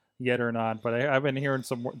there yet or not, but I've been hearing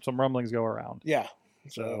some rumblings go around. Yeah.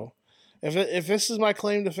 So if this is my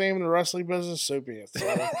claim to fame in the wrestling business, so be it. So,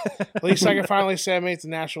 at least I can finally say I made it to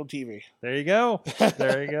national TV. There you go.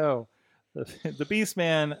 There you go. The Beast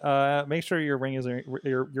Man. Make sure your ring is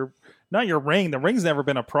your not your ring. The ring's never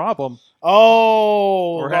been a problem.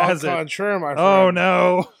 Oh, or has it? Sure, my friend. Oh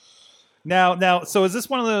no. Now. So is this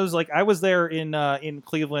one of those, like, I was there in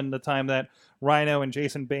Cleveland the time that Rhino and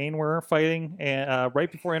Jason Bane were fighting, and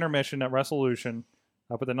right before intermission at Wrestlution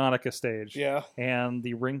up at the Nautica stage. Yeah. And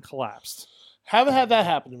the ring collapsed. Haven't had that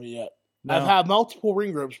happen to me yet. No. I've had multiple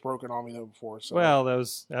ring ropes broken on me though before. So. Well, one of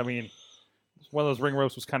those ring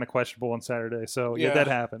ropes was kind of questionable on Saturday, so yeah, that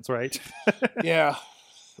happens, right? Yeah.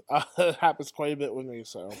 It happens quite a bit with me,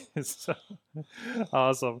 so.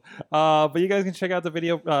 Awesome. But you guys can check out the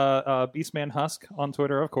video, Beastman Husk on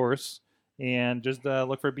Twitter, of course. and just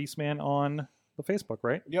look for Beastman on the Facebook,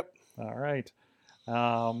 right? Yep. All right.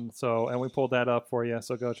 And we pulled that up for you,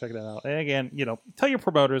 so go check that out. And again, tell your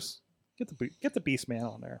promoters, get the Beastman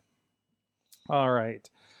on there. All right.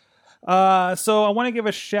 So I want to give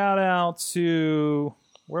a shout out to,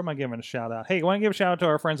 where am I giving a shout out? Hey, I want to give a shout out to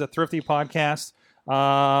our friends at Thrifty Podcast.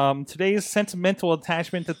 Today's sentimental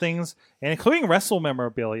attachment to things, and including wrestle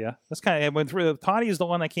memorabilia. This kind of went through. Toddy is the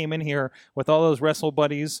one that came in here with all those wrestle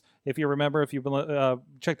buddies. If you remember, if you've been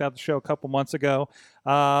checked out the show a couple months ago,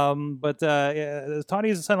 but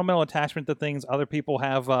Toddy's sentimental attachment to things other people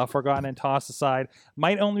have forgotten and tossed aside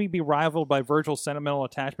might only be rivaled by Virgil's sentimental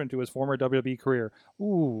attachment to his former WWE career.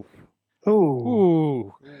 Ooh.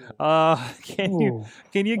 Ooh. Can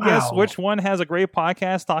you guess which one has a great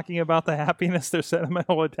podcast talking about the happiness their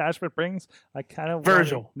sentimental attachment brings? I kind of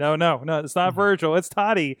Virgil. No, it's not Virgil. It's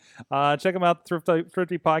Toddy. Check him out,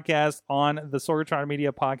 Thrifty Podcast on the Sorgatron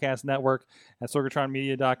Media Podcast Network at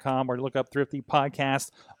sorgatronmedia.com, or look up Thrifty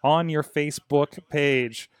Podcast on your Facebook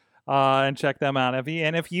page. And check them out.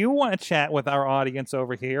 If you want to chat with our audience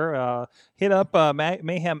over here, hit up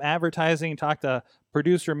Mayhem Advertising. Talk to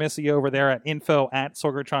producer Missy over there at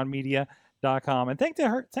info@sorgatronmedia.com. And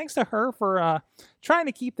thanks to her for trying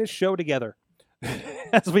to keep this show together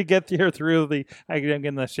as we get here through I'm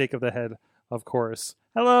getting the shake of the head, of course.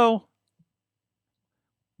 Hello.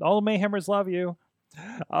 All the Mayhemers love you.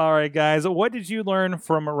 All right, guys. What did you learn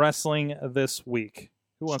from wrestling this week?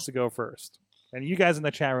 Who wants to go first? And you guys in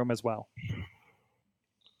the chat room as well.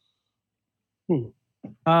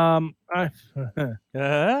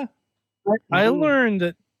 I learned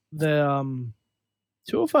that the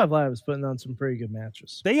 205 Live is putting on some pretty good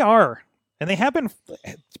matches. They are, and they have been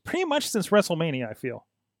pretty much since WrestleMania, I feel.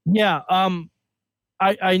 Yeah.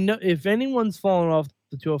 I know if anyone's fallen off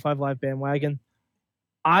the 205 Live bandwagon,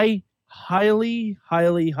 I highly,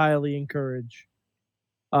 highly, highly encourage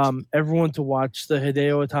everyone to watch the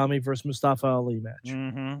Hideo Itami versus Mustafa Ali match.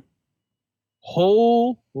 Mm-hmm.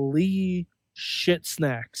 Holy shit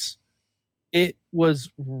snacks. It was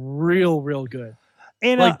real good.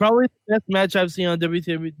 And probably the best match I've seen on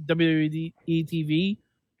WWE TV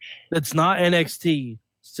that's not NXT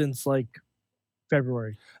since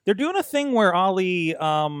February. They're doing a thing where Ali,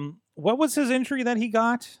 what was his injury that he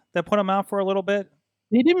got that put him out for a little bit?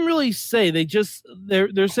 They didn't really say.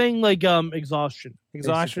 They're saying exhaustion.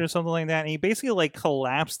 Exhaustion or something like that. And he basically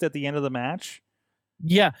collapsed at the end of the match.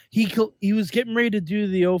 Yeah, he was getting ready to do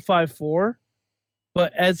the 054,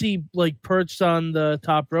 but as he perched on the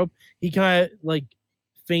top rope, he kind of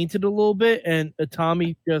fainted a little bit, and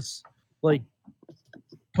Itami just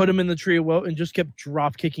put him in the tree of woe and just kept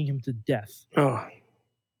drop kicking him to death. Oh.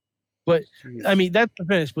 But I mean, that's the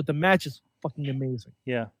finish. But the match is fucking amazing.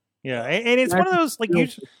 Yeah. Yeah, and it's one of those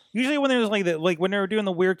usually when there's when they were doing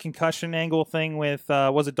the weird concussion angle thing with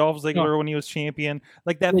was it Dolph Ziggler when he was champion,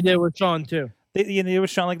 that they did with Shawn too. It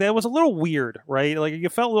was Shawn, that was a little weird, right? You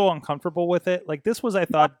felt a little uncomfortable with it. This was, I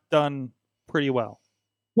thought, done pretty well.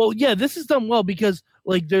 Well, yeah, this is done well because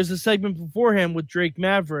there's a segment beforehand with Drake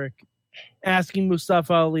Maverick asking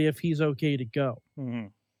Mustafa Ali if he's okay to go. Mm-hmm.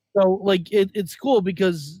 So it's cool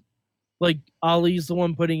because Ali's the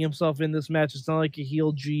one putting himself in this match. It's not like a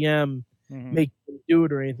heel GM making him do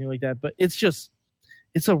it or anything like that. But it's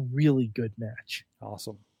a really good match.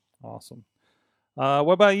 Awesome.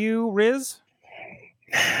 What about you, Riz?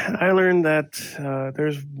 I learned that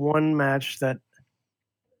there's one match that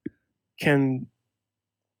can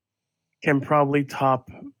probably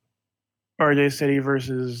top RJ City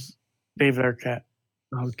versus David Arquette.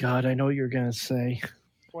 Oh God, I know what you're gonna say.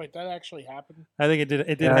 Wait, that actually happened? I think it did.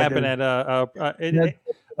 It did happen at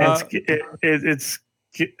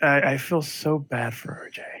I feel so bad for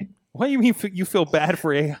RJ. What do you mean you feel bad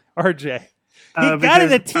for RJ? He got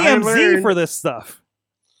it at TMZ for this stuff.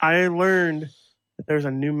 I learned that there's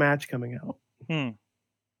a new match coming out. It's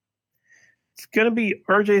going to be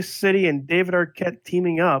RJ City and David Arquette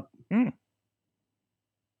teaming up.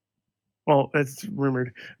 Well, it's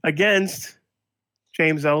rumored. Against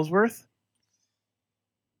James Ellsworth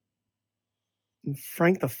and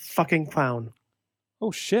Frank the fucking Clown.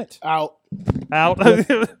 Oh, shit. Out.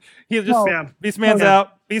 He's just Beastman's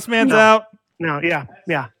out. Beastman's out. No, yeah.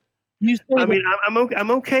 I mean,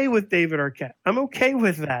 I'm okay with David Arquette. I'm okay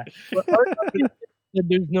with that.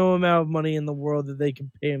 There's no amount of money in the world that they can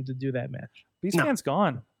pay him to do that match. Beastman's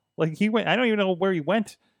gone. He went. I don't even know where he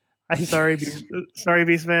went. Sorry,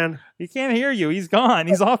 Beastman. He can't hear you. He's gone.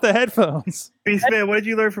 He's off the headphones. Beastman, what did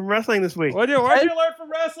you learn from wrestling this week? What did you learn from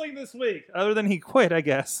wrestling this week? Other than he quit, I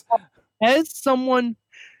guess. As someone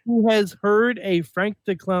who has heard a Frank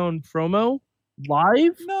the Clown promo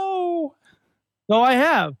live, no, I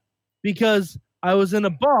have. because I was in a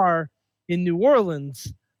bar in New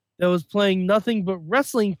Orleans that was playing nothing but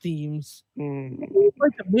wrestling themes. It was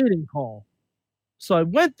like a mating call. So I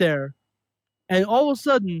went there, and all of a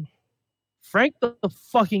sudden, Frank the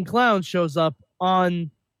fucking Clown shows up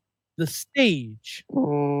on the stage.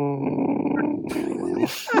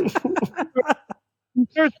 He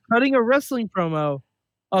starts cutting a wrestling promo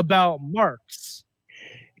about Marks.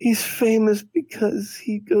 He's famous because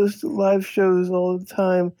he goes to live shows all the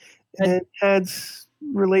time and has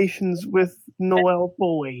relations with Noel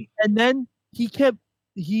Foley. And then he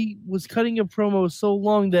was cutting a promo so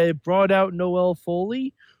long that it brought out Noel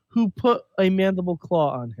Foley, who put a mandible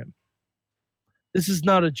claw on him. This is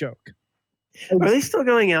not a joke. Are they still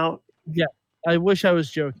going out? Yeah, I wish I was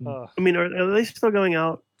joking. I mean, are they still going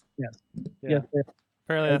out? Yes. Yeah.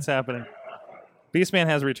 Apparently that's happening. Beastman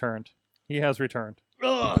has returned. He has returned.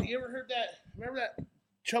 Oh, you ever heard that? Remember that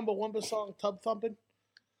Chumbawamba song, Tub Thumping?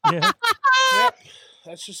 Yeah. Yep.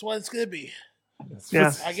 That's just what it's going to be.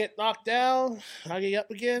 Yeah. I get knocked down, I get up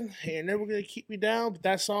again, and you're never going to keep me down, but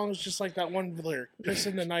that song is just like that one lyric,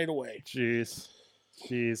 pissing the night away. Jeez.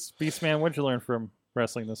 Beastman, what'd you learn from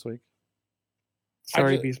wrestling this week?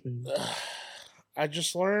 Sorry, Beastman. I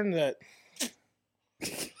just learned that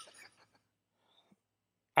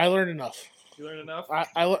I learned enough. You learned enough?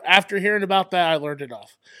 I after hearing about that, I learned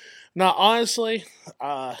enough. Now, honestly,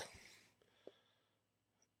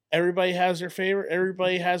 everybody has their favorite.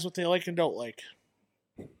 Everybody has what they like and don't like.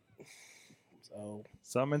 So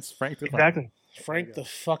Summons Frank the Exactly. Frank the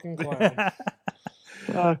fucking Clown.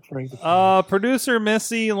 Frank. Producer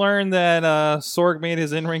Missy learned that Sorg made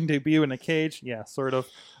his in-ring debut in a cage. Yeah, sort of.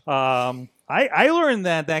 I learned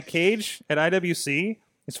that cage at IWC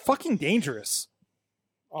is fucking dangerous.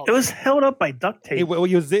 Oh, It was held up by duct tape.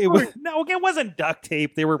 It wasn't duct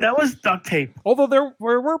tape. They were. That was duct tape. Although there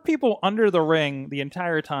were people under the ring the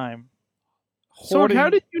entire time. So hoarding- how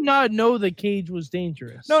did you not know the cage was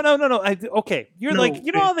dangerous? No. Okay, you're No, like,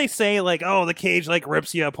 you know how they say like, oh, the cage like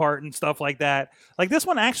rips you apart and stuff like that. Like this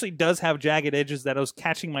one actually does have jagged edges that I was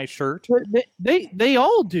catching my shirt. But they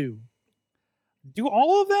all do. Do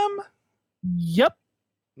all of them? Yep.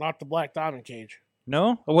 not the Black Diamond cage.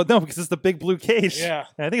 No, well, no, because it's the big blue cage. Yeah.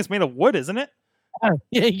 I think it's made of wood, isn't it?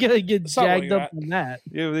 Yeah, you gotta get Something jagged like up on that.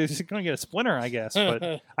 You're just gonna get a splinter, I guess.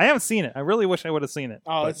 But I haven't seen it. I really wish I would have seen it.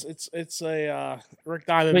 Oh, but, it's a Rick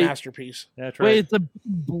Diamond Wait. masterpiece. yeah, that's right. Wait, it's a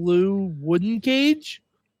blue wooden cage?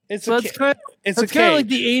 It's So a that's ca- kind it's a of like cage.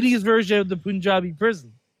 the 80s version of the Punjabi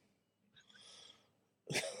prison.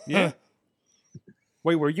 Yeah.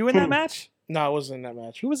 Wait, were you in that match? No, it wasn't in that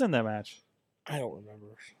match. Who was in that match? I don't remember.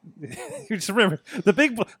 You just remember the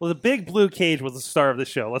big blue cage was the star of the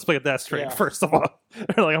show. Let's get that straight. Yeah. First of all,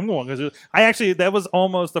 they're like, I'm going because that was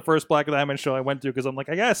almost the first Black Diamond show I went to because I'm like,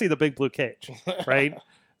 I gotta see the big blue cage, right?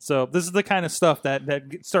 So this is the kind of stuff that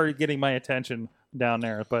started getting my attention down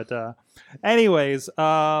there. But anyways, but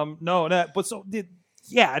I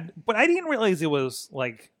didn't realize it was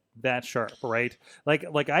like that sharp, right?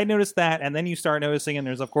 Like I noticed that, and then you start noticing, and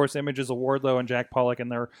there's of course images of Wardlow and Jack Pollock,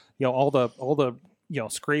 and they're all the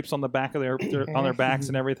scrapes on the back of their on their backs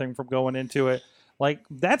and everything from going into it. Like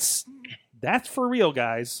that's for real,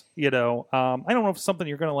 guys. I don't know if it's something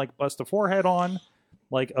you're gonna like bust a forehead on,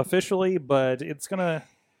 like officially, but it's gonna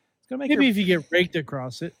make Maybe your, if you get raked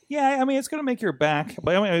across it. yeah, I mean it's gonna make your back.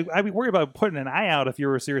 But I mean, I'd be worried about putting an eye out if you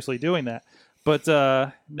were seriously doing that. But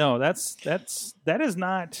no, that is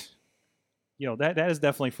not, that is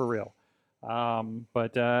definitely for real.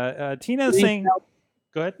 But Tina is saying,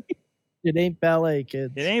 go ahead. It ain't ballet,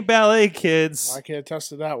 kids. It ain't ballet, kids. I can attest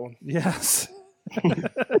to that one. Yes.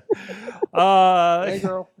 Hey,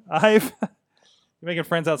 girl. You making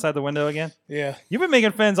friends outside the window again? Yeah, You've been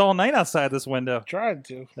making friends all night outside this window. tried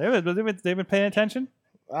to. They've been paying attention?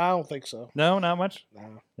 I don't think so. No, not much.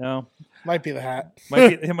 No. No, Might be the hat.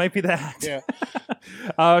 it might be that.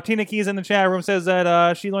 Yeah. Tina Keys in the chat room says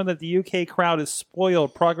that she learned that the UK crowd is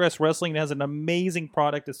spoiled. Progress Wrestling has an amazing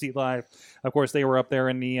product to see live. Of course, they were up there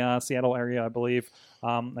in the Seattle area, I believe.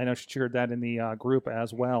 I know she shared that in the group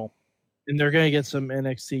as well. And they're going to get some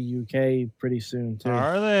NXT UK pretty soon, too.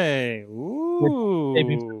 Are they? Ooh.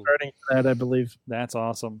 Maybe starting that, I believe. That's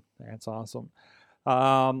awesome. That's awesome.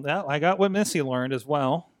 I got what Missy learned as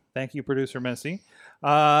well. Thank you, producer Missy.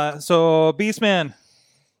 So Beastman,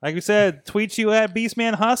 like we said, tweet you at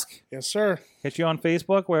Beastman Husk. Yes, sir. Hit you on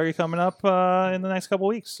Facebook. Where are you coming up in the next couple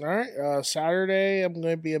weeks? All right. Saturday, I'm going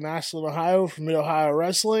to be in Massillon, Ohio for Mid Ohio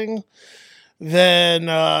Wrestling. Then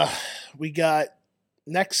we got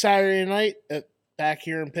next Saturday night back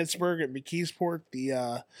here in Pittsburgh at McKeesport,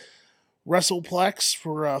 the WrestlePlex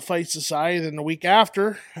for Fight Society. Then the week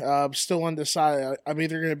after, still undecided. I'm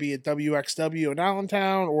either going to be at WXW in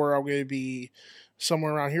Allentown or I'm going to be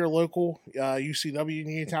somewhere around here local. UCW in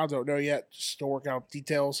Uniontown, don't know yet. Just to work out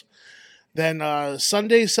details. Then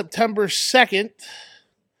Sunday, September 2nd.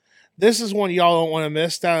 This is one y'all don't want to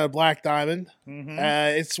miss down at Black Diamond. Mm-hmm.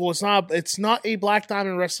 It's not a Black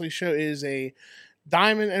Diamond wrestling show. It is a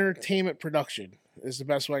Diamond Entertainment production. Is the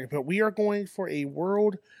best way I can put it. We are going for a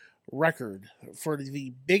world record for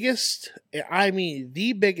the biggest, I mean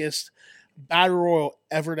the biggest battle royal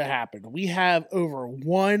ever to happen. We have over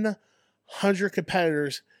 100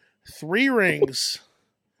 competitors, 3 rings,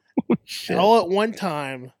 all at one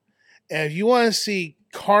time. And if you want to see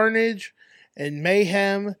carnage and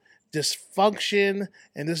mayhem, dysfunction,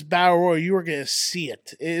 and this battle royal, you are going to see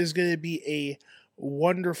it. It is going to be a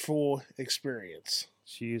wonderful experience.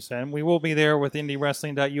 Jeez, and we will be there with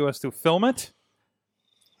IndieWrestling.us to film it.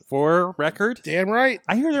 For record. Damn right.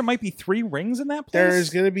 I hear there might be 3 rings in that place. There is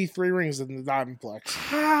going to be 3 rings in the Diamondplex.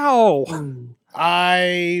 How?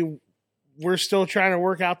 We're still trying to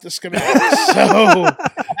work out the schematics. So,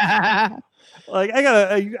 like,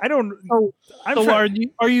 I don't.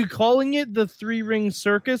 Are you calling it the 3-ring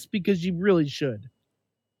circus? Because you really should.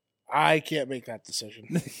 I can't make that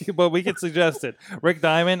decision. But we can suggest it. Rick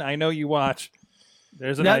Diamond, I know you watch.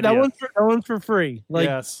 There's an idea. That one's for free. Like,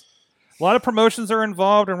 yes. A lot of promotions are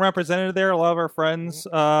involved and represented there. A lot of our friends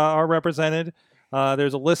are represented.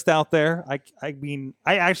 There's a list out there. I mean,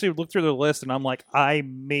 I actually looked through the list and I'm like, I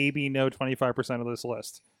maybe know 25% of this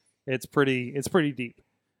list. It's pretty deep.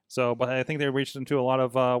 So, but I think they reached into a lot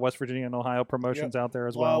of West Virginia and Ohio promotions out there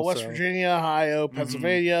as well. West Virginia, Ohio,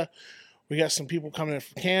 Pennsylvania. We got some people coming in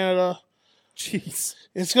from Canada. Jeez,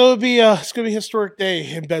 it's gonna be a historic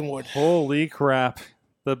day in Benwood. Holy crap!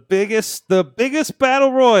 The biggest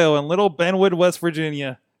battle royal in Little Benwood, West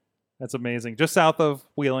Virginia. That's amazing. Just south of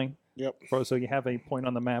Wheeling. Yep. So you have a point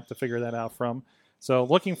on the map to figure that out from. So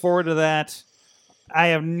looking forward to that. I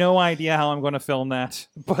have no idea how I'm going to film that,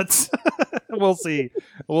 but we'll see.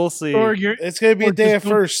 We'll see. It's going to be a day at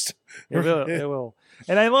first. It will.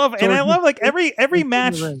 And I love like every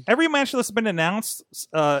match that's been announced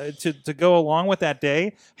to go along with that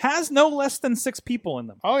day has no less than 6 people in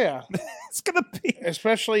them. Oh yeah, it's gonna be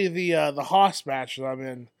especially the Haas match that I'm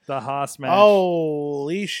in. The Haas match.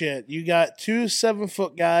 Holy shit! You got 2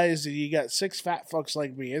 7-foot guys and you got 6 fat fucks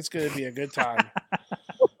like me. It's gonna be a good time.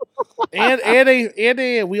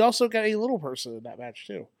 and we also got a little person in that match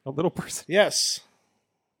too. A little person. Yes.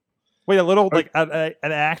 Wait, a little like an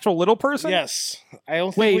actual little person? Yes. I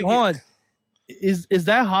don't. Wait, hold on. Is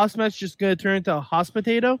that Haas match just going to turn into a Haas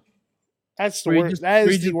potato? That's the worst. That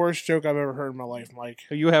is the worst joke I've ever heard in my life, Mike.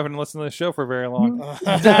 You haven't listened to the show for very long.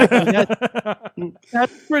 Exactly.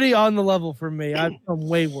 That's pretty on the level for me. I'm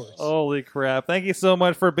way worse. Holy crap! Thank you so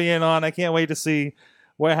much for being on. I can't wait to see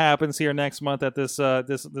what happens here next month at this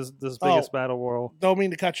biggest battle royal. Don't mean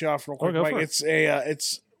to cut you off real quick, Mike.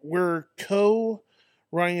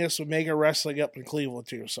 We're running this with Mega Wrestling up in Cleveland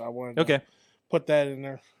too, so I wanted to put that in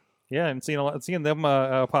there. Yeah, and seeing them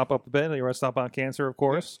pop up a bit. They were Stop on Cancer, of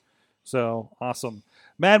course. So awesome.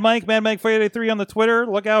 Mad Mike 483 on the Twitter.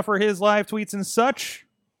 Look out for his live tweets and such.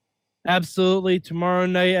 Absolutely. Tomorrow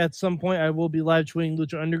night at some point I will be live tweeting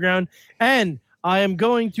Lucha Underground, and I am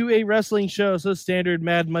going to a wrestling show, so standard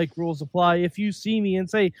Mad Mike rules apply. If you see me and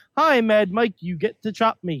say, "Hi, Mad Mike," you get to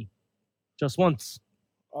chop me. Just once.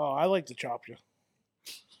 Oh, I like to chop you.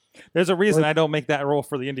 There's a reason I don't make that role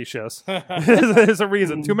for the indie shows. There's a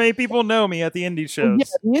reason. Too many people know me at the indie shows. Yeah,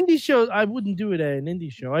 the indie shows, I wouldn't do it at an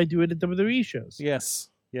indie show. I do it at WWE shows. Yes.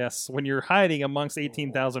 When you're hiding amongst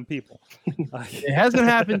 18,000 people. It hasn't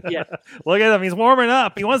happened yet. Look at him. He's warming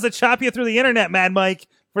up. He wants to chop you through the internet, Mad Mike,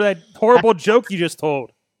 for that horrible joke you just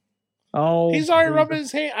told. Oh, he's already rubbing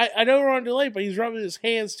his hand. I know we're on delay, but he's rubbing his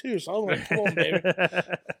hands too. So I'm like, come on, baby.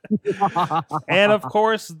 And of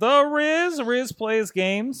course, the Riz plays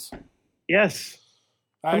games. Yes,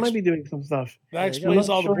 I might be doing some stuff. That explains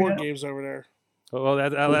all the board games over there. Oh,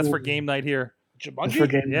 that's for game night here.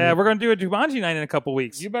 Jumanji? Yeah, we're going to do a Jumanji night in a couple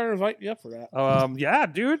weeks. You better invite me up for that. Yeah,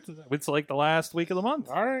 dude. It's like the last week of the month.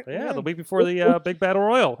 All right. Yeah, the week before the big battle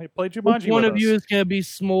royal. He played Jumanji. One of you is going to be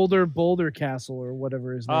Smolder Boulder Castle or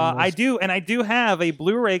whatever his name is. I do have a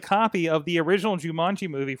Blu-ray copy of the original Jumanji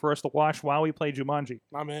movie for us to watch while we play Jumanji.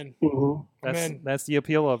 I'm in. Mm-hmm. That's the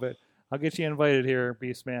appeal of it. I'll get you invited here,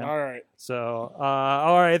 Beast Man. All right. So,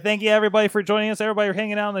 all right. Thank you, everybody, for joining us. Everybody for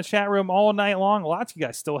hanging out in the chat room all night long. Lots of you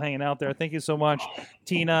guys still hanging out there. Thank you so much.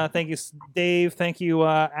 Tina, thank you, Dave. Thank you,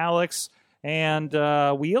 Alex. And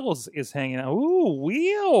Wheels is hanging out. Ooh,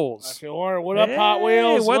 Wheels. What up, Hot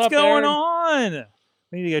Wheels? What's going on?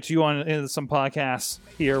 We need to get you on into some podcasts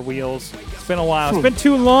here, Wheels. It's been a while. It's been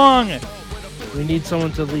too long. We need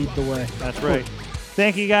someone to lead the way. That's right.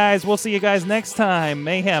 Thank you, guys. We'll see you guys next time.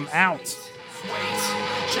 Mayhem out. Just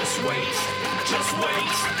wait. Just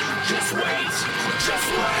wait. Just wait.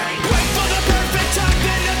 Just wait. Wait for the perfect time,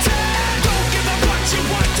 then attack. Don't give up what you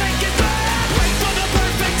want, take it back. Wait for the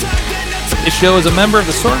perfect time, then attack. This show is a member of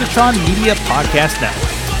the Sorgatron Media Podcast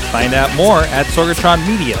Network. Find out more at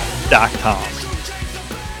sorgatronmedia.com.